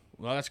 I'm cool.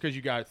 Well, that's because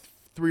you got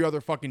 3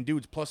 other fucking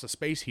dudes plus a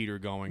space heater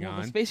going Well,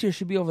 the on. space here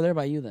should be over there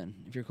by you then,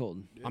 if you're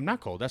cold. I'm not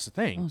cold. That's the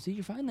thing. Oh, see,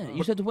 you're fine then.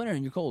 You said the winter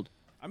and you're cold.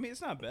 I mean,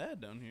 it's not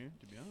bad down here,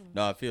 to be honest.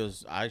 No, it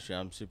feels actually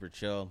I'm super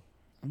chill.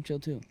 I'm chill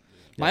too.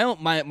 My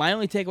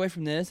only takeaway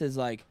from this is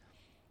like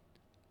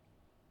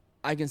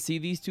I can see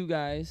these two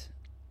guys.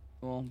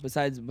 Well,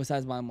 besides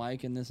my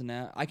mic and this and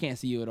that, I can't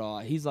see you at all.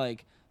 He's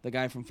like the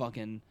guy from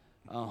fucking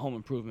Home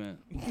Improvement.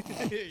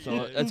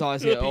 So that's all I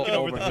see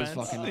over his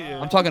fucking.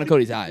 I'm talking to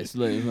Cody's eyes.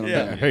 Literally, when I'm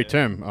there. Hey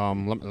Tim,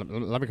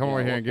 let me come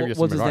over here and give you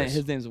some What's his advice. name?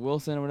 His name's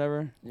Wilson or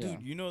whatever. Yeah.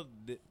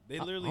 Dude, they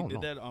literally don't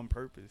did know. that on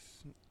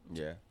purpose.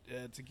 Yeah.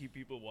 Yeah, to keep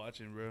people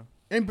watching, bro.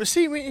 But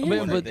see,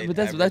 But they'd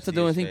that's ever see the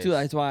only his thing too. face.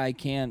 That's why I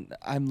can't.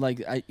 I'm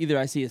like either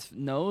I see his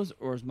nose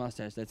or his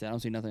mustache. That's it. I don't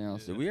see nothing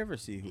else. Did we ever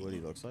see what he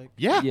looks like?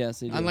 yeah,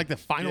 Yes, they do. on like the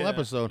final Yeah,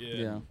 episode,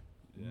 Yeah.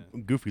 Yeah.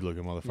 goofy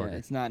looking Yeah, motherfucker.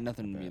 it's not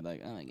nothing to be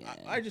like. Oh my god.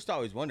 I just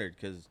always wondered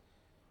because,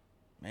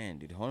 man,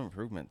 dude, Home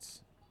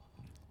Improvements.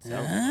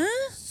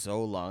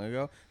 So long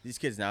ago. These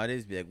kids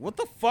nowadays be like, "What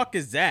the fuck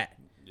is that?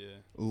 Yeah.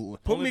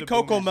 Put Only me the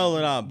Coco boomers-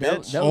 Melon on,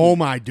 That- bitch." that- Oh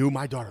my dude,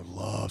 my daughter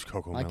loves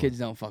Coco My Melon. kids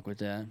don't fuck with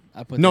that.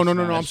 I put No, this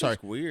no, on. I'm That's sorry.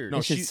 just weird. No,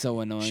 That shit's so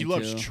annoying, She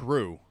loves too.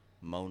 True.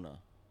 Mona,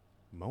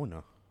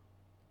 Mona.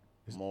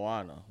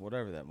 Moana,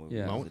 whatever that movie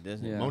Yeah. was. It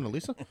Disney. Yeah. Mona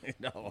Lisa?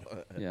 No.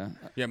 Yeah.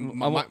 Yeah, I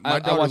my I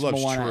daughter watch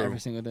loves Moana True. every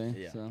single day.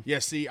 Yeah. So. Yeah,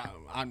 see,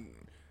 I'm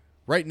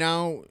right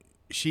now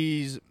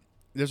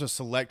there's a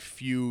select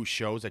few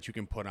shows that you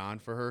can put on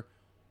for her,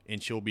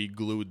 and she'll be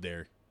glued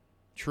there.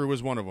 True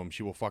is one of them.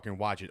 She will fucking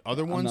watch it.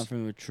 Other I'm ones, not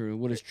familiar with True.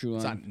 What is True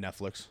it's on? on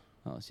Netflix.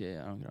 Oh, so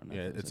yeah, I don't get on Netflix.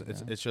 Yeah, like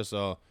that. it's just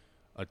a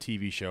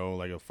TV show,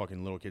 like a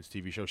fucking little kids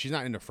TV show. She's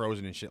not into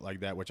Frozen and shit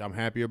like that, which I'm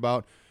happy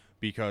about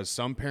because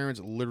some parents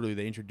literally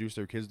they introduce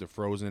their kids to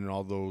Frozen and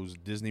all those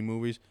Disney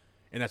movies,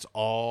 and that's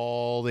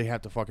all they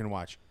have to fucking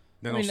watch.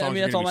 Then those songs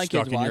are that's all gonna my be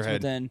stuck kids in watch. your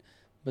head.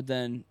 But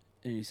then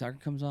any soccer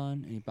comes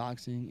on, any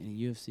boxing, any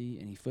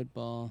UFC, any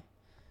football.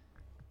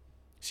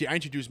 See, I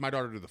introduced my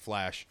daughter to The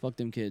Flash. Fuck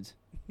them kids.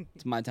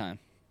 It's my time.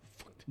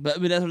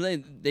 But that's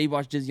what they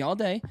watch Disney all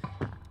day.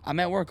 I'm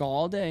at work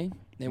all day.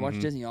 They watch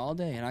Mm-hmm. Disney all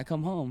day, and I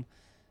come home,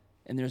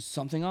 and there's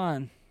something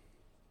on.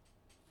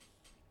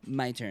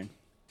 My turn.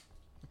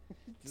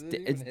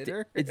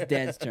 It's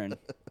Dad's turn.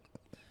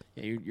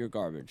 Yeah, you're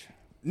garbage.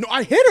 No,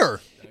 I hit her.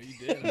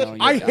 No,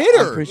 I you- hit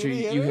her. I'm pretty sure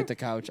you hit the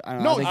couch. I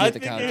don't No, know. I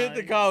think you hit the couch. hit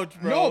the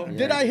couch, bro. No,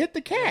 did I hit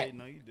the cat? Hey,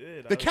 no, you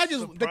did. The I cat was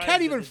just the surprised cat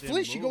that even it didn't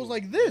flinched. She goes move.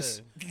 like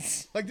this. Yeah.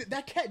 Like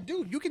that cat,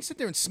 dude. You can sit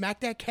there and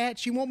smack that cat.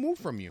 She won't move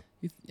from you.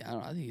 I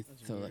don't know. I think you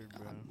throw like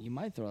you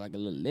might throw like a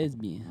little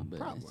lesbian, but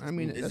Probably. it's just I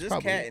mean, weird. Is that's this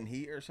probably cat it. in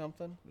heat or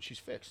something? She's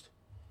fixed.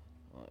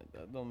 Well,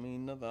 that don't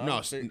mean nothing. No, I'm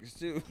s- fixed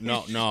too.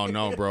 No,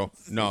 bro.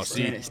 No,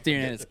 see,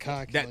 staring at his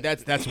cock.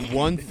 that's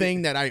one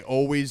thing that I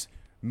always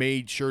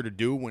made sure to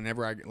do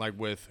whenever I like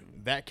with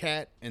that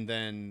cat and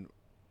then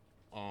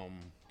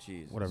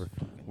Jesus whatever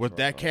fucking with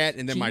that Christ. cat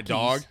and then my Jinkies.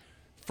 dog.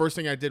 First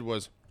thing I did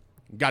was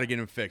got to get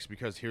him fixed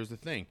because here's the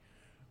thing.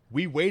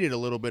 We waited a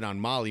little bit on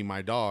Molly,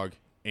 my dog,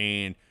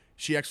 and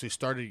she actually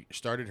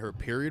started her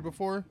period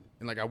before.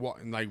 And like I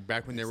walked, and like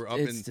back when they were up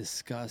It's in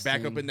disgusting.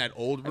 back up in that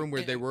old room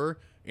where they were,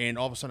 and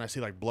all of a sudden I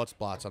see like blood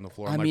spots on the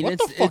floor. I'm I like, mean, what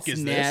it's the fuck it's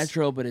is this?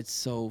 natural, but it's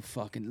so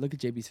fucking. Look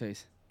at JB's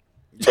face.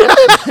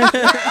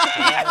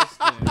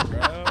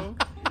 Bro.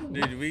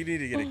 Dude, we need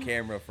to get a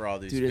camera for all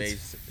these Dude, it's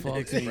face fucking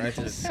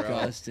expressions, bro.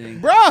 disgusting.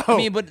 Bro, I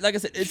mean, but like I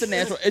said, it's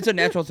a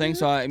natural thing.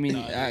 So I mean,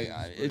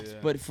 it's yeah.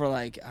 but for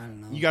like I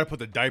don't know. you got to put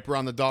the diaper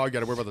on the dog. You got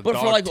to worry about the But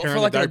dog for like tearing for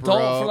like the an diaper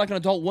adult up. for like an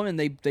adult woman,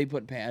 they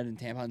put pad and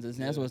tampons in this,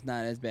 and so it's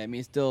not as bad. I mean,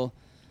 it's still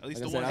At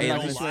least Like the I said, ones I'm Hey, that not at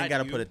don't least you lie ain't got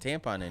to to put you. a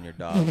tampon in your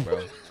dog,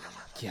 bro.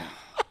 yeah.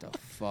 What the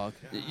fuck?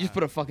 You just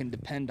put a fucking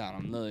depend on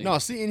them, literally. No,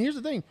 see, and here's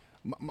the thing.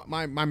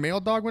 My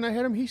male dog, when I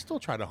hit him, he still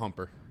tried to hump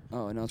her.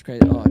 Oh no, it's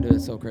crazy. Oh, dude,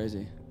 it's so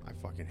crazy. I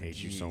fucking hate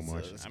you so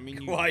much. Jesus. I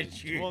mean, Why'd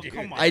you well, do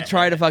come on. I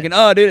tried to fucking.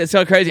 Oh, dude, it's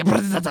so crazy.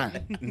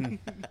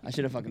 I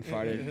should have fucking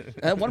farted.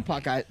 That one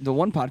podcast. The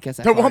one podcast.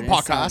 I The farted one in,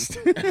 it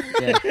sounded-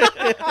 podcast.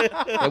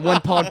 Yeah. That one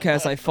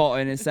podcast I fought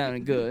and it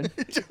sounded good.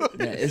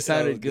 Yeah, it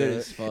sounded good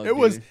as fuck. It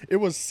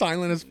was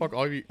silent as fuck.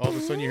 All of a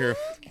sudden you hear.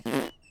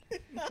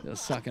 It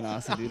was sucking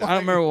awesome, dude. I don't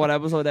remember what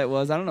episode that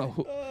was. I don't know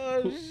who.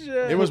 Oh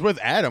shit! It was with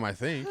Adam, I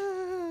think.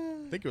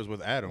 I think it was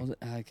with Adam. Was it?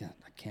 I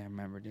can't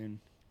remember, dude.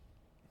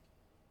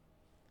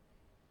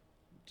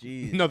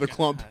 Jesus. Another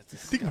clump. I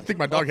think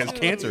my dog has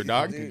cancer,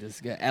 dog. Fucking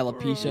just got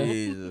alopecia.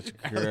 Jesus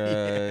Dog's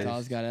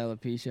Christ. got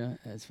alopecia.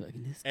 That's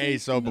fucking disgusting. Hey,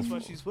 so That's why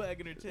before, she's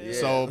wagging her tail.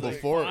 So Like,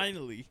 before-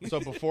 finally.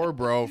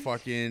 bro,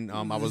 fucking,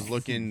 I was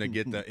looking to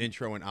get the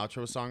intro and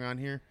outro song on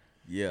here,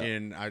 Yeah.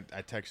 and I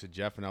texted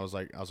Jeff, and I was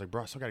like,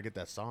 bro, I still gotta get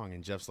that song,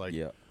 and Jeff's like,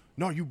 Yeah.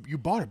 no, you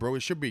bought it, bro.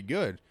 It should be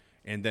good.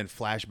 And then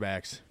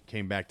flashbacks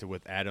came back to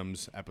with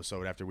Adam's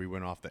episode after we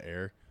went off the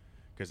air,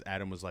 because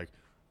Adam was like,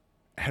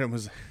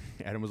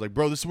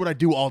 bro, this is what I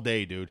do all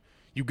day, dude.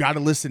 You got to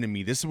listen to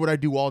me. This is what I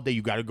do all day.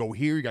 You got to go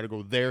here. You got to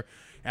go there.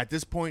 At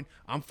this point,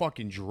 I'm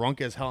fucking drunk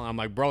as hell. I'm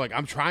like, bro, like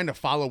I'm trying to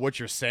follow what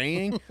you're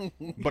saying,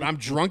 but I'm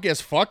drunk as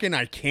fuck and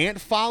I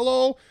can't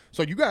follow.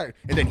 So you got,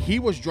 and then he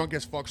was drunk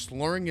as fuck,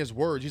 slurring his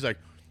words. He's like,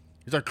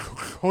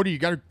 Cody, you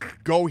got to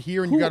go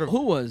here and you got to.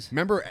 Who was?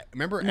 Remember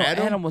No,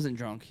 Adam? Adam wasn't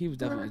drunk. He was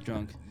definitely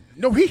drunk.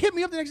 No, he hit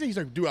me up the next day. He's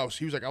like, dude, I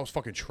was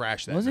fucking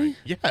trash that Was night.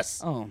 he?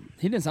 Yes. Oh,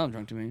 he didn't sound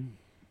drunk to me.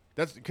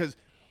 That's because.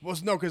 Well,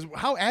 no, because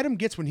how Adam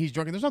gets when he's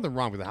drunk, and there's nothing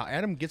wrong with it. How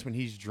Adam gets when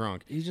he's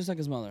drunk, He's just like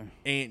his mother.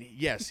 and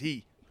yes,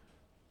 he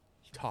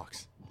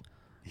talks.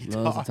 He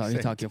Loves to talks talk. He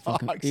and talk your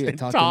fucking. talks He and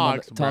talk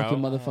talks, your bro.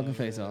 motherfucking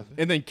face off.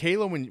 And then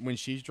Kayla, when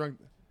she's drunk,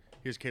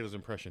 here's Kayla's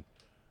impression.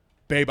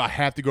 Babe, I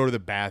have to go to the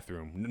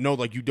bathroom. No,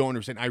 like you don't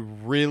understand. I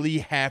really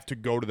have to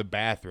go to the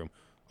bathroom.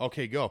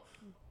 Okay, go.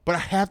 But I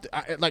have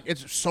to. Like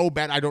it's so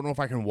bad. I don't know if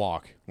I can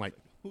walk. Like,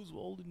 Who's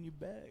holding you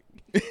back?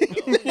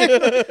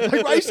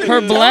 like why you sitting Her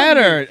here telling me-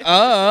 bladder.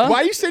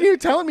 Why are you sitting here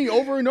telling me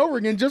over and over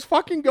again, just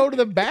fucking go to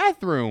the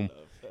bathroom?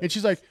 And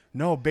she's like,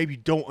 no, babe, you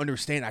don't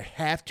understand. I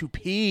have to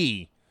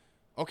pee.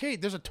 Okay,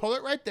 there's a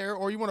toilet right there,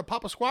 or you want to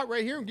pop a squat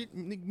right here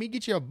and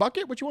get you a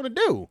bucket? What you want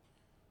to do?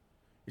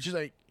 And she's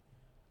like,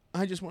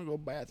 I just want to go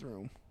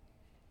bathroom.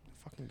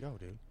 Fucking go,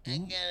 dude. I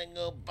gotta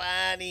go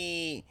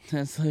potty.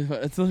 That's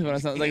literally what I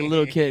sound like a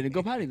little kid.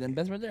 Go potty then.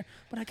 Bathroom right there.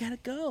 But I gotta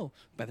go.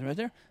 Bathroom right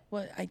there.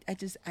 What? I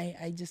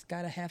just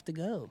gotta have to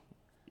go.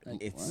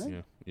 Like, It's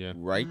what? Yeah.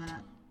 right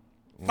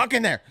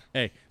fucking there.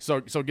 Hey, so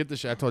get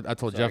this shit. I told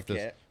Sorry, Jeff this.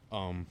 cat.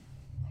 Um,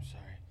 I'm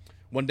sorry.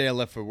 one day I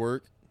left for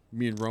work.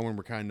 Me and Rowan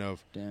were kind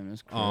of Damn,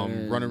 that's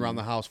crazy. running around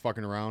the house,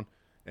 fucking around,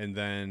 and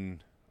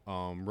then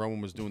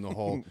Rowan was doing the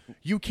whole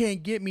 "you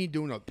can't get me"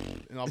 doing a,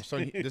 and all of a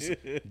sudden this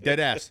dead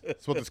ass.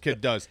 That's what this kid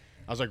does.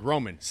 I was like,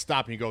 Roman,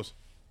 stop, and he goes,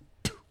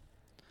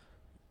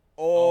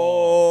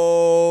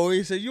 Oh,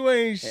 he said you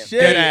ain't shit.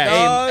 Dead ass.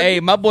 dog. Hey,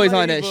 my boy's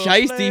on that Flavor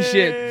shiesty Flav.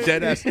 shit.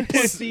 dead ass,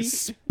 Pussy.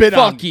 spit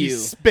on Fuck me. you. He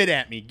spit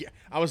at me.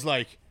 I was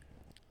like,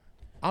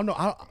 I don't know,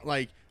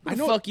 I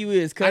know, fuck you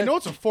is, I know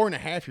it's a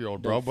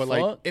 4.5-year-old, bro, The but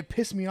like fuck? it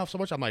pissed me off so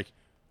much. I'm like,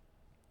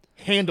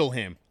 handle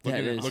him.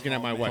 That is Looking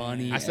at my wife,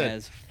 funny I said,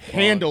 as fuck,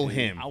 handle dude.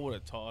 him. I would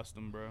have tossed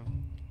him, bro.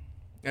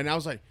 And I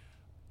was like,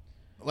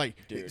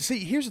 see,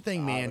 here's the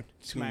thing, man.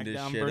 Tune this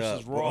SmackDown shit versus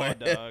up, Raw,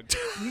 boy. dog.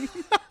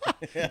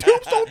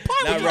 Tombstone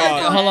Pilot. Not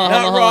raw. Hold on,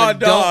 Not hold raw on.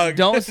 dog.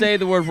 Don't say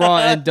the word raw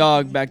and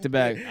dog back to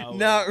back.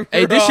 Not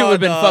Hey, this shit raw, would have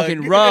been dog.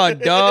 fucking raw,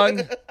 dog.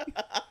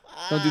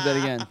 Don't do that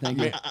again.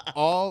 Thank you.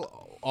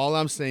 All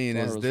I'm saying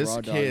Thought is it was this raw,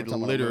 dog. kid We're talking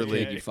about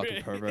literally, Jake, you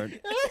fucking pervert.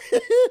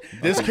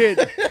 this kid,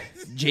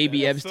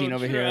 JB Epstein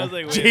over true. I here. was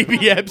like, wait a JB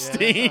minute. Yeah,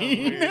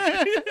 Epstein.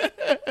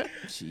 that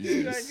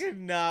Jesus. I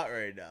cannot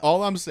right now.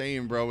 All I'm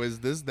saying, bro, is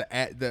this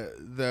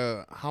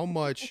the how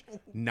much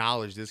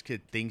knowledge this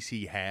kid thinks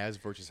he has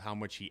versus how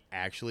much he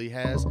actually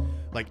has.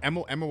 Like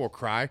Emma will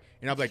cry,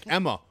 and I'll be like,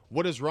 Emma,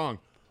 what is wrong?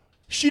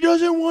 She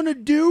doesn't want to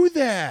do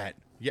that.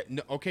 Yeah,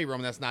 no, okay,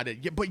 Roman, that's not it.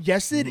 Yeah, but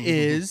yes, it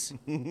is.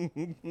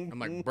 I'm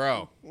like,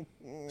 bro,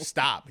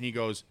 stop. And he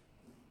goes,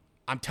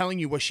 I'm telling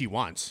you what she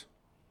wants.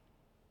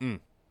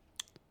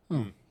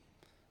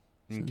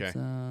 Okay. Since,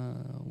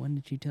 when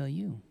did she tell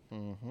you?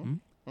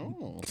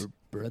 Oh.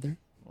 Brother?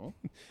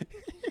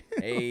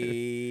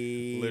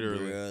 Hey,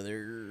 Literally.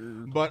 brother.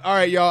 But all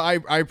right, y'all.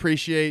 I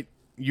appreciate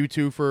you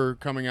two for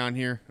coming on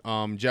here.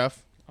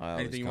 Jeff, I always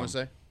anything you want to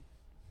come. say?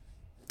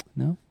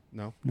 No?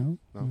 No, No?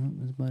 No. No,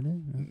 that's about it.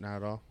 No. not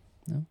at all.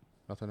 No.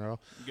 Nothing at all.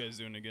 You guys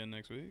doing it again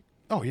next week?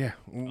 Oh yeah,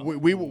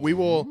 we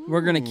will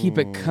We're going to keep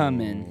it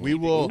coming. we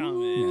will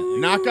Comment.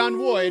 knock on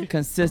wood.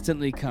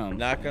 Consistently come.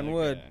 Knock on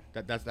wood.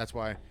 That's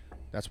why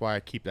I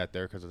keep that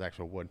there because it's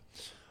actual wood.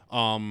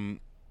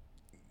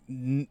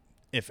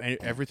 If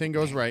everything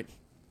goes right,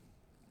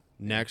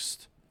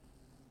 next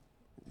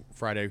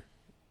Friday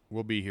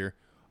we'll be here.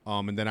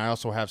 And then I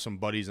also have some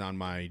buddies on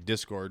my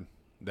Discord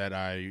that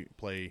I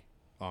play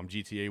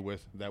GTA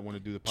with that want to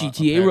do the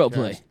GTA podcast.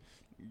 roleplay.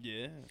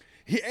 Yeah.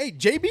 Hey,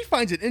 JB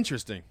finds it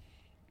interesting.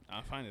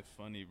 I find it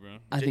funny, bro.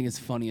 I think it's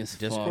funny as fuck.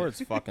 Discord's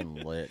fucking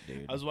lit,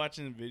 dude. I was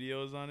watching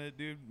videos on it,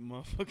 dude.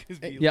 Motherfuckers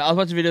be Yeah, I was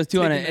watching videos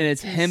too on it, Taking and it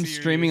it's too him serious.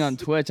 streaming on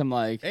Twitch. I'm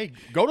like, Hey,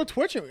 go to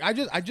Twitch. I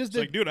just It's did.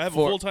 like, dude, I have a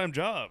For- full-time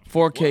job.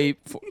 4K,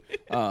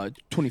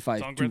 25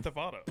 It's on Grand Theft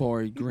Auto.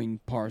 for green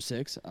par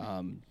 6.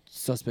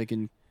 Suspect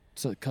in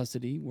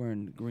custody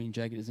wearing green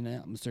jacket, isn't it?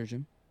 I'm gonna search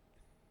him.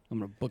 I'm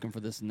gonna book him for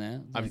this and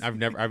that. It's like,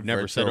 I've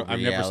never said Virtual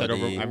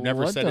reality. I've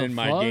never What said the in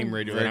my fuck? game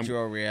radio. and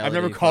Virtual reality. I've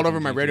never called over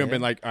fucking my radio and GTA.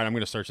 been like, all right, I'm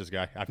gonna search this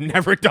guy. I've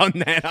never done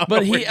that. I don't but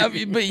know he, where I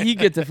mean, but he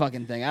gets the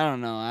fucking thing. I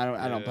don't know. I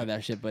don't Yeah. play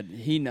that shit, but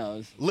he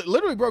knows.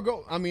 Literally, bro,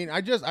 go. I mean,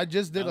 I just did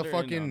a They're in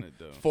fucking on it,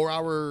 though.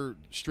 4-hour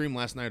stream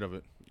last night of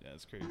it. Yeah,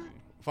 it's crazy.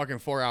 Fucking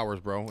 4 hours,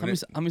 bro. How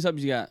many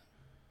subs you got?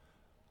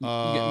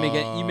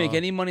 You make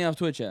any money off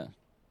Twitch yet?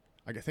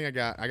 I think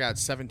I got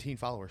 17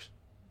 followers.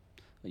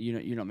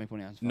 You don't make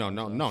money off. No,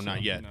 followers, no, so-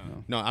 not yet.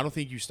 no. No, I don't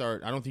think you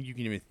start. I don't think you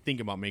can even think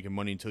about making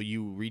money until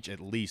you reach at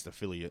least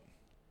affiliate.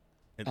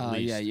 At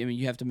least. Yeah, I mean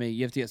you have to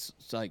get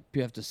like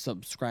people have to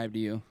subscribe to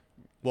you.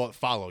 Well,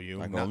 follow you.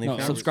 Like not- only No,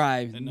 fans?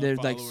 subscribe. And no There's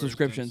like followers,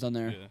 subscriptions then- on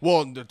there. yeah.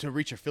 Well, to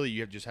reach affiliate,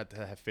 you just have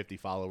to have 50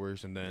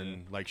 followers and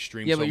then like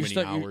stream Yeah, so but many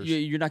hours.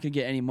 you're not gonna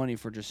get any money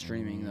for just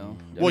streaming though.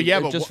 Well, yeah,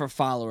 but just wh- for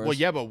followers. Well,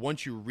 yeah, but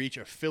once you reach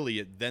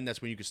affiliate, then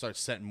that's when you can start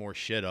setting more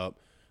shit up,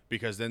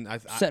 because then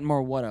Set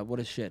more what up? What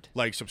is shit?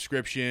 like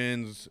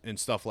subscriptions and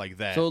stuff like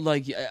that. So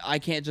like I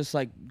can't just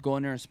like go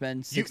in there and spend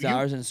You- 6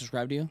 hours and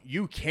subscribe to you.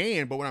 You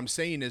can, but what I'm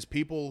saying is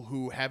people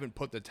who haven't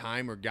put the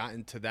time or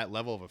gotten to that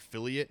level of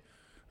affiliate,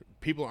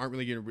 people aren't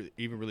really going to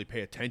even really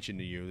pay attention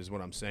to you, is what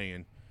I'm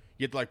saying.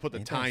 You have to like put the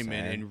Ain't that time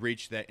in sad?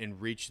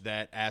 and reach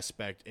that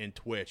aspect in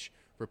Twitch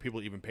for people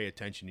to even pay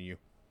attention to you.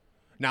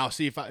 Now,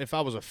 see, if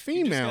I was a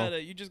female,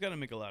 You just gotta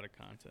make a lot of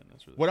content.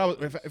 That's really what I was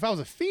if I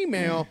was a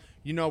female,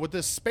 you know, with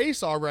this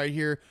space all right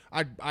here,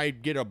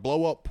 I'd get a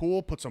blow up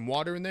pool, put some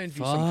water in there, and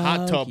do some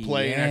hot tub Fuck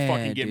play, and I yeah,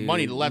 fucking get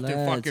money dude. left and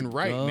Let's fucking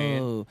right, man.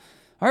 go.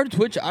 I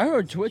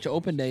heard Twitch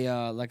opened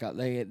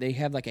a they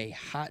have like a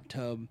hot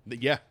tub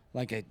Yeah.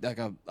 like a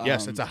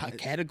Yes, it's a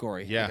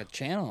category, yeah. like a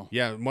channel.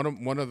 Yeah, one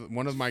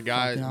of my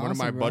guys, Fucking one of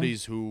my awesome, bro.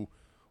 buddies who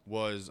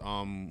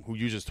who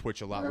uses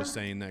Twitch a lot was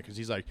saying that, because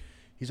he's like,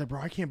 bro,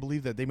 I can't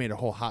believe that they made a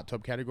whole hot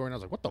tub category, and I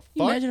was like, what the Can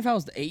you fuck? imagine if I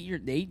was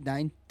 8,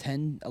 9,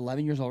 10,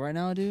 11 years old right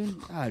now, dude?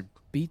 I'd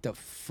beat the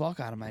fuck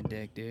out of my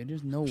dick, dude.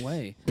 There's no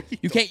way.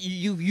 You can't.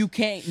 You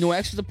can't. No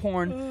access to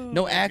porn.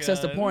 No access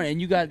to God. porn,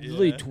 and you got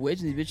literally Yeah.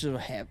 Twitch, and these bitches will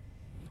have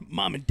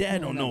Mom and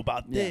Dad don't know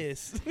about about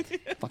this.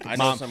 fucking I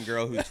know some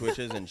girl who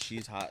twitches and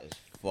she's hot as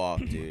fuck,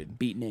 dude.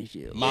 beating that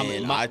shit.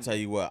 And I tell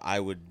you what, I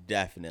would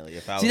definitely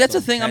if I See, was that's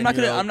the some thing, I'm not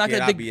gonna- 10-year-old kid,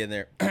 think- I'd be in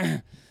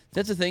there.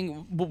 That's the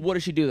thing. But what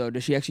does she do though?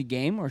 Does she actually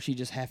game, or is she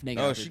just half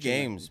naked? Oh, out there she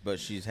chilling? games, but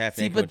she's half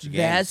See, naked but when she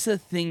that's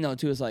games. the thing though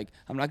too. Is like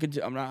I'm not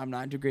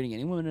degrading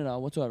any women at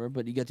all whatsoever.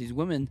 But you got these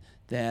women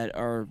that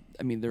are,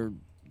 I mean, they're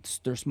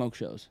smoke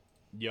shows,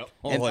 Yep.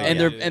 Oh, and,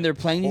 yeah. and they're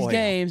playing these Oh, yeah.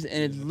 games,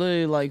 and it's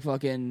literally like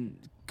fucking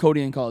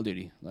Cody and Call of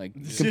Duty, like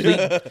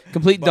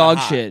complete dog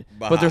hot, shit.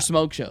 but But they're hot.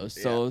 smoke shows,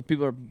 so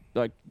people are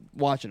like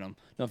watching them.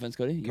 No offense,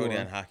 Cody. You Cody are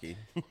on hockey.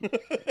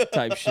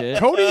 type shit.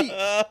 Cody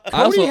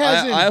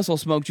I also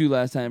smoked you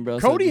last time, bro.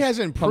 so Cody just has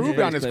pump improved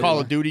your on face, his play Call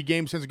more. of Duty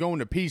game since going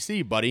to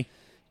PC, buddy.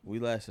 We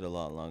lasted a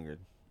lot longer.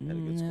 Had a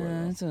good score.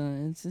 Yeah,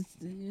 though.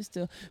 it's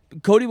still.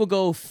 Cody will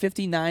go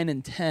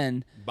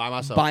 59-10 By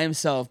myself. by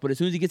himself, but as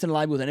soon as he gets in a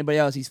lobby with anybody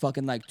else, he's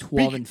fucking like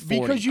 12-40.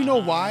 Because you know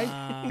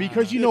why?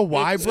 Because you know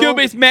why, bro?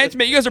 skill-based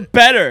matchmaking. You guys are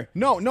better.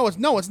 No, it's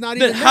not The even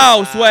that.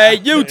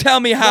 Houseway. You tell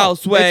me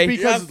Houseway. It's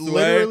because Yes, way.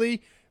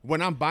 literally,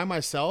 when I'm by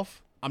myself,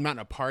 I'm not in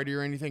a party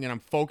or anything, and I'm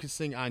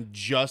focusing on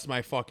just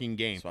my fucking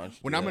game. So why don't you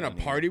When do I'm in that a when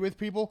you party with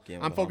people, game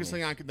I'm with the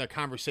focusing homies? on the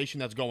conversation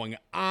that's going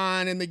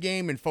on in the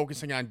game and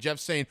focusing on Jeff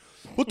saying,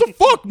 "What the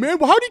fuck, man?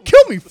 Well, how'd he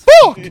kill me?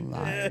 Fuck!"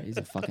 Liar. He's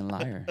a fucking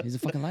liar. He's a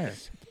fucking liar.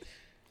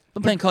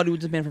 I'm playing Call of Duty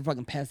with this man for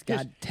fucking past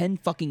 10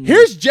 fucking years.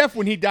 Here's Jeff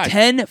when he died.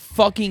 10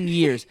 fucking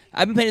years.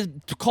 I've been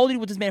playing Call of Duty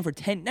with this man for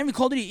 10. Not even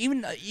Call of Duty,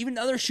 even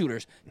other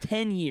shooters.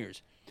 10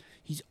 years.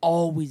 He's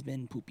always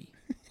been poopy.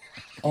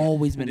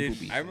 Always been Dude,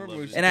 poopy. I remember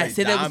we used to And I play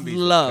say that with zombies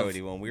love.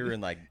 Cody when we were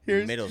in like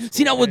middle school.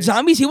 See, now with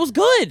zombies, he was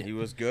good. He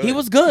was good. He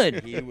was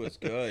good. He was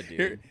good, dude.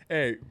 Here-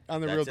 hey,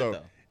 on the That's real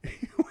it,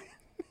 though,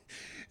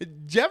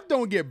 Jeff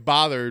don't get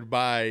bothered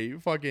by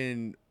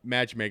fucking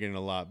matchmaking a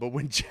lot, but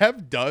when Jeff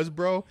does,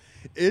 bro,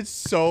 it's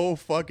so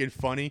fucking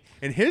funny.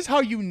 And here's how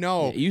you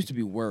know. It used to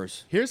be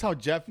worse. Here's how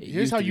Jeff. It Here's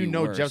used how to you be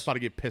know worse. Jeff's about to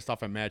get pissed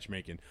off at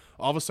matchmaking.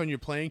 All of a sudden, you're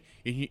playing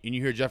and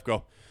you hear Jeff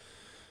go,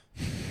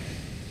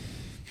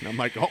 and I'm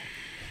like, oh,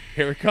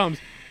 here it comes.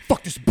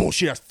 Fuck this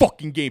bullshit ass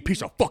fucking game,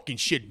 piece of fucking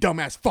shit,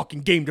 dumbass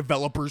fucking game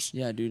developers.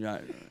 Yeah, dude.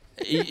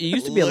 It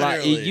used to be a lot.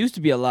 It Literally. used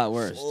to be a lot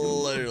worse. Dude.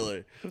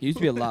 Literally. It used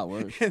to be a lot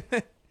worse.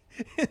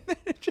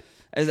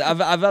 As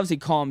I've obviously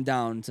calmed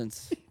down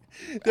since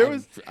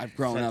I've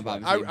grown up.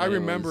 Obviously, I but it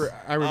remember,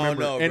 was- know, and,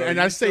 bro. and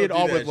You I say still it do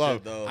all that with shit,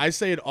 love. though. I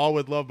say it all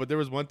with love. But there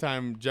was one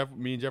time,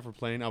 me and Jeff were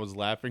playing. I was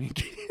laughing.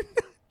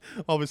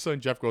 All of a sudden,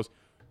 Jeff goes,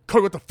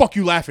 "Cody, what the fuck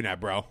you laughing at,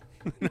 bro?"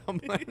 And I'm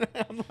like,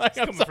 I'm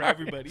coming for sorry.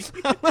 everybody.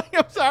 I'm like,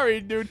 I'm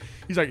sorry, dude.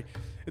 He's like,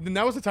 and then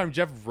that was the time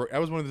Jeff. That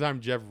was one of the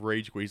times Jeff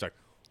rage quit. He's like,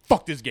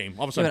 "Fuck this game."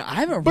 All of a Yeah,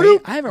 sudden, but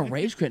I haven't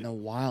rage quit in a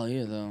while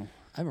either, though.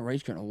 I haven't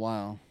rage quit in a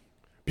while.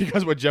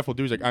 because what Jeff will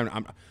do is like,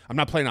 I'm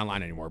not playing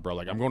online anymore, bro.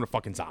 Like, I'm going to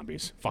fucking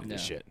zombies. Fuck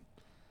this Yeah. shit.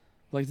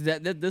 Like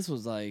that this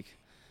was like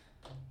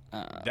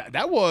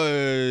That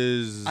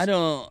was. I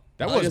don't.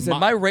 That like was I said, Mo-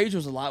 my rage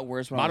was a lot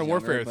worse when I was Modern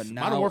younger, Warfare- but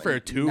Modern now, Warfare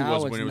 2 now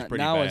was it's when it was not-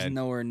 pretty now bad. it's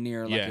nowhere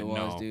near like Yeah, it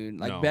was, no, dude.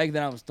 Like no. back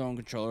then, I was throwing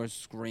controllers,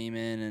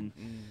 screaming, and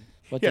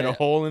but He had a then,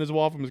 hole in his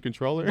wall from his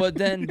controller. but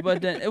then it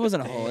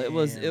wasn't a hole. It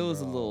was a Damn,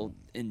 little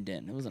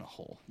indent. It wasn't a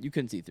hole. You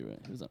couldn't see through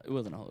it. It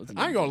wasn't a hole. It was an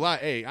I ain't gonna indent. lie.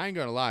 Hey, I ain't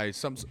gonna lie.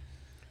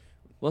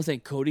 Well, I'm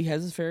saying Cody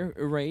has his fair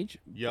rage.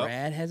 Yup.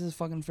 Brad has his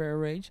fucking fair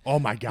rage. Oh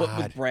my But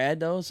god. with Brad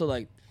though, so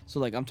like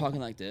I'm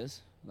talking like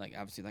this, like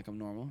obviously like I'm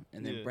normal,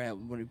 and then Yeah.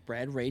 when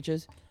Brad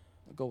rages,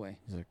 go away.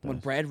 like When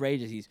this. Brad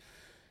rages, he's.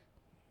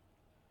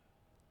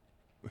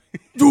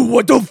 Dude,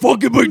 what the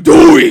fuck am I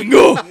doing?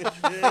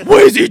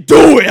 What is he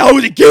doing? How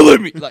is he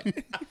killing me? Like,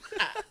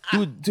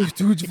 dude's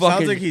fucking.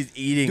 Sounds like he's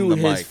eating Dude,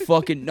 the his mic.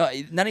 fucking not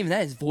even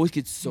that. His voice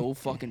gets so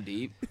fucking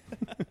deep.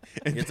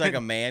 It's like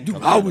a man. Dude,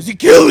 coming how out was of- he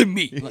killing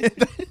me? Like,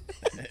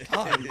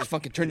 oh, you just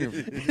fucking turn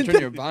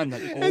your volume.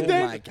 Like, oh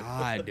my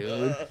god,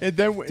 dude. And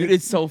then, Dude,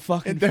 it's so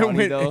fucking and then funny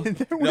when, though. and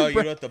then when No, you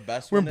Brad, know what the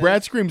best when one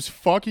Brad is? screams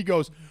 "fuck," he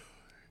goes.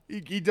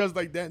 He does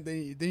like that.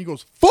 Then he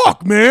goes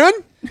 "fuck, man."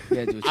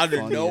 Yeah, dude, it's Out of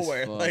funny as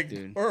nowhere, fuck, like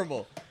dude.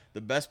 horrible.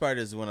 The best part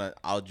is when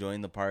I'll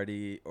join the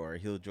party or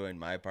he'll join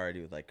my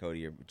party with like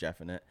Cody or Jeff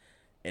in it,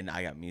 and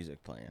I got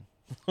music playing.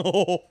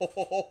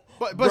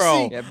 But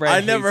Bro, see, Yeah,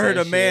 Brad I never hates heard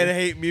that a man shit.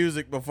 hate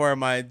music before in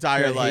my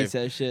entire Brad life. hates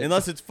that shit.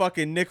 Unless it's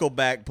fucking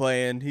Nickelback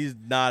playing, he's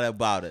not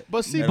about it.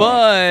 But see, At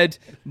all.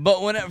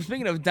 But when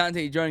speaking of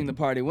Dante joining the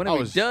party, whenever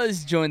was- he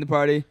does join the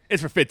party,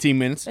 it's for 15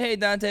 minutes. hey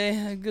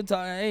Dante, good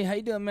talk. Hey, how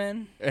you doing,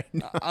 man?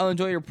 I'll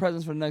enjoy your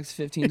presence for the next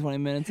 15, 20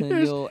 minutes, and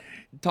then you'll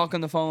talk on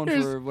the phone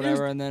here's- for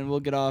whatever, and then we'll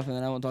get off, and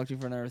then I won't talk to you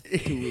for another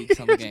 2 weeks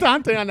on the It's game.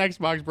 Dante on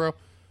Xbox, bro.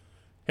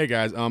 Hey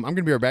guys, I'm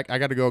gonna be right back. I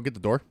gotta go get the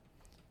door.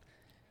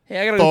 Hey,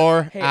 I gotta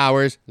 4 go, hey,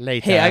 hours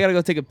later. Hey, I gotta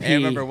go take a pee. And I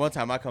remember one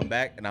time I come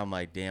back and I'm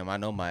like, damn, I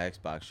know my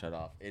Xbox shut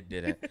off. It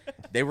didn't.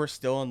 They were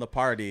still in the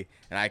party,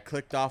 and I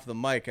clicked off the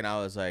mic and I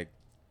was like,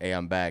 hey,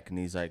 I'm back. And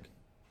he's like,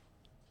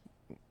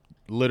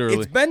 Literally.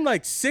 it's been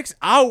like 6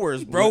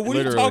 hours, bro. What are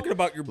you Literally. talking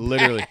about? Your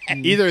Literally.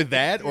 Either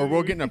that or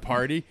we'll get in a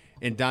party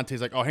and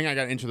Dante's like, oh, hang on, I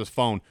got to enter this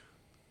phone.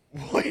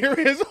 We'll hear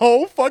his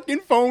whole fucking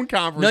phone No,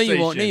 conversation. you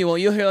won't. No, you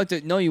won't. You'll hear like the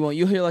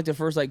You'll hear like the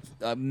first like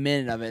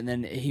minute of it, and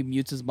then he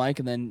mutes his mic,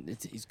 and then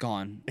he's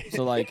gone.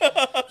 So like,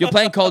 you're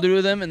playing Call of Duty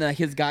with him, and then like,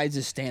 his guy's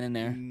just standing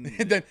there.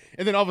 and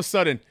then all of a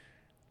sudden,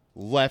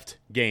 left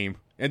game.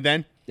 And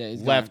then Yeah,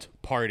 he's left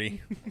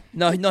party.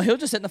 No, he'll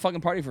just sit in the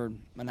fucking party for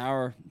an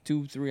hour,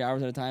 2, 3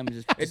 hours at a time. And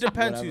just It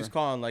depends whatever. who's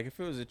calling. Like, if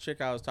it was a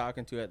chick I was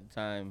talking to at the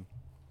time,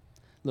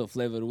 Little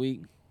flavor of the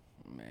week.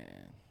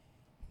 man,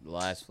 the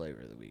last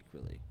flavor of the week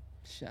really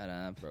Shut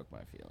up. broke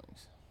my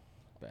feelings.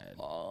 Bad.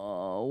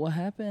 Oh, what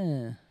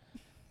happened?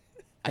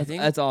 I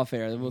think. That's off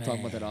air. We'll talk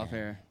about that off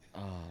air.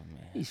 Oh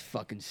man. These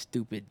fucking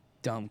stupid,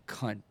 dumb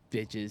cunt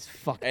bitches.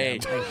 Fuck Hey,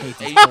 them. I hate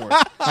hey, these sports.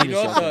 I'm You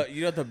just know what joking.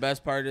 you know what the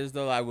best part is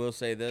though? I will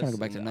say this. Trying to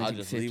go back and to I'll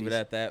just leave it 1950s.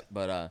 at that.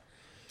 But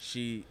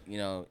she,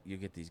 you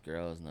get these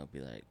girls and they'll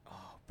be like,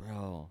 "Oh,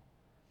 bro,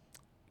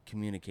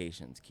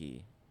 communication's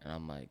key," and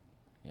I'm like,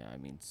 "Yeah, I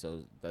mean,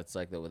 so that's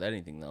like that with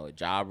anything though, a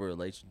job or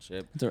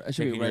relationship. That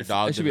should be a taking your red.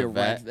 dog That to should be the a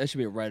red. vet. That should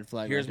be a red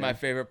flag. Here's right my there.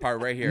 favorite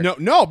part right here.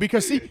 No,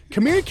 because see,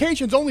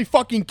 communication's only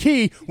fucking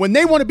key when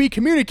they want to be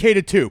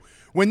communicated to.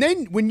 When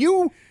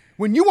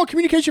you want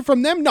communication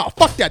from them, no,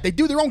 fuck that. They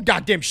do their own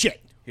goddamn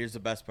shit. Here's the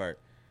best part.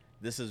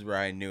 This is where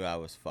I knew I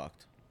was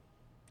fucked.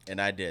 And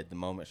I did. The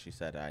moment she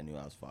said it, I knew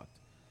I was fucked.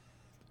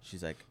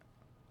 She's like,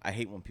 I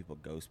hate when people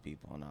ghost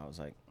people. And I was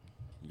like,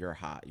 you're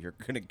hot. You're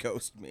going to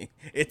ghost me.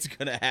 It's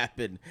going to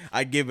happen.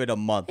 I give it a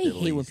month I at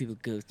hate when least. people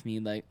ghost me.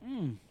 Like,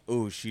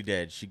 Ooh, she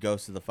did. She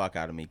ghosted the fuck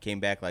out of me. Came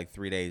back like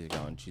 3 days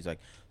ago. And she's like,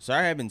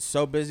 sorry, I've been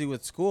so busy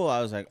with school.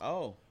 I was like,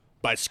 oh.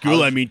 By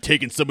school, I mean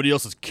taking somebody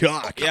else's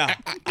cock. Yeah.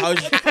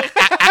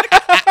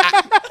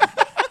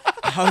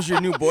 How's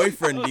your new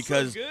boyfriend?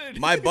 Because good.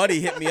 my buddy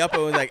hit me up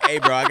and was like, hey,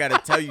 bro, I got to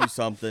tell you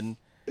something.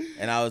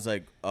 And I was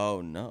like,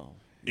 oh, no.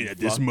 And You at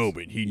this fucked-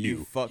 moment, he you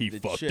knew fucked he the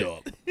fucked chick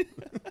up.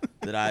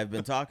 that I've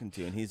been talking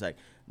to. And he's like,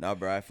 no,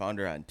 bro, I found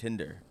her on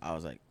Tinder. I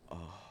was like,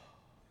 oh.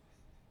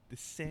 The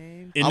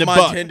same. In I'm the on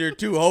bio, Tinder,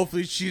 too.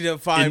 Hopefully she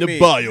didn't find in the me.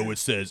 bio, it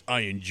says,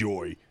 "I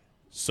enjoy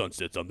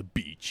sunsets on the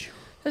beach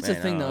that's Man,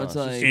 the thing, I though. don't It's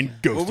know. like, and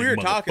ghosting When we were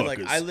talking, like,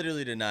 motherfuckers." I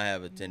literally did not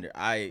have a Tinder.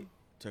 I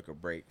took a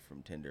break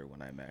from Tinder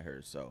when I met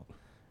her, so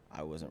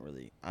I wasn't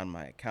really on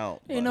my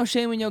account. ain't but no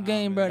shame in your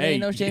game, bro. Hey,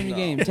 Ain't no shame in your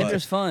no, game. but-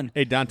 Tinder's fun.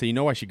 Hey Dante, you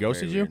know why she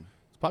ghosted Very you? weird.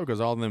 It's probably because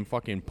all them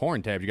fucking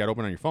porn tabs you got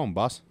open on your phone,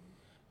 boss.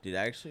 Dude,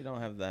 I actually don't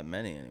have that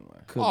many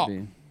anymore. Could Oh.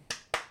 be.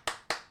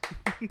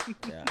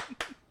 Yeah.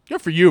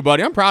 Good for you,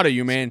 buddy. I'm proud of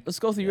you, man. Let's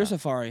go through your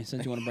Safari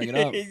since you want to bring it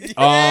up. You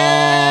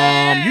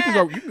can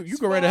go. You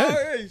go right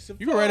ahead.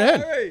 You go right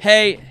ahead.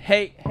 Hey,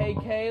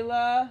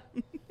 Kayla.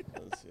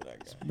 Let's see what I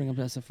got. Bring up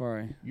that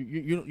Safari.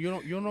 You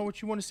don't know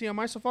what you want to see on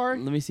my Safari?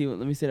 Let me see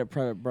that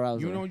private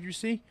browser. You know what you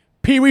see?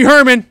 Pee Wee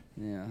Herman.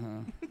 Yeah.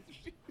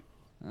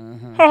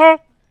 I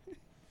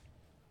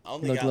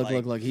only Look, got look, like,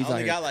 look, look, he's I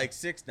only out got here. like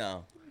 6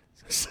 now.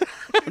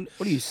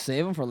 What do you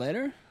save them for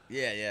later?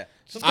 Yeah.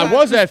 I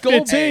was at Go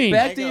 15.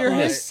 back to your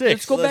Hey, history.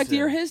 Let's go back to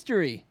your listen.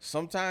 history.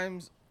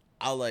 Sometimes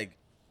I'll like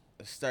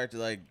start to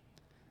like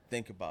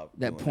think about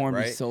That doing porn it,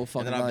 was right? so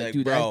fucking and then I'll be like,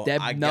 dude, bro,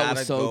 that I nut was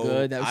gotta so go,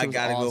 good. That I shit was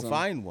gotta awesome. go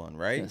find one,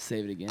 right? Gotta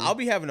save it again. I'll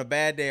be having a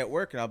bad day at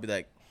work, and I'll be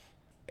like,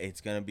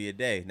 it's gonna be a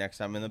day. Next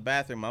time in the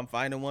bathroom, I'm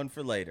finding one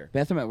for later.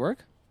 Bathroom at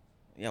work?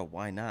 Yeah,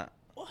 why not?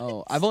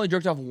 Oh, I've only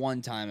jerked off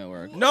one time at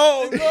work.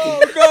 No.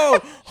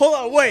 Hold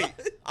on, wait.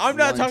 I'm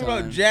not One talking time.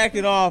 about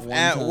jacking off One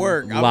at time.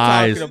 work. I'm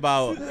Lies. talking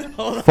about.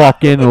 Hold on,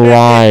 Fucking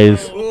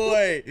lies.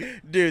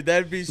 wait, dude,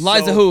 that'd be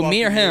Lies so to who,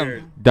 me or fucking him?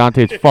 weird.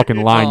 Dante's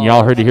fucking lying. Oh.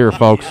 Y'all heard it here,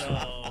 folks.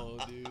 Oh,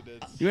 dude,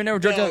 that's You ain't never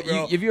jerked No, off?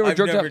 bro, Have you ever I've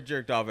jerked never off?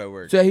 jerked off at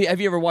work. So have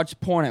you ever watched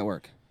porn at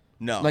work?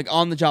 No, Like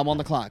on the job, on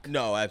the clock?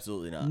 no,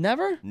 absolutely not.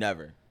 Never?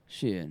 Never.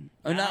 Shit.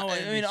 Now I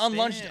I mean, on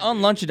lunch, understand, on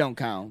dude. lunch you don't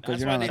count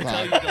because That's you're why not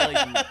on they the tell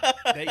you clock.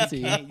 that See?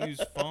 you can't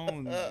use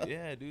phones.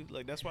 Yeah, dude.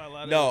 Like that's why a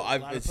lot No,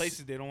 of it's-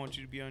 places they don't want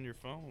you to be on your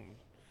phone.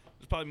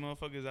 There's probably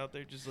motherfuckers out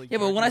there just like. Yeah,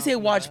 but when I jerking say off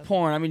in the watch bathroom.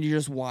 porn, I mean you're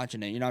just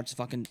watching it. You're not just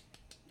fucking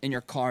in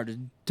your car just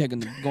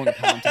going to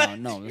Pound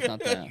Town. No, it's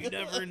not that. You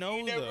never know.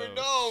 You never though.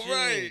 know, Shit,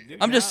 right. dude,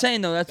 I'm just now-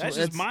 saying though. That's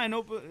just mind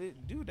open,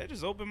 dude. That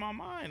just opened my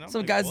mind. I'm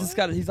Some like, guy's what? just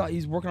got.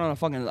 He's working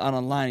on a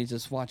line. He's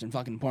just watching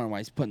fucking porn while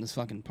he's putting this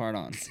fucking part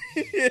on.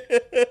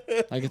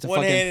 Like it's a One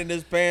fucking hand in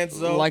his pants,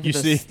 though. like You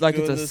it's see? like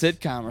it's Doing a this-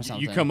 sitcom or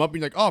something. You come up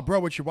and you're like, oh, bro,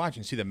 what you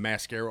watching? See the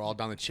mascara all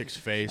down the chick's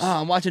face. Oh,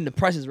 I'm watching The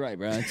Price is Right,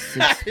 bro.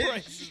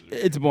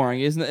 It's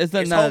boring. It's not. It's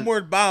not.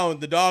 homeward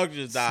bound. The dog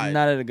just died.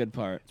 Not at a good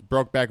part.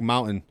 Brokeback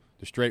Mountain,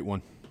 the straight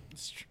one.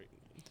 Straight.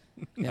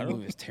 That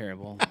movie was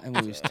terrible. That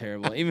movie was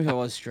terrible. Even if it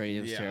was straight,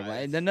 it was Yeah, terrible.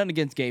 it's- And nothing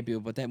against gay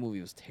people, but that movie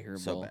was terrible.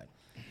 so bad.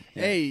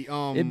 Yeah. Hey,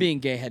 It being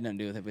gay had nothing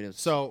to do with it, but it was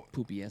so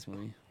poopy ass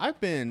movie. I've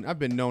been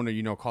known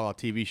to call out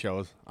TV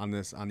shows on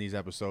these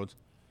episodes.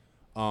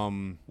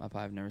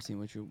 I've never seen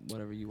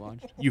whatever you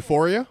watched.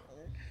 Euphoria.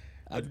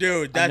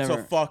 Dude, that's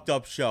never- a fucked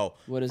up show.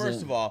 What is First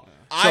it? of all, So,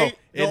 I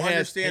it don't has-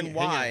 understand hang-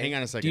 why. Hang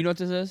on a second. Do you know what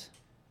this is?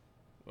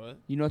 What?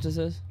 You know what this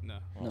is? No.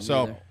 No, me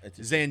So neither. It's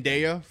a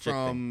Zendaya chick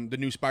from the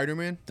new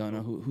Spider-Man. Don't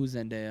know who's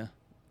Zendaya.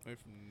 Wait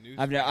from news.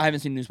 I haven't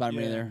seen New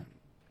Spider-Man Yeah. either.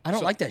 I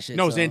don't So- like that shit.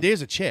 No, so-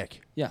 Zendaya's a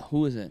chick. Yeah,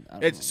 who is it? I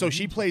don't It's know. so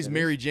she plays That is-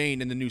 Mary Jane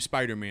in the new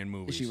Spider-Man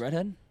movies. Is she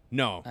redhead?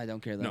 No, I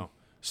don't care though. no. Don't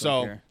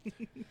So care.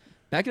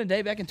 Back in the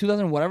day, back in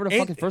 2000, whatever the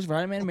Ain't- fucking first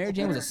Friday Man, Mary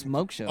Jane was a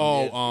smoke show.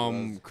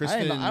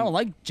 Kristen. I don't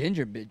like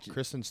ginger bitches.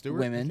 Kristen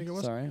Stewart. I Women. think it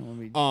was. Sorry, I don't want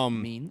to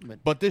be mean,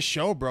 but But this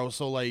show, bro.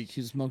 So like,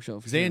 she's a smoke show.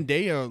 For sure.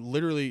 Zendaya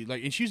literally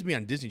and she used to be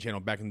on Disney Channel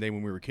back in the day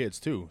when we were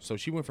kids too. So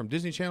she went from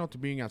Disney Channel to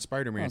being on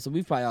Spider-Man. Oh, so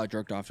we've probably all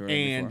jerked off to her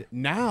and before.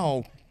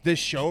 now this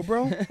show,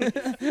 bro.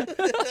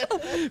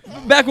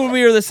 Back when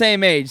we were the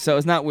same age, so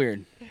it's not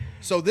weird.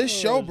 So this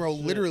show, bro,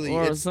 literally,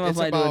 Or it's someone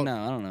might do it about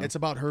now, I don't know. It's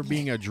about her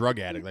being a drug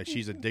addict. Like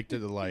she's addicted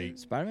to like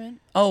Spider-Man?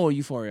 Oh,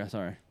 Euphoria.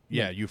 Sorry.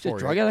 yeah, She's a Euphoria.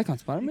 drug addict on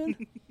Spider-Man?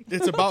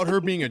 It's about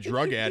her being a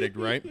drug addict,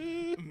 right?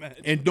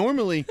 Imagine. And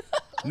normally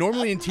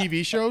in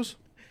TV shows,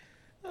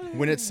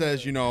 when it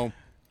says,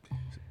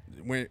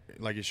 when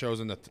like it shows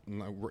in the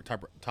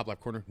top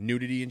left corner,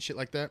 nudity and shit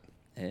like that,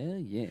 Hell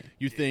yeah.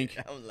 you think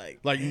I'm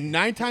like,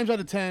 9 times out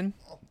of 10,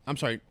 I'm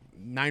sorry,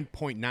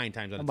 9.9 times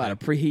out I'm of about 10.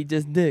 to preheat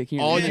this dick.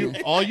 Here All in a you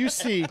minute. all you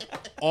see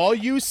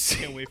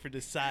Can't wait for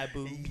the side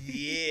boob.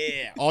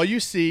 yeah. all you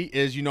see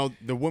is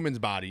the woman's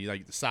body,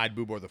 like the side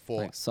boob or the full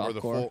Like or the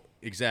softcore? full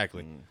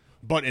exactly.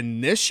 But in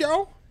this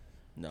show,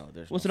 No,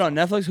 there's. What's no it on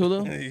Netflix,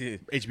 Hulu?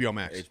 HBO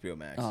Max. HBO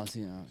Max. Oh,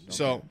 see, no, don't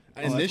So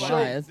care. in Oh, this that's show,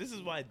 why. This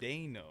is why they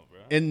know, bro.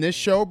 in this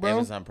show, bro,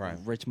 Amazon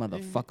Prime. Rich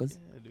motherfuckers.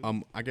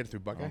 I get it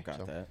through I Buckeye. don't got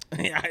so. that.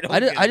 I don't I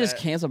just, get I just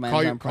that. canceled my Call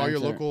Amazon your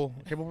Prime. local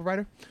cable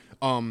provider.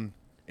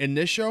 In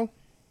this show,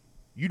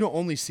 you don't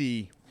only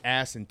see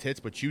ass and tits,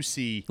 but you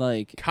see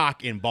Like,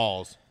 cock and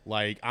balls.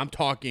 Like I'm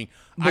talking.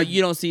 but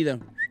you don't see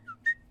them.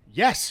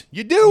 Yes,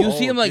 you do. You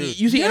see them like dude.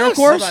 you see Yes.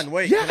 intercourse. Hold on,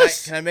 wait.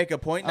 Yes. Can I make a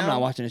point now? I'm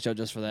not watching the show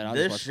just for that. I'll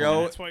This just watch show-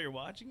 porn. That's why you're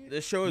watching it.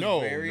 This show is No,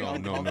 very no, no,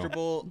 no.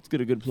 uncomfortable. Let's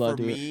get a good plot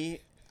for to it. me.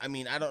 I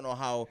mean, I don't know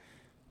how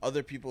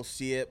other people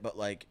see it, but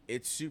like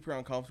it's super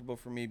uncomfortable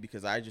for me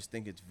because I just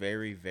think it's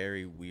very,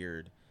 very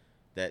weird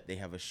that they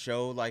have a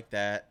show like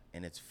that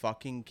and it's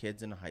fucking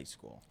kids in high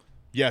school.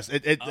 Yes,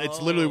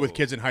 it's literally with Oh.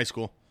 kids in high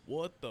school.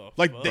 What the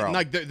Like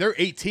fuck? they're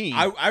 18.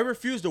 I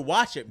refuse to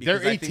watch it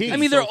because They're I think 18. I it's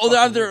mean, so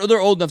they're fucking they're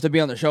old enough to be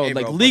on the show. Hey,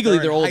 like bro, but legally,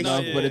 they're they're in old high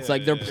enough, school. but it's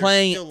like Yeah, they're yeah.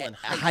 playing Still in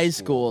high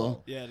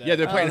school. Yeah, Yeah,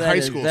 they're playing high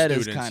school That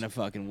students. is kind of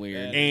fucking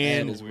weird.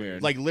 And that is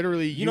weird. like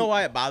literally, You know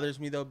why it bothers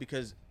me though?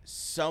 Because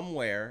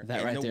somewhere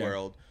That in right the there.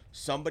 world,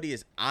 somebody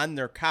is on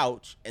their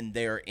couch and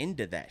they're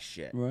into that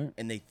shit, Right.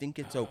 and they think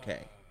it's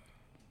okay.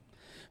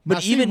 But Now,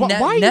 see, even why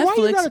Netflix.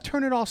 you gotta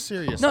turn it all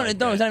serious? No, like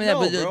no, it's that? not even that.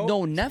 No, But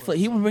bro. no, Netflix.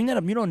 He would bring that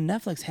up.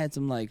 Netflix had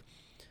some like,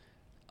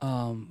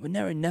 but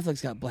never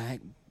Netflix got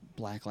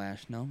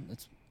blacklash. No,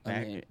 it's.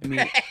 I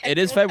mean, it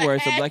is February,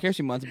 so Black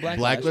History Month. Blacklash,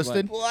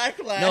 Blacklisted?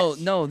 Blacklash.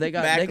 No, they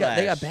got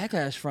Backlash.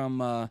 backlash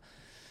from.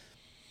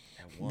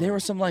 There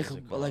was some like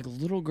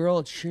little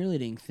girl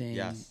cheerleading thing,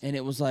 Yes. and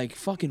it was like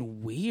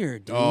fucking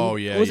weird. Dude. Oh,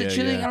 yeah, was it yeah,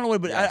 cheerleading? yeah. I don't know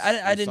what, but Yes, I it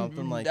was didn't.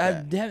 something like I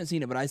that. haven't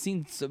seen it, but I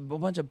seen a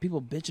bunch of people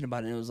bitching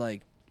about it, and it was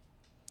like,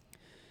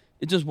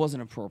 It just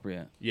wasn't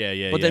appropriate.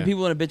 Yeah. But then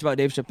people want to bitch about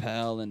Dave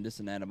Chappelle and this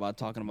and that about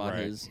talking about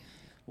Right. his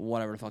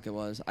whatever the fuck it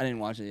was. I didn't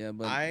watch it yet,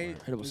 but I-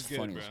 heard it was It's good,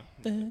 funny. bro.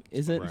 As fuck.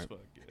 Is it? Right. Fuck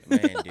yeah.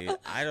 Man, dude,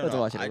 I don't Let's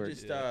know. watch it I over.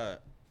 just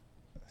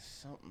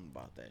something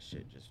about that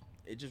shit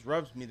just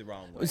rubs me the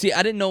wrong way. See,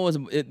 I didn't know it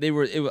was. They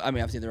were. I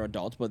mean, obviously they're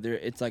adults, but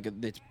it's like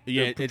it's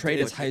Yeah, they're portrayed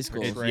it's- as high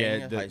school. it's- Portraying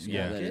yeah, a the- high school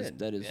yeah. kid.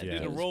 That is. Yeah, Yeah.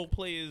 dude, the that is- role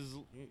play is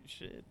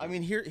shit. I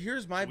mean,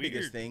 here's my It's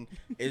biggest weird. thing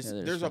is Yeah, that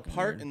is there's a fucking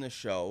part weird. in the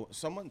show.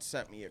 Someone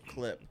sent me a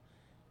clip,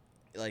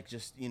 like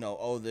just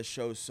oh, this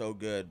show's so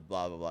good,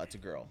 blah blah blah. It's a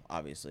girl,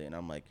 obviously, and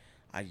I'm like,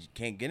 I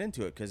can't get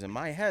into it because in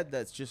my head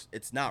that's just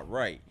it's not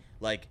right.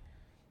 Like,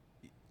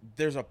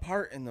 there's a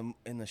part in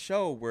the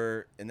show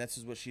where, and this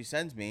is what she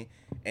sends me,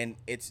 and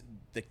it's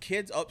the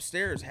kids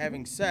upstairs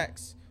having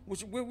sex.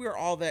 Which we were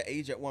all that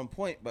age at one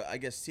point, but I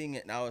guess seeing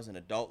it now as an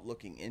adult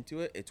looking into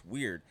it, it's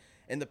weird.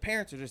 And the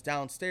parents are just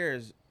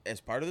downstairs as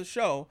part of the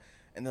show,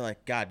 and they're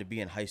like, God, to be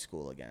in high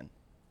school again.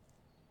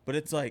 But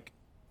it's like,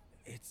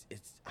 it's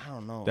I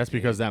don't know. That's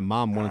because that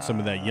mom wanted some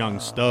of that young I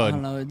stud.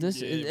 don't know.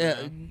 This.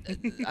 Yeah,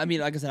 I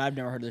mean, like I said, I've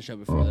never heard of the show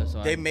before.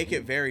 So they make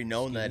it very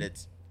known that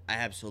it's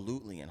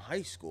absolutely in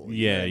high school.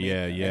 You know Yeah, what I mean?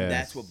 yeah, yeah. And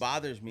that's what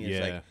bothers me. Is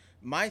Yeah. like,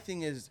 my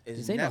thing is This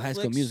Netflix. ain't no High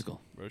School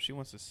Musical. Bro, she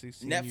wants a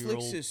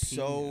 16-year-old Netflix is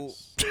so.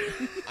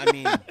 penis. I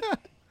mean,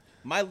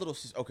 my little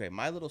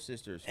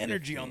sister is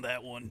Energy 15. on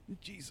that one.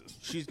 Jesus.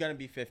 She's gonna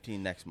be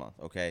 15 next month.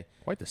 Okay.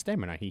 Quite the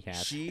stamina he had.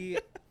 She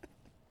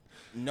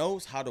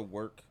knows how to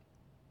work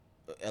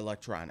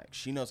electronics.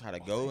 She knows how to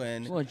go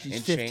in. Well, she's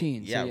and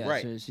 15, so Yeah, yeah,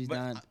 right. so she's but,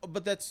 not-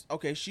 But that's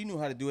okay. She knew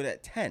how to do it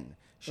at 10.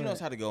 She knows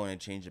Right. how to go in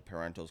and change the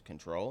parental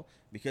control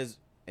because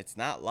it's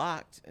not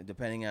locked,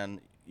 depending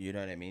on you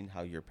know what I mean,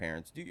 how your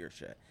parents do your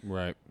shit.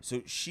 Right.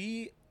 So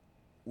she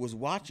was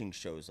watching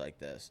shows like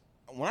this.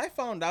 When I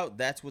found out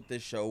that's what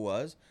this show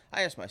was,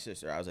 I asked my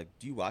sister. I was like,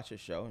 "Do you watch this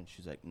show?" And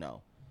she's like,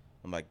 "No."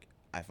 I'm like,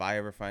 "If I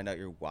ever find out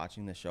you're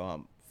watching the show,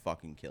 I'm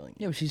fucking killing you."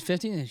 Yeah, but she's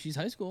 15 and she's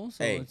high school,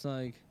 so Hey. it's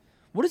like,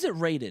 what is it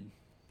rated?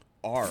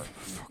 R.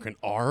 Fucking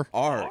R.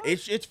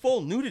 It's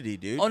full nudity,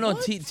 dude. Oh no, no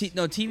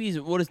TV's.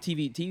 What is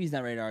TV? TV's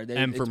not rated R.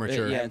 M for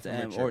mature. Yeah, M it's for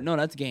M. mature. Or no,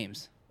 that's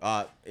games.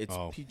 It's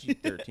Oh.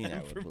 PG-13.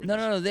 I would believe.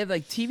 No. They have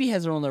like TV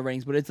has their own little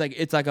ratings, but it's like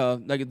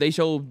they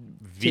show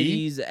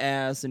titties,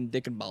 ass, and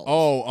dick and balls.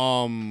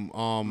 Oh,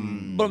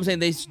 But I'm saying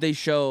they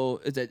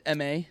show is it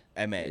MA?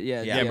 MA.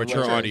 Yeah,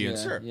 mature whatever, audience.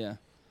 Yeah, Sure.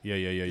 yeah.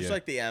 yeah. Just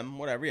like the M,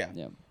 whatever. Yeah.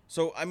 Yeah.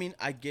 So I mean,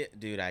 I get,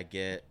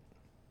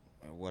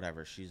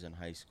 whatever. She's in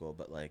high school,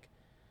 but like,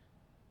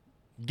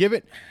 Give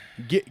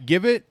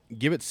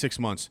it 6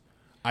 months.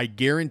 I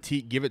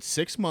guarantee. Give it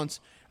 6 months.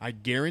 I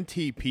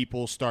guarantee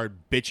people start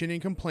bitching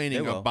and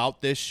complaining They will.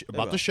 about this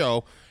about will. the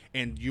show,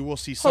 and you will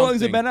see How something. long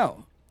has it been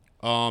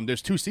out?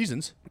 There's 2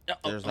 seasons.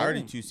 there's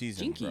already 2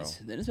 seasons, Jinkies.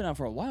 bro. Then it's been out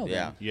for a while.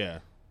 Yeah. Then. Yeah.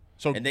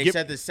 So And they give-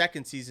 said the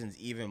second season's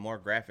even more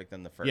graphic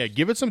than the first. yeah,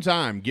 give it some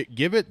time.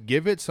 Give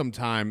it some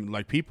time.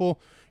 Like people,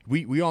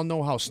 we all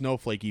know how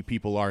snowflakey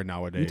people are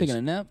nowadays. You taking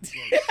a nap?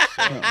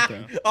 Oh,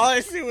 okay. All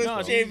I see was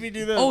JV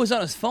do this. Oh, it's on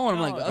his phone.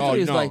 I'm like, I thought he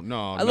was no, like,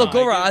 no, I look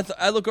no. over.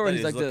 I look over. But and he's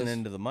he's like looking this.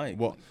 into the mic.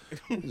 Well,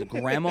 There's a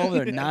grandma over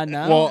there nodding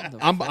out. well, What the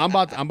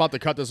I'm about to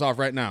cut this off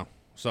right now.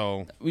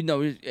 So We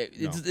know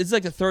it's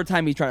like the third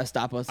time he tried to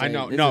stop us. I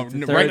know, This no, is the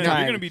no, third right You're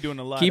now- gonna be doing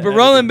a lot. Keep of it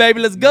rolling, editing. baby.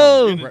 Let's You're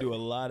go. gonna do a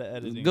lot of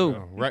editing. Go.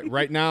 bro.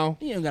 right now,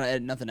 You don't gotta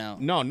edit nothing out.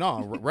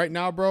 no, right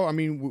now, bro. I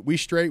mean, we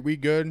straight, we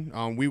good.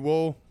 We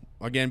will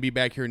again be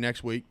back here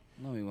next week.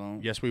 No, we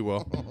won't. Yes, we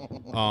will.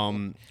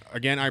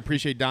 Again, I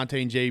appreciate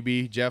Dante and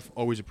JB. Jeff,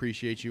 always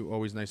appreciate you.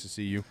 Always nice to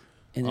see you.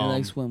 And they're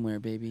like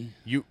swimwear, baby.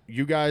 You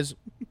guys,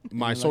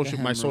 my like a social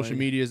hemorrhoid.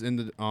 media is in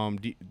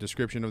the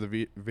description of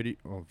the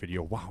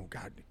video. Wow,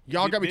 God,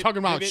 y'all got me Bip, talking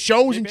about bip,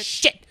 shows bip, and bip.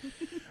 shit.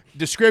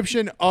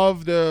 Description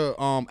of the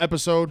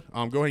episode. Go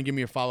ahead and give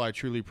me a follow. I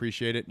truly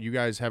appreciate it. You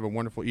guys have a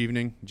wonderful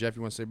evening. Jeff,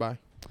 you want to say bye?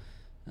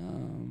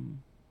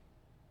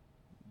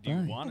 Do you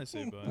Bye. want to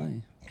say bye?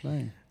 Bye.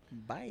 Bye.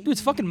 Bye. Dude,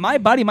 it's fucking my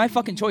body, my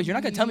fucking choice. You're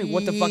not gonna tell me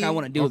what the fuck I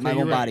want to do with my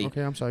you're own right. body.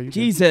 Okay, I'm sorry. You good.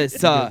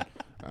 Jesus. All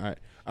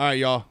right,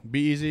 y'all. Be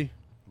easy.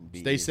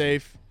 Stay easy.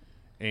 safe.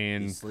 Be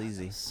And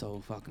sleazy. So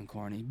fucking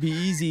corny. Be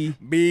easy.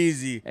 Be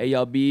easy. Hey,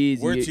 y'all, be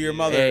easy. Word to your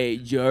mother. Hey,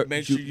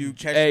 Make sure you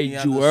catch hey, me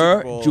on the Juher,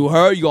 Super Bowl.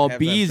 Juher, you gonna Have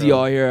be that easy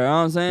show. out here. You know what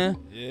I'm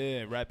saying?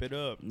 Yeah, wrap it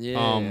up.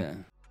 Yeah. Yeah,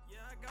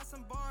 I got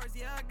some bars,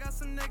 yeah, I got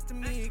some next to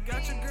me.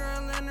 Got your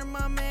girl and her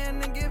my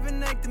man and giving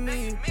neck to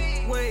me.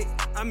 Wait,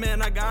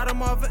 I got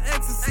him off of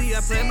ecstasy.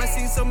 I played my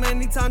scene so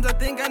many times, I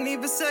think I need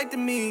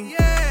vasectomy.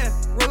 Yeah,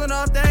 rolling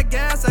off that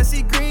gas, I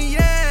see green,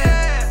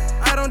 yeah.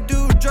 I don't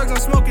do drugs, I'm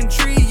smoking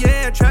tree,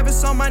 yeah.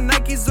 Travis on my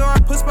Nikes or I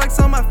put spikes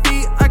on my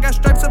feet. I got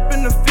stripes up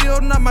in the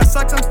field, not my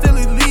socks, I'm still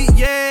elite.